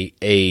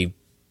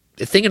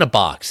thing in a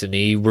box, and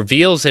he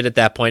reveals it at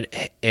that point,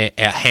 a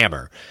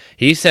hammer.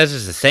 He says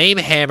it's the same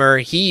hammer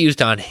he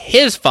used on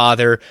his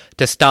father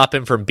to stop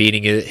him from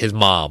beating his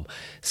mom.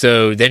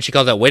 So then she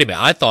calls out, wait a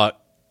minute, I thought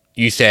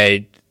you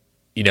said,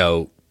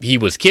 he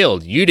was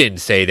killed. You didn't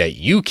say that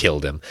you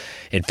killed him.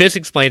 And Fisk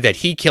explains that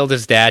he killed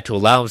his dad to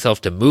allow himself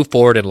to move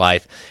forward in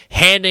life,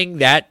 handing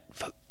that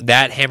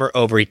hammer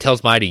over. He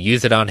tells Maya to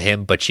use it on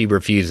him, but she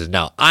refuses.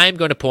 Now, I'm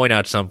going to point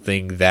out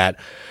something that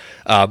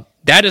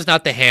that is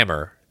not the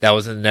hammer that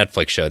was in the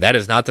Netflix show. That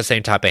is not the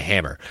same type of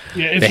hammer.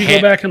 Yeah, if you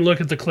go back and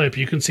look at the clip,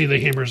 you can see the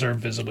hammers are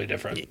visibly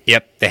different.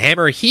 Yep. The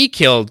hammer he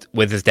killed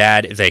with his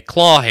dad is a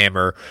claw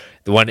hammer.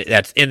 The one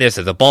that's in this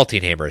is a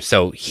Baltine hammer.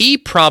 So he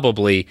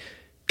probably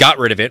got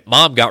rid of it.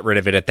 Mom got rid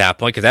of it at that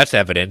point because that's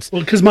evidence.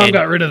 Well, because Mom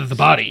got rid of the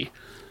body.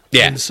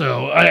 Yeah. And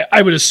so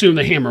I would assume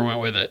the hammer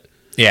went with it.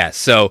 Yeah,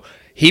 so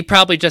he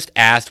probably just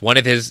asked one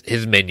of his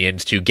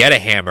minions to get a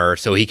hammer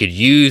so he could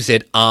use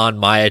it on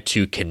Maya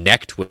to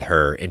connect with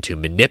her and to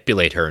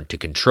manipulate her and to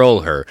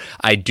control her.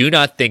 I do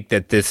not think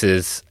that this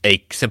is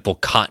a simple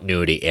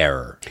continuity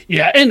error.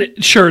 Yeah, and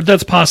sure,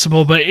 that's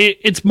possible, but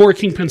it's more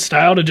Kingpin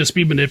style to just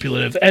be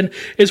manipulative. And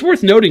it's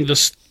worth noting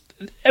this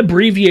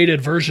abbreviated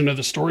version of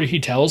the story he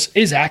tells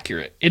is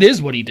accurate. It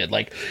is what he did.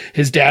 Like,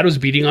 his dad was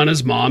beating on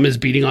his mom, is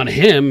beating on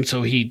him,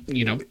 so he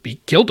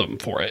killed him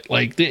for it.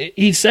 Like,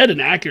 he said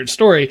an accurate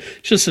story,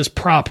 it's just his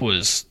prop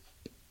was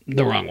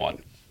the wrong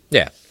one.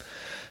 Yeah.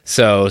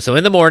 So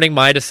in the morning,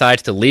 Maya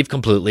decides to leave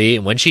completely,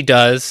 and when she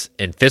does,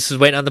 and Fisk is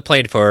waiting on the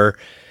plane for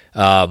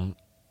her,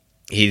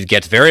 he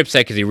gets very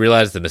upset because he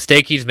realizes the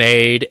mistake he's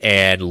made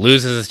and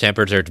loses his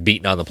temper and starts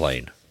beating on the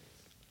plane.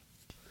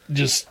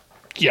 Just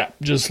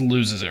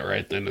loses it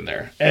right then and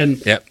there.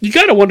 And you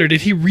got to wonder, did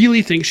he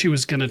really think she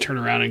was going to turn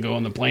around and go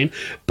on the plane?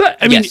 But,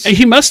 I mean,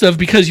 he must have,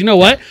 because you know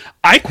what?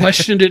 I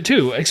questioned it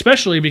too,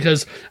 especially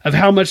because of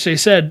how much they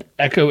said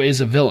Echo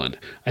is a villain.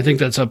 I think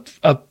that's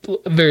a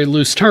very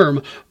loose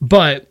term,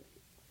 but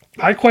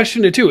I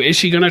questioned it too. Is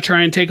she going to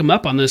try and take him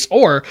up on this,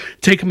 or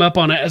take him up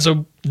on it as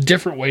a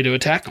different way to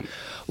attack him?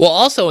 Well,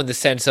 also in the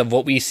sense of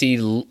what we see,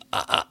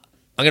 I'm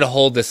going to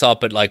hold this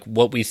up, but like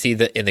what we see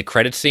in the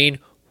credit scene,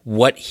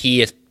 what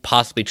he is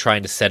possibly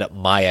trying to set up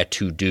Maya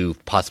to do,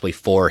 possibly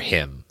for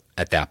him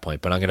at that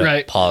point. But I'm going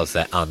to pause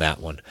that on that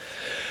one.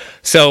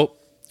 So,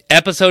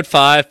 episode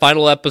 5,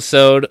 final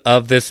episode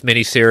of this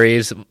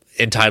miniseries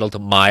entitled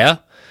Maya.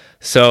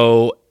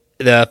 So,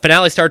 the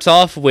finale starts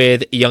off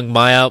with young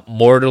Maya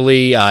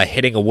mortally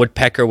hitting a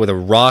woodpecker with a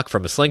rock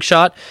from a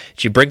slingshot.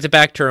 She brings it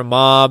back to her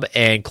mom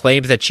and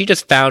claims that she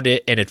just found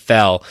it and it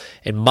fell.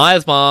 And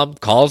Maya's mom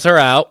calls her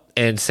out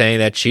and saying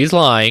that she's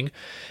lying.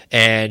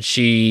 And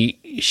she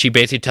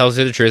basically tells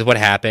her the truth, what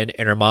happened,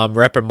 and her mom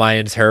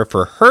reprimands her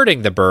for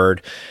hurting the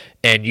bird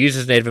and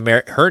uses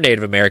her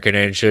Native American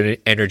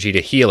energy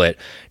to heal it.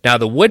 Now,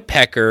 the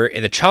woodpecker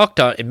in the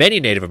Choctaw, in many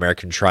Native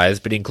American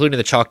tribes, but including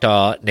the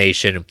Choctaw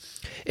Nation,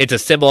 it's a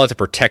symbol as a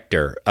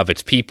protector of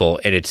its people,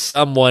 and it's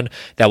someone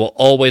that will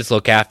always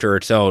look after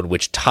its own,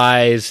 which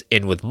ties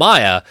in with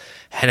Maya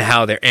and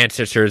how their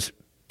ancestors'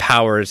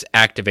 powers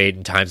activate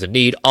in times of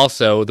need.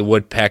 Also, the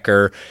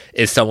woodpecker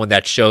is someone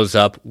that shows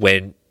up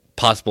when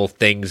possible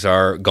things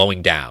are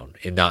going down,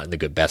 and not in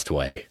the best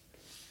way.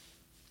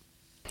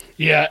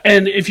 Yeah,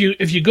 and if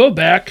you go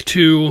back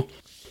to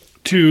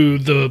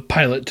the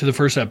pilot, to the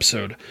first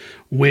episode,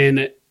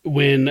 when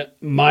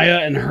Maya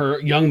and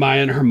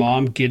her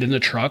mom get in the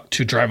truck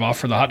to drive off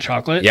for the hot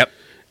chocolate. Yep.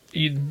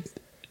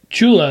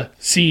 Chula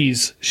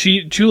she's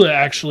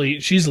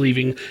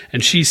leaving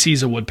and she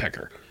sees a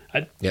woodpecker.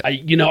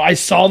 I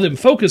saw them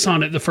focus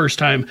on it the first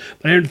time,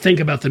 but I didn't think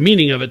about the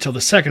meaning of it till the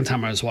second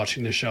time I was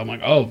watching the show. I'm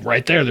like, oh,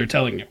 right there, they're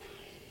telling you.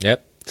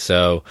 Yep.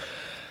 So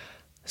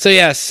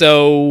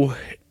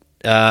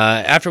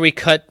after we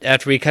cut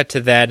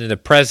to that in the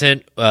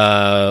present,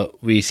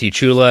 we see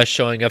Chula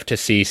showing up to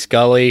see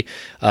Scully.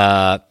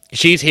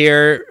 She's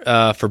here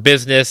for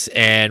business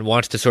and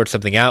wants to sort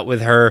something out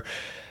with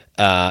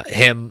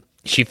him.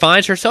 She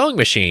finds her sewing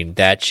machine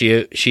that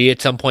she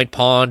at some point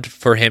pawned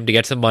for him to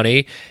get some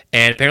money,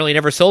 and apparently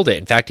never sold it.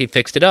 In fact, he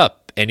fixed it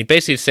up, and he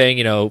basically is saying,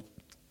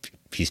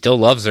 he still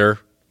loves her,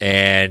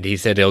 and he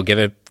said he'll give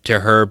it to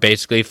her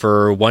basically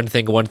for one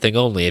thing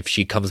only, if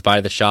she comes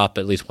by the shop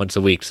at least once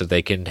a week so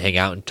they can hang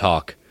out and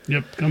talk.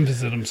 Yep, come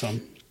visit him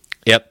some.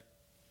 Yep.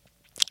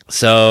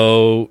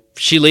 So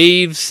she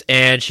leaves,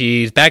 and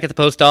she's back at the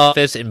post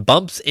office and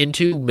bumps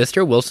into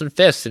Mr. Wilson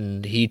Fisk,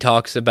 and he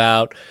talks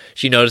about,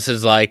 she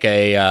notices like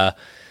there's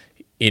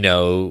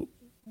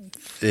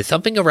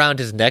something around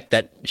his neck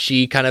that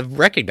she kind of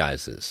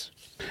recognizes.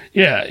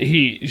 Yeah,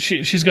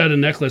 she's got a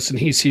necklace, and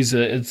he sees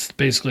it's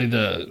basically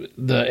the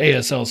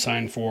ASL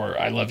sign for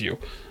I love you.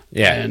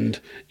 Yeah. And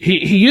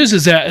he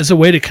uses that as a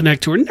way to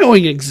connect to her,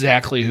 knowing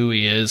exactly who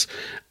he is.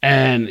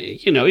 And,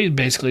 he's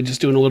basically just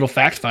doing a little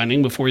fact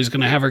finding before he's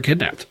going to have her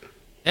kidnapped.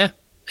 Yeah.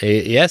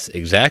 Yes,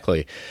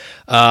 exactly.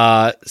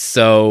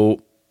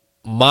 So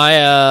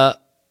Maya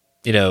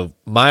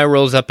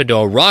rolls up into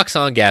a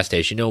Roxxon gas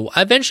station.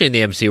 Eventually in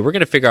the MCU, we're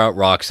going to figure out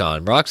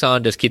Roxxon.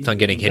 Roxxon just keeps on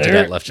getting hinted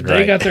at left and right.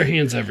 They got their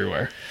hands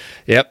everywhere.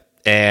 Yep.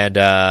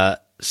 And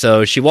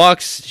so she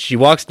walks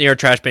near a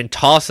trash bin,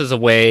 tosses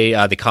away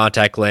the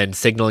contact lens,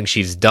 signaling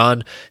she's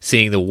done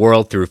seeing the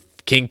world through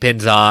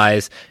Kingpin's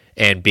eyes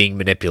and being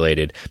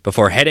manipulated,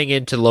 before heading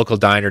into the local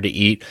diner to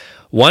eat.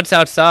 Once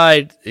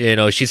outside,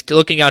 she's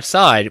looking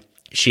outside,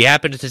 she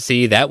happens to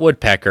see that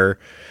woodpecker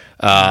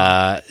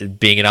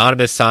being an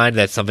ominous sign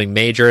that something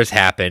major has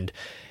happened.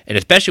 And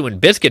especially when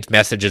Biscuits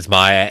messages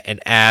Maya and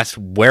asks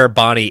where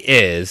Bonnie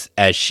is,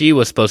 as she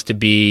was supposed to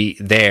be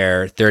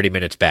there 30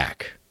 minutes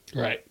back.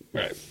 Right.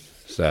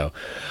 So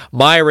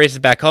Maya races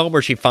back home,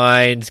 where she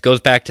goes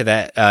back to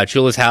that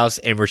Chula's house,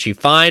 and where she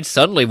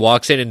suddenly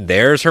walks in, and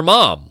there's her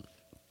mom.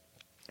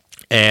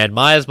 And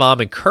Maya's mom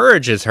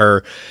encourages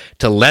her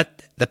to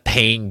let the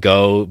pain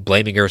go,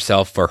 blaming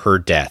herself for her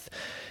death.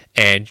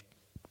 And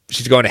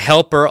she's going to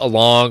help her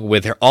along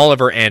with all of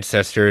her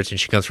ancestors, and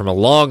she comes from a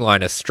long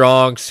line of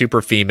strong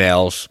super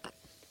females.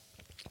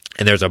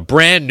 And there's a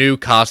brand new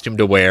costume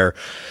to wear.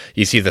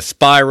 You see the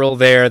spiral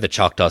there, the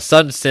Choctaw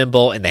Sun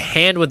symbol, and the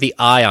hand with the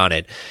eye on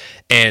it.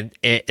 And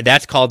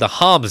that's called the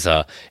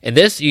Hamza. And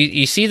this,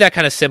 you see that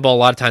kind of symbol a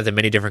lot of times in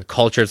many different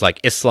cultures like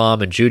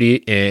Islam and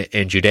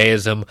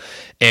Judaism.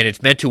 And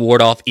it's meant to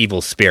ward off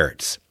evil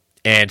spirits.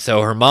 And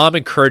so her mom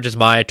encourages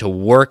Maya to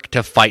work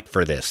to fight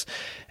for this.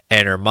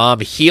 And her mom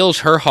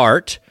heals her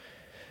heart,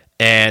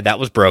 and that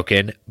was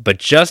broken. But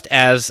just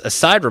as a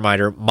side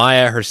reminder,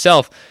 Maya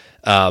herself,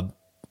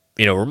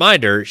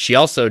 reminder,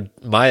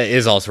 Maya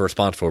is also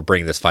responsible for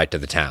bringing this fight to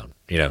the town.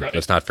 Right.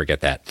 Let's not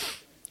forget that.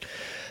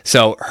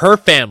 So her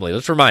family,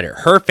 let's remind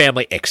her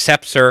family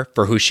accepts her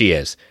for who she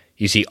is.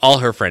 You see all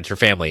her friends, her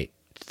family,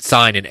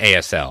 sign an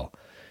ASL.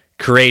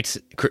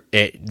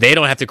 They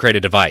don't have to create a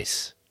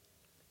device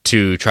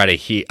to try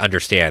to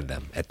understand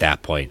them at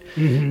that point.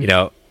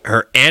 Mm-hmm.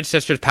 Her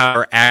ancestors'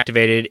 power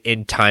activated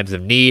in times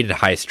of need and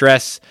high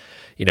stress.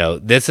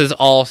 This is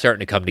all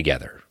starting to come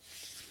together.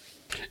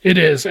 It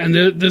is, and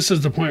this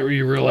is the point where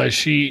you realize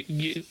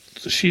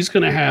she's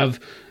going to have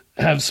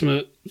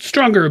some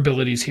stronger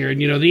abilities here. And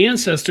the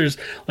ancestors,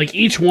 like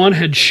each one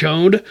had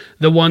shown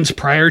the ones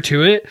prior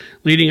to it,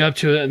 leading up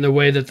to it, and the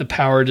way that the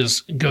power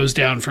just goes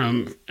down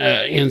from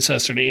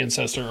ancestor to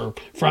ancestor, or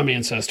from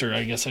ancestor,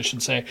 I guess I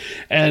should say.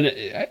 And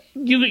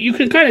you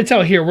can kind of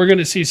tell here we're going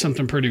to see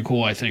something pretty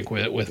cool, I think,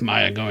 with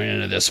Maya going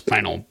into this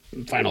final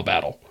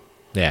battle.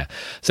 Yeah.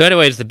 So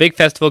anyways, the big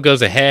festival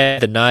goes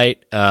ahead the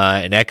night,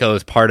 and Echo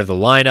is part of the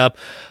lineup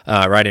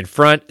right in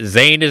front.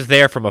 Zane is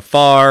there from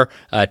afar,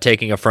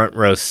 taking a front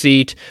row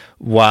seat,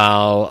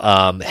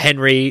 while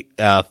Henry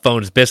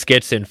phones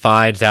Biscuits and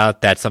finds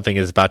out that something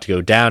is about to go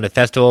down at the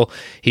festival.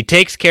 He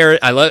takes care.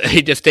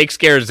 He just takes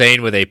care of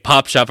Zane with a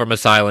pop shot from a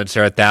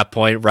silencer at that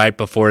point, right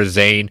before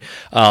Zane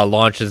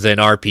launches an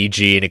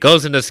RPG, and it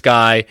goes in the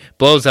sky,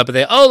 blows up, and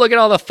look at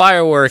all the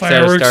fireworks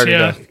that are starting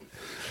to.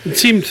 It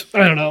seemed,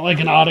 I don't know, like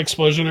an odd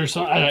explosion or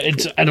something.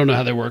 I don't know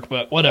how they work,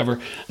 but whatever.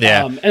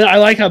 Yeah. And I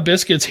like how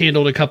Biscuits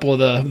handled a couple of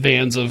the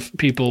vans of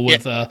people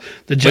with the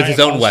giant with his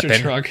own monster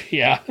weapon. truck.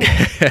 Yeah.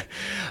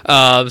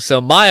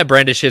 So Maya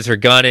brandishes her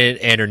gun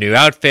and her new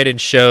outfit and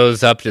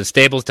shows up to the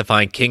stables to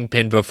find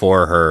Kingpin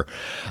before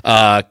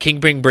her.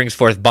 Kingpin brings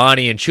forth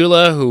Bonnie and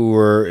Chula, who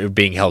were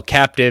being held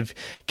captive.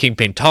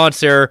 Kingpin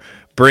taunts her,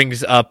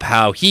 brings up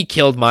how he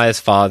killed Maya's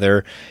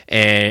father,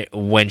 and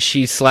when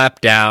she's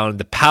slapped down,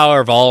 the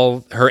power of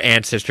all her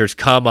ancestors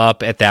come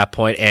up at that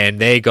point, and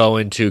they go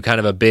into kind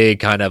of a big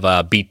kind of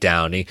a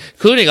beatdown,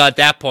 including at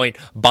that point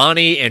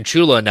Bonnie and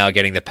Chula now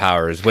getting the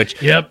powers, which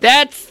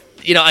that's,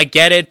 I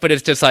get it, but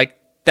it's just like,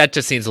 that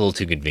just seems a little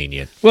too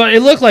convenient. Well, it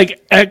looked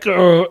like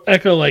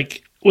Echo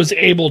like was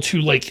able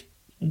to like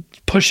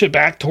push it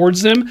back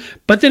towards them,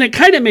 but then it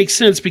kind of makes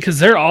sense because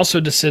they're also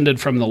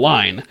descended from the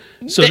line.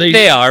 So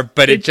they are,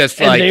 but it just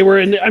like they were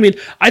in. I mean,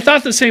 I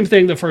thought the same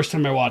thing the first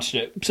time I watched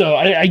it, so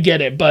I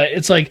get it. But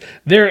it's like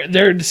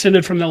they're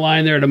descended from the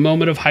line. They're at a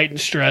moment of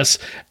heightened stress.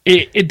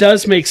 It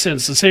does make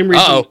sense. The same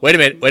reason. Oh, wait a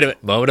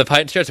minute. Moment of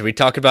heightened stress. Are we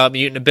talking about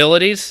mutant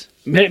abilities?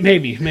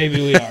 Maybe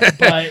we are,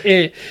 but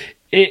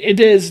it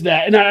is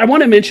that, and I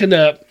want to mention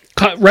that.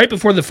 Right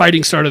before the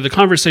fighting started, the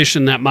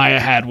conversation that Maya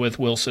had with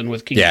Wilson,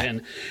 with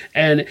Kingpin,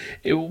 and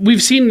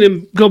we've seen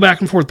them go back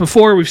and forth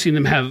before. We've seen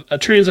them have a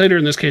translator,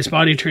 in this case,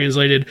 Bonnie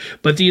translated,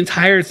 but the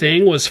entire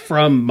thing was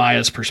from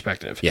Maya's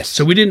perspective. Yes.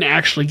 So we didn't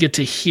actually get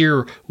to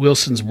hear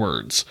Wilson's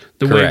words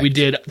the way we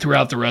did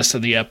throughout the rest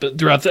of the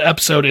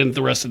episode and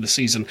the rest of the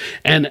season.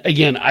 And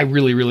again, I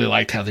really, really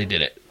liked how they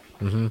did it.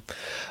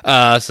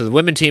 Mm-hmm. So the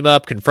women team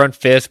up, confront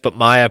Fisk, but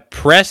Maya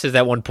presses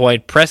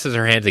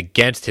her hands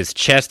against his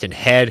chest and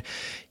head,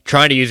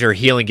 trying to use her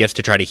healing gifts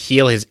to try to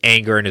heal his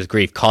anger and his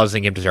grief,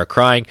 causing him to start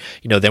crying.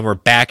 Then we're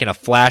back in a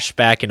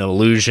flashback, an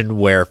illusion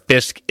where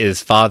Fisk,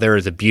 his father,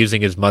 is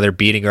abusing his mother,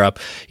 beating her up,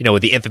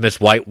 with the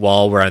infamous white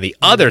wall, where on the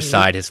other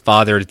side, his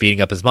father is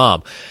beating up his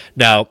mom.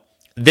 Now,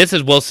 this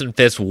is Wilson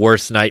Fisk's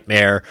worst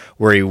nightmare,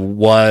 where he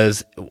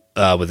was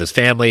with his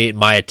family.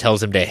 Maya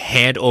tells him to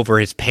hand over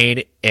his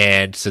pain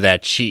and so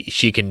that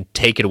she can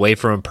take it away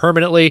from him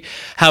permanently.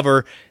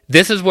 However,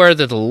 this is where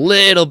there's a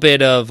little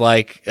bit of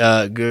like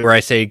where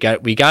I say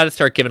we got to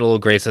start giving a little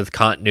grace with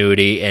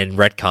continuity and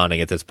retconning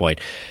at this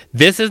point.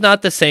 This is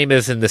not the same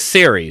as in the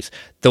series.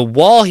 The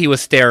wall he was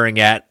staring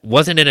at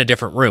wasn't in a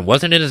different room,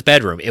 wasn't in his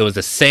bedroom. It was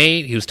the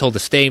same. He was told to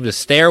stay in the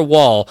stair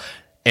wall,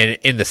 and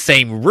in the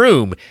same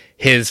room,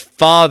 his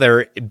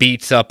father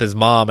beats up his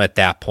mom at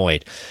that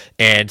point,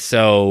 and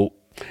so.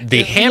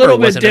 The hammer a little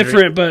wasn't bit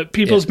different, but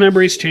people's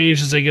memories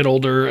change as they get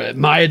older.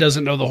 Maya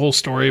doesn't know the whole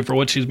story for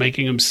what she's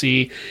making him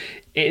see.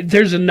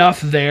 There's enough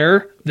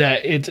there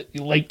that it's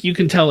like you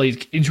can tell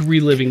he's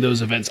reliving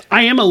those events.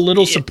 I am a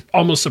little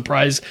almost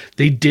surprised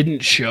they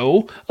didn't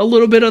show a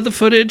little bit of the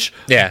footage.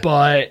 Yeah,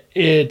 but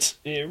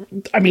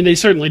I mean, they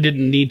certainly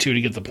didn't need to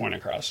get the point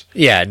across.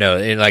 Yeah, no,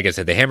 and like I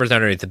said, the hammer's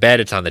underneath the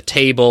bed. It's on the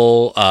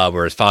table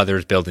where his father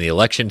is building the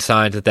election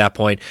signs at that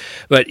point.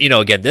 But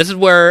again, this is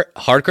where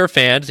hardcore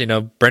fans,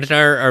 Brent and I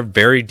are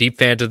very deep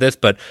fans of this,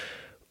 but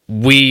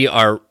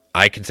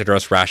I consider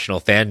us rational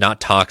fan,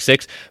 not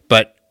toxics,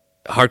 but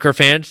hardcore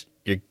fans,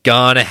 you're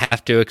gonna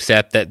have to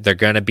accept that they're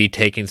gonna be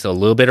taking a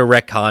little bit of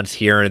retcons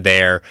here and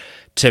there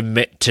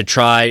to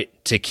try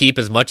to keep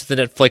as much of the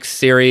Netflix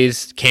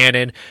series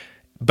canon,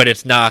 but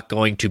it's not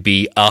going to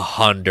be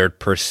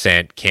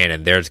 100%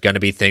 canon. There's gonna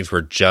be things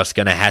we're just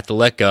gonna have to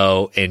let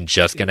go and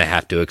just gonna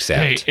have to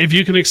accept. Hey, if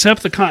you can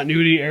accept the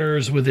continuity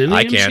errors within the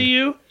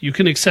MCU, you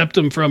can accept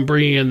them from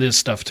bringing in this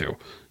stuff too.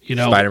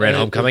 Spider-Man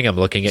Homecoming, I'm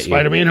looking at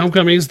Spider-Man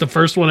Homecoming is the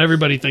first one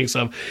everybody thinks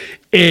of.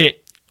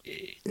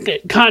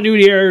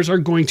 Continuity errors are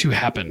going to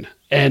happen,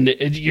 and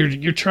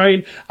you're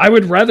trying. I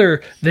would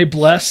rather they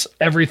bless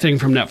everything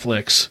from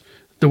Netflix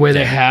the way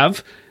they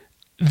have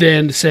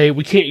than say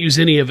we can't use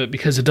any of it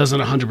because it doesn't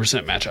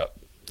 100% match up.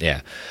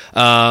 Yeah.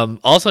 I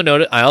also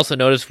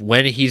noticed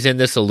when he's in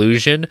this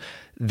illusion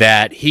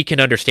that he can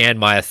understand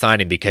Maya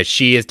signing because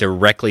she is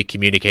directly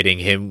communicating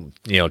him,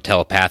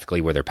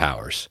 telepathically with her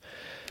powers.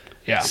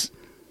 Yeah.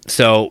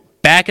 So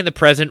back in the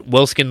present,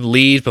 Wilson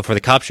leaves before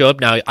the cops show up.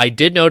 Now, I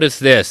did notice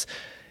this.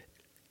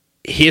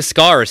 His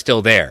scar is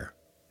still there.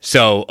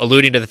 So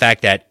alluding to the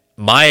fact that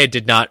Maya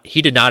did not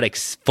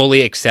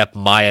fully accept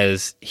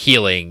Maya's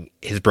healing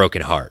his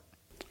broken heart.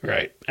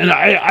 Right. And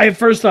I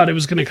first thought it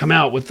was going to come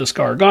out with the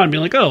scar gone,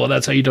 being like, oh, well,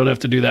 that's how you don't have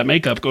to do that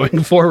makeup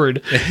going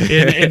forward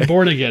in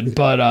Born Again.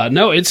 But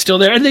no, it's still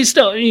there. And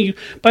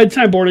by the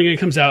time Born Again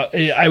comes out,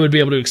 I would be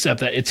able to accept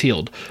that it's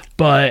healed.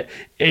 But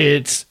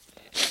he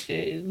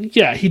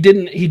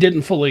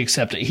didn't fully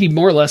accept it. He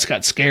more or less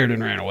got scared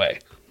and ran away.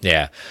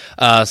 Yeah.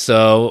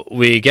 So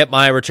we get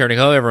Maya returning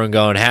home, everyone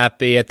going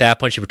happy at that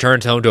point. She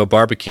returns home to a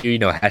barbecue,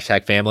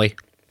 #family.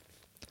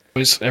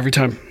 Always, every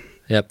time.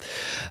 Yep.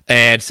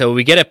 And so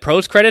we get a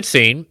post-credit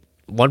scene,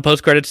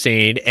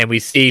 and we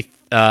see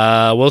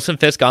Wilson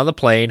Fisk on the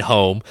plane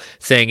home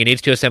saying he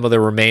needs to assemble the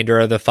remainder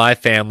of the 5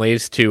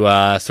 families to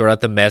sort out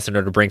the mess in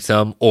order to bring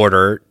some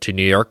order to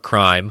New York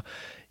crime.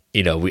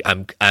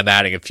 I'm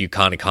adding a few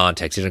kind of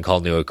context. He didn't call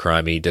New a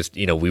crime. He just,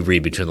 we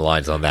read between the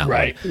lines on that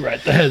one.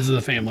 Right. The heads of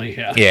the family.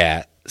 Yeah.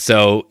 Yeah.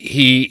 So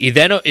he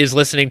then is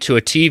listening to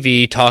a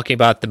TV talking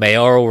about the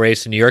mayoral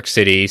race in New York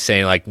City,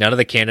 saying like none of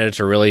the candidates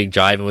are really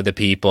jiving with the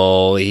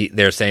people.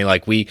 They're saying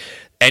like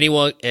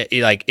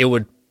it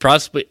would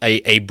possibly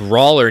a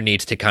brawler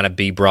needs to kind of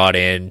be brought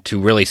in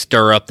to really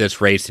stir up this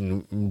race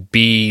and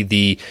be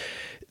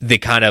the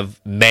kind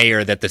of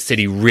mayor that the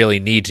city really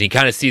needs. And you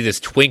kind of see this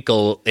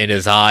twinkle in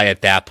his eye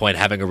at that point,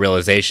 having a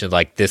realization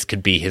like this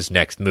could be his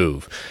next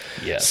move.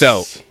 Yes.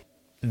 So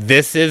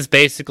this is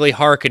basically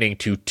hearkening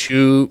to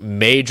two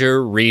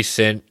major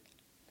recent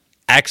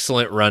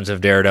excellent runs of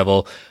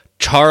Daredevil,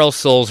 Charles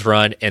Soule's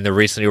run and the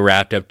recently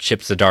wrapped up Chip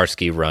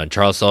Zdarsky run.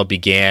 Charles Soule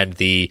began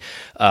the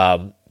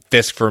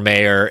Fisk for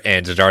mayor,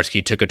 and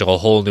Zdarsky took it to a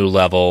whole new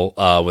level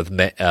with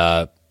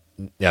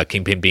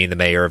Kingpin being the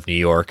mayor of New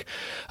York.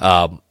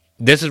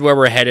 This is where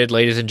we're headed,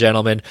 ladies and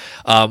gentlemen.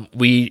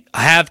 We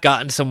have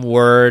gotten some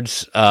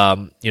words,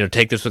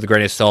 take this with a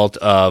grain of salt,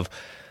 of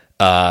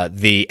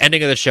the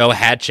ending of the show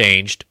had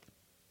changed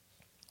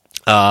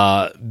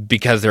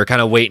because they're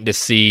kind of waiting to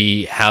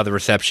see how the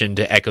reception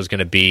to Echo is going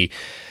to be,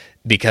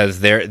 because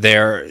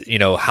they're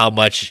how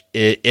much,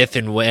 if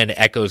and when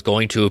Echo is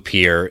going to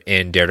appear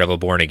in Daredevil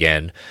Born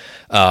Again.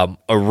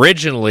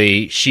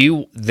 Originally,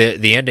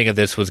 the ending of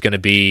this was going to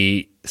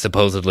be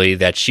supposedly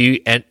that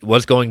she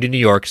was going to New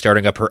York,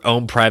 starting up her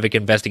own private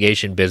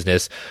investigation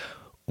business,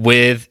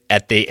 with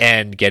at the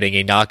end getting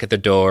a knock at the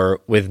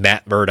door with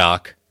Matt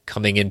Murdock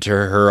coming into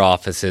her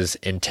offices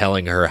and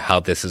telling her how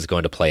this is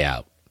going to play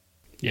out.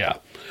 Yeah,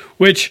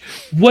 which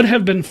would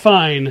have been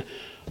fine,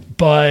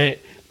 but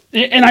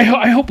I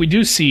hope we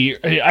do see.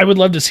 I would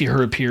love to see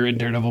her appear in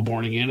Daredevil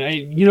Born Again.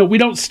 We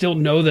don't still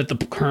know that the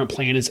current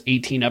plan is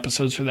 18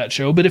 episodes for that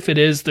show, but if it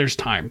is, there's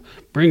time.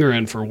 Bring her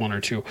in for one or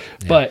two.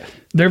 Yeah. But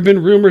there have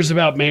been rumors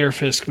about Mayor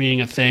Fisk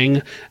being a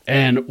thing,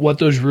 and what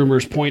those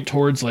rumors point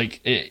towards,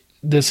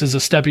 this is a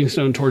stepping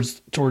stone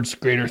towards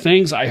greater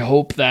things. I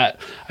hope that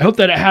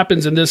it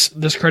happens, and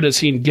this credit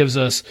scene gives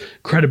us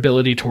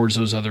credibility towards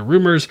those other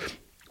rumors.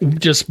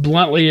 Just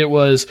bluntly, it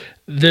was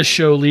this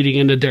show leading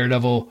into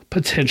Daredevil,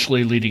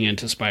 potentially leading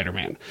into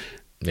Spider-Man.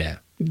 Yeah.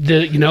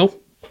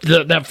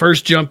 That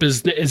first jump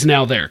is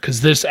now there, because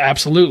this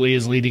absolutely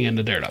is leading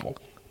into Daredevil.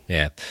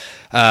 Yeah.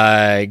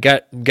 I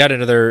got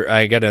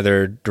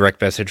another direct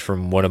message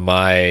from one of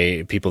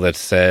my people that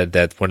said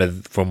that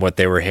from what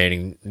they were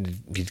handing,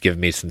 he's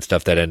given me some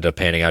stuff that ended up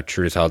panning out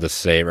true, so I'll just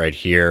say it right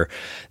here,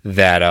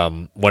 that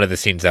one of the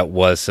scenes that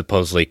was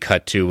supposedly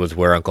cut to was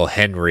where Uncle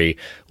Henry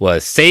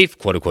was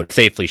quote unquote,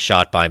 safely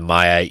shot by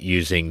Maya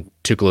using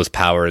Tucola's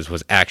powers,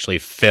 was actually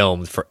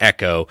filmed for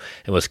Echo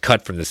and was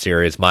cut from the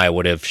series. Maya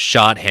would have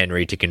shot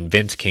Henry to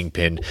convince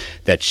Kingpin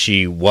that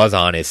she was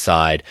on his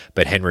side,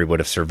 but Henry would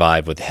have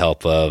survived with the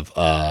help of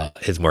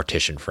his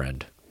mortician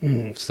friend.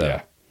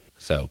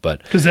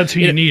 But because that's who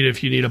you need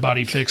if you need a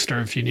body fixed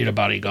or if you need a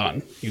body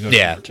gone. You go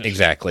to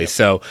exactly. Yep.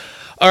 So,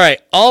 all right.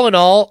 All in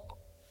all,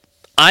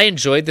 I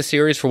enjoyed the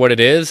series for what it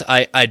is.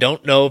 I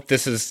don't know if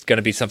this is going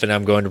to be something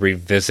I'm going to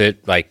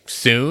revisit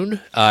soon.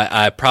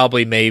 I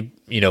probably may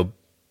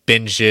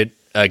binge it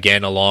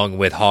again along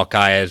with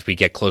Hawkeye as we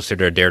get closer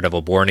to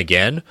Daredevil Born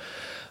Again.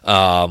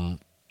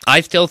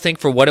 I still think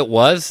for what it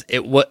was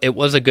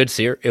a good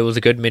series. It was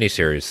a good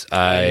miniseries.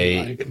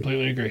 I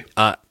completely agree.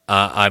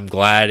 I'm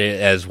glad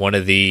as one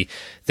of the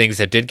things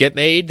that did get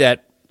made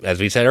that, as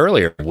we said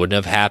earlier, wouldn't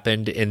have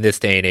happened in this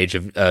day and age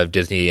of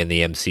Disney and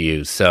the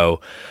MCU.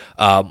 So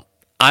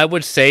I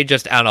would say,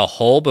 just on a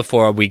whole,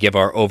 before we give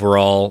our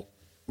overall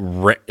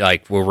where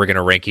we're going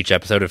to rank each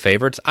episode of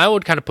favorites, I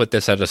would kind of put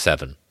this at a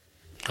 7.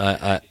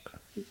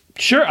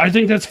 Sure, I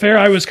think that's fair.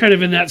 I was kind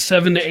of in that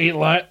 7 to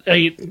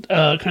 8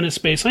 kind of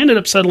space. I ended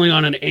up settling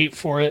on an 8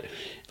 for it.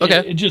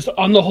 Okay. It just,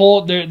 on the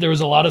whole, there was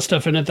a lot of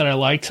stuff in it that I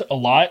liked a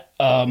lot.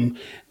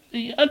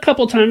 A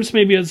couple times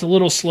maybe it's a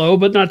little slow,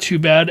 but not too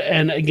bad.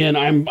 And again,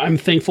 I'm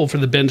thankful for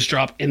the binge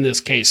drop in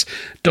this case.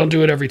 Don't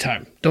do it every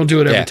time. Don't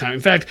do it every time. In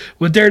fact,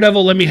 with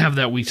Daredevil, let me have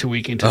that week to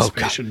week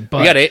anticipation. But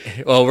we got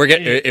 8. Well, we're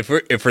getting if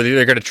we're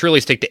either going to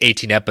truly stick to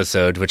 18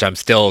 episodes, which I'm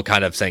still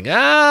kind of saying,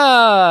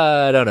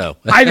 I don't know.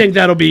 I think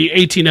that'll be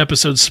 18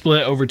 episodes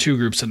split over 2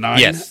 groups of 9.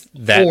 Yes,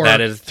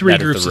 that is 3 that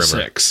groups is the of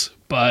rumor. 6.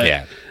 But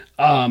yeah.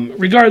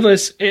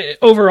 Regardless,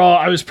 overall,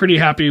 I was pretty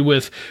happy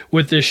with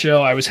this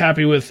show. I was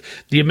happy with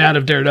the amount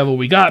of Daredevil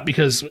we got,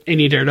 because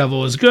any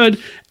Daredevil is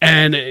good,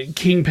 and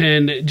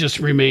Kingpin just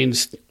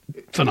remains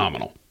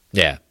phenomenal.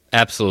 Yeah,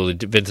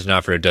 absolutely. Vincent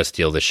D'Onofrio does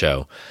steal the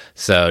show.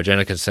 So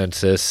general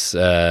consensus,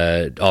 all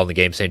in the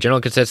game saying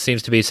general consensus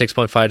seems to be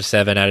 6.5 to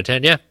 7 out of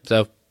 10. Yeah,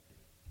 so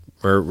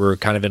we're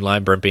kind of in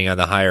line, Brent being on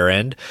the higher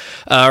end.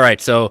 All right,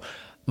 so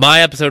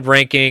my episode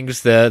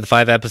rankings, the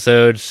 5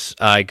 episodes,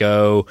 I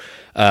go...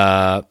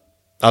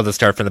 I'll just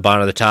start from the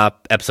bottom of the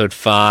top. Episode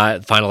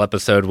 5, final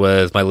episode,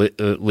 was my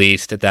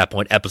least at that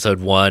point. Episode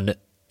 1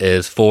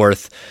 is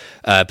 4th.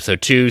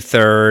 Episode 2,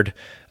 3rd.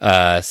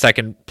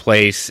 Second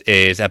place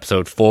is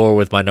episode 4,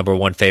 with my number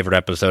 1 favorite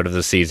episode of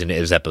the season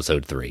is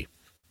episode 3.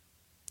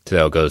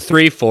 So it goes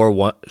 3,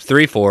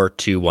 4,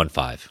 2, 1,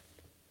 5.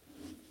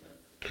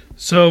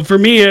 So for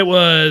me, it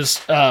was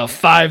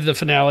 5, the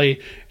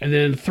finale, and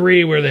then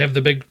 3, where they have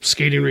the big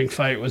skating rink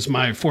fight, was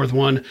my fourth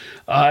one.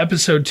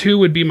 Episode 2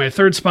 would be my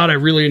third spot. I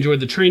really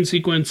enjoyed the train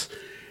sequence.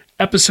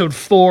 Episode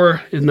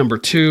 4 is number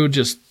 2,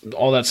 just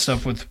all that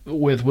stuff with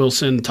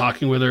Wilson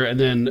talking with her, and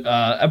then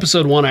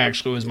episode 1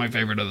 actually was my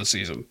favorite of the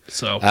season.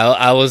 So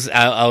I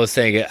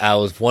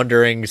was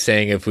wondering,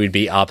 saying if we'd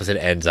be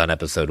opposite ends on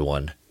episode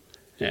 1.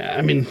 Yeah,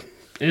 I mean,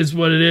 it is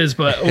what it is,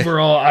 but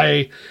overall,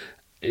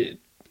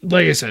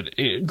 like I said,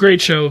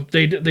 great show.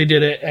 They did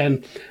it,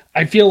 and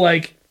I feel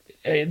like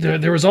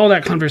there was all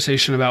that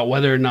conversation about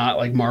whether or not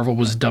like Marvel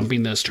was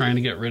dumping this, trying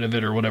to get rid of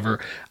it or whatever.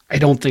 I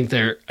don't think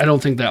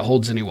that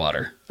holds any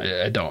water.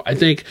 I don't. I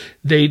think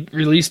they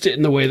released it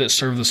in the way that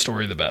served the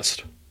story the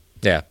best.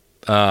 Yeah.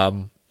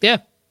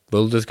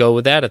 We'll just go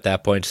with that at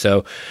that point.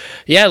 So,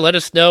 yeah, let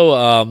us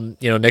know.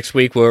 Next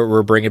week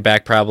we're bringing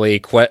back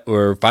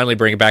we're finally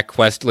bringing back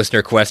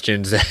listener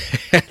questions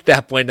at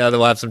that point. Now that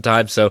we'll have some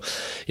time. So,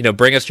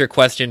 bring us your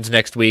questions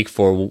next week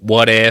for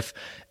What If,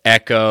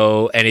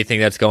 Echo, anything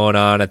that's going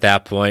on at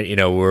that point. We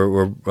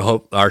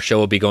hope our show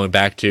will be going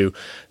back to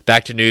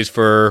news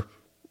for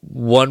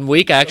 1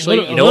 week. Actually,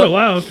 a little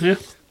while. Yeah.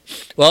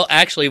 Well,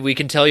 actually, we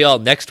can tell you all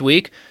next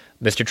week.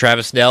 Mr.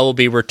 Travis Snell will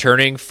be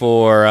returning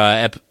for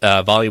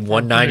volume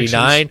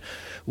 199.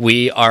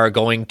 We are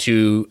going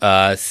to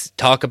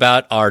talk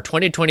about our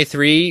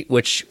 2023,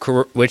 which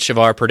of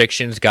our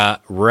predictions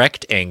got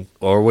wrecked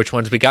or which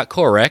ones we got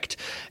correct,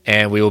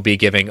 and we will be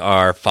giving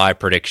our 5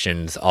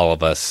 predictions, all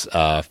of us,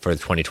 for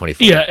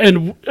 2024. Yeah,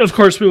 and of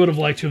course we would have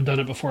liked to have done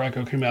it before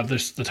Echo came out.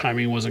 The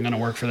timing wasn't going to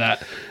work for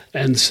that,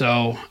 and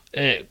so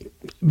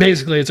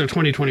basically it's our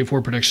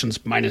 2024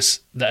 predictions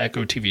minus the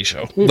Echo TV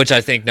show, which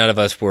I think none of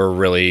us were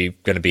really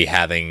going to be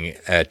having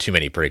too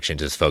many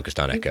predictions as focused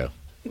on Echo.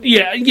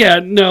 Yeah,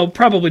 no,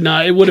 probably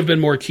not. It would have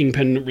been more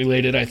Kingpin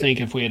related, I think,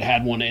 if we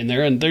had one in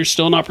there, and there's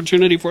still an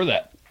opportunity for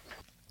that.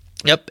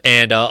 Yep,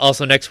 and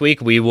also next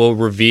week we will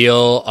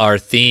reveal our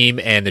theme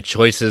and the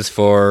choices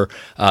for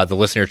the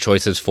listener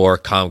choices for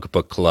Comic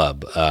Book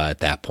Club at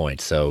that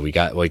point. So we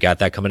got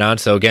that coming on.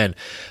 So again,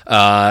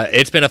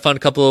 it's been a fun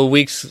couple of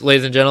weeks,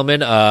 ladies and gentlemen.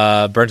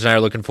 Burns and I are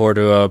looking forward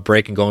to a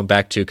break and going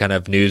back to kind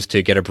of news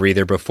to get a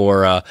breather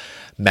before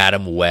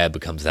Madam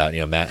Web comes out.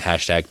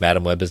 Hashtag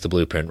Madam Web is the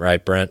blueprint,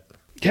 right, Brent?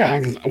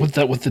 Yeah, with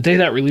the day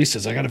that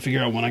releases, I got to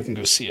figure out when I can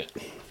go see it.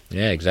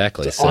 Yeah,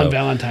 exactly. So, on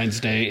Valentine's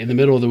Day, in the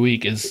middle of the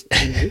week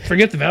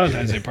forget the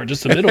Valentine's Day part.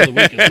 Just the middle of the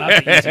week is not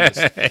the easiest.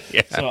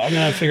 Yeah. So I'm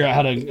gonna figure out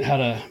how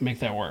to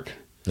make that work.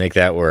 Make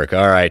that work.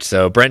 All right.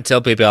 So Brent,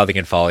 tell people how they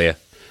can follow you.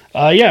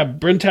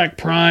 Brentac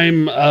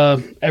Prime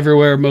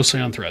everywhere, mostly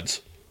on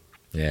Threads.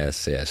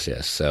 Yes.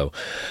 So,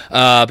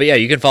 but yeah,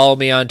 you can follow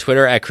me on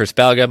Twitter at Chris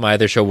Balga, my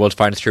other show, World's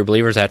Finest True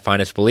Believers, at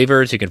Finest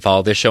Believers. You can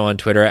follow this show on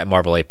Twitter at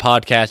Marvel A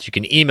Podcast. You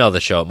can email the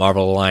show at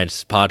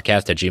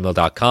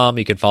marvelalliancepodcast@gmail.com.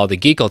 You can follow the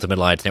Geek Ultimate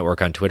Alliance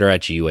Network on Twitter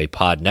at GUA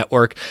Pod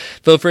Network.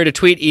 Feel free to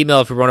tweet,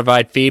 email if you want to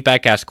provide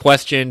feedback, ask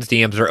questions.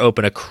 DMs are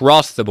open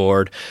across the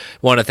board.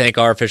 Want to thank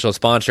our official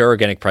sponsor,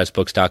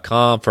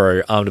 OrganicPriceBooks.com, for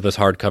our omnibus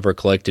hardcover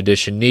collect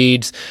edition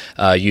needs.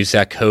 Use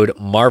that code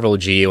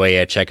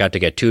MarvelGUA at checkout to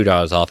get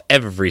 $2 off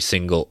every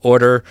single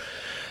order.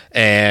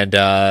 And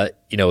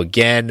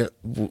again,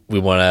 we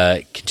want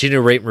to continue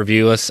to rate and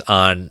review us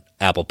on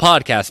Apple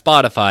Podcasts,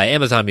 Spotify,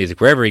 Amazon Music,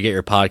 wherever you get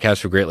your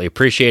podcasts. We greatly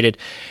appreciate it.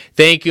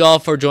 Thank you all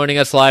for joining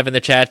us live in the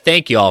chat.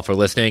 Thank you all for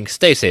listening.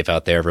 Stay safe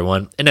out there,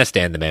 everyone. And as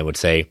Stan the Man would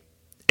say,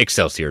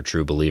 Excelsior,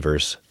 true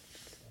believers.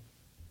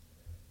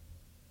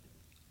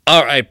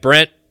 All right,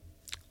 Brent,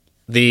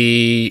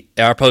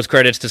 our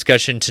post-credits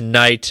discussion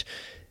tonight.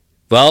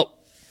 Well,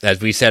 as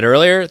we said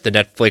earlier, the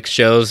Netflix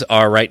shows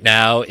are right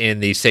now in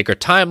the Sacred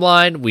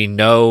Timeline. We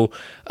know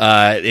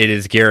it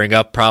is gearing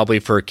up probably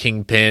for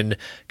Kingpin,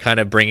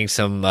 kind of bringing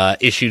some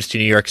issues to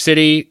New York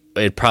City.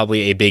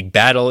 Probably a big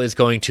battle is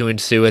going to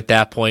ensue at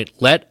that point.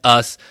 Let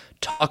us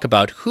talk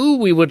about who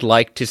we would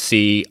like to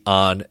see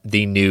on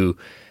the new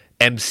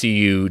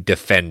MCU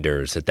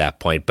Defenders at that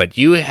point. But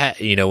you had,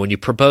 when you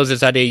proposed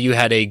this idea, you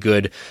had a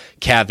good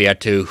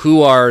caveat to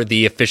who are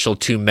the official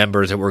 2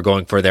 members that we're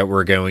going for, that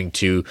we're going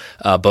to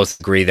both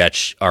agree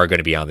that are going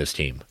to be on this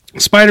team.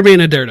 Spider-Man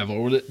and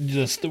Daredevil.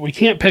 We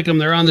can't pick them.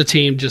 They're on the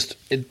team. Just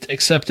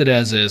accept it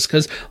as is.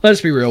 Because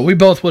let's be real, we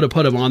both would have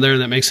put them on there,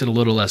 and that makes it a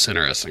little less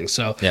interesting.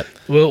 So yep.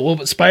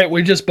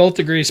 We just both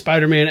agree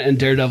Spider-Man and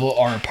Daredevil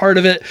are a part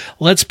of it.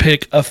 Let's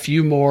pick a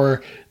few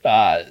more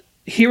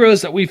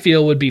heroes that we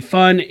feel would be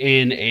fun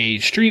in a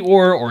street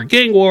war or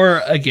gang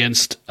war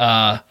against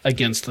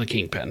the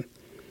Kingpin.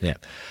 Yeah.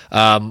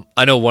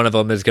 I know one of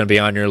them is going to be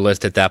on your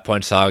list at that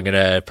point, so I'm going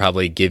to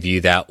probably give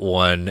you that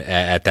one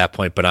at that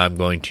point, but I'm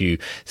going to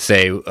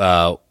say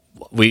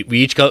we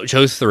each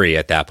chose 3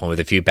 at that point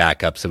with a few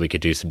backups so we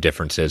could do some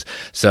differences.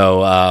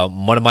 So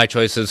one of my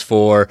choices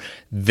for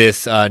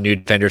this new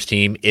Defenders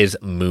team is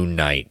Moon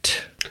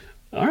Knight.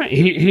 All right,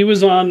 he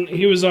was on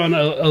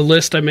a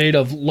list I made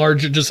of a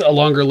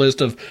longer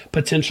list of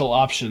potential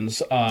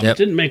options.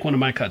 Didn't make one of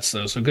my cuts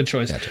though, so good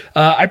choice. Gotcha.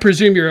 I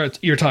presume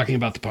you're talking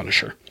about the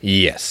Punisher.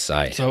 Yes,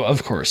 So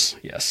of course,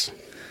 yes.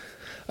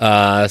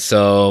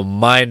 So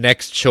my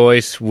next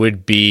choice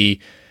would be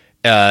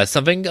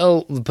something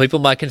people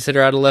might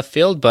consider out of left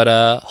field,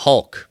 but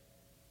Hulk.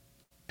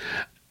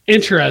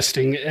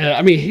 Interesting.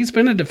 I mean, he's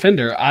been a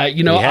defender.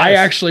 I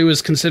actually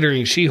was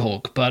considering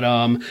She-Hulk, but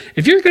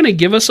if you're going to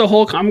give us a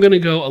Hulk, I'm going to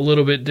go a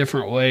little bit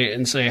different way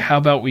and say, how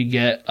about we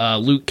get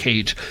Luke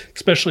Cage,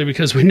 especially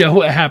because we know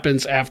what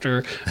happens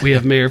after we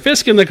have Mayor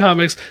Fisk in the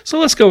comics. So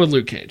let's go with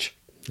Luke Cage.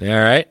 All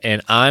right,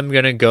 and I'm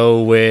going to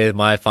go with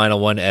my final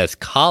one as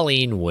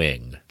Colleen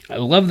Wing. I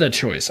love that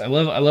choice. I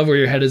love where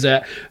your head is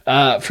at.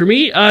 For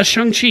me,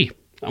 Shang-Chi.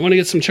 I want to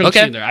get some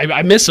Shang-Chi in there.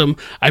 I miss him.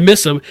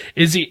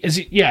 Is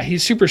he? Yeah,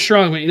 he's super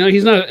strong, but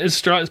he's not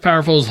as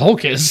powerful as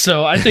Hulk is.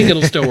 So I think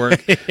it'll still work.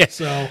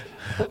 So,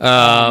 one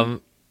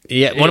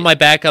of my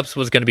backups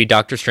was going to be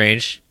Doctor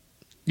Strange.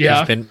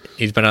 Yeah,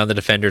 he's been on the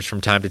Defenders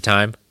from time to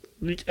time.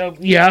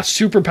 Yeah,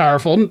 super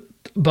powerful,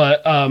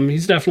 but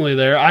he's definitely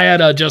there. I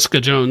had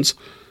Jessica Jones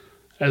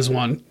as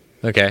one.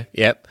 Okay.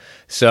 Yep.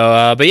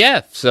 So,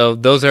 so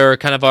those are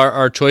kind of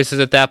our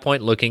choices at that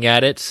point. Looking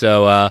at it,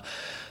 so.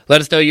 Let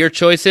us know your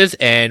choices,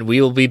 and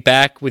we will be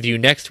back with you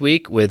next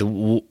week with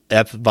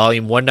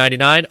Volume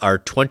 199, our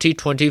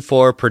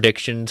 2024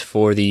 predictions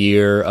for the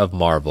year of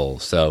Marvel.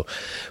 So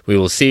we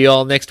will see you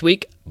all next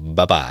week.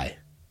 Bye-bye.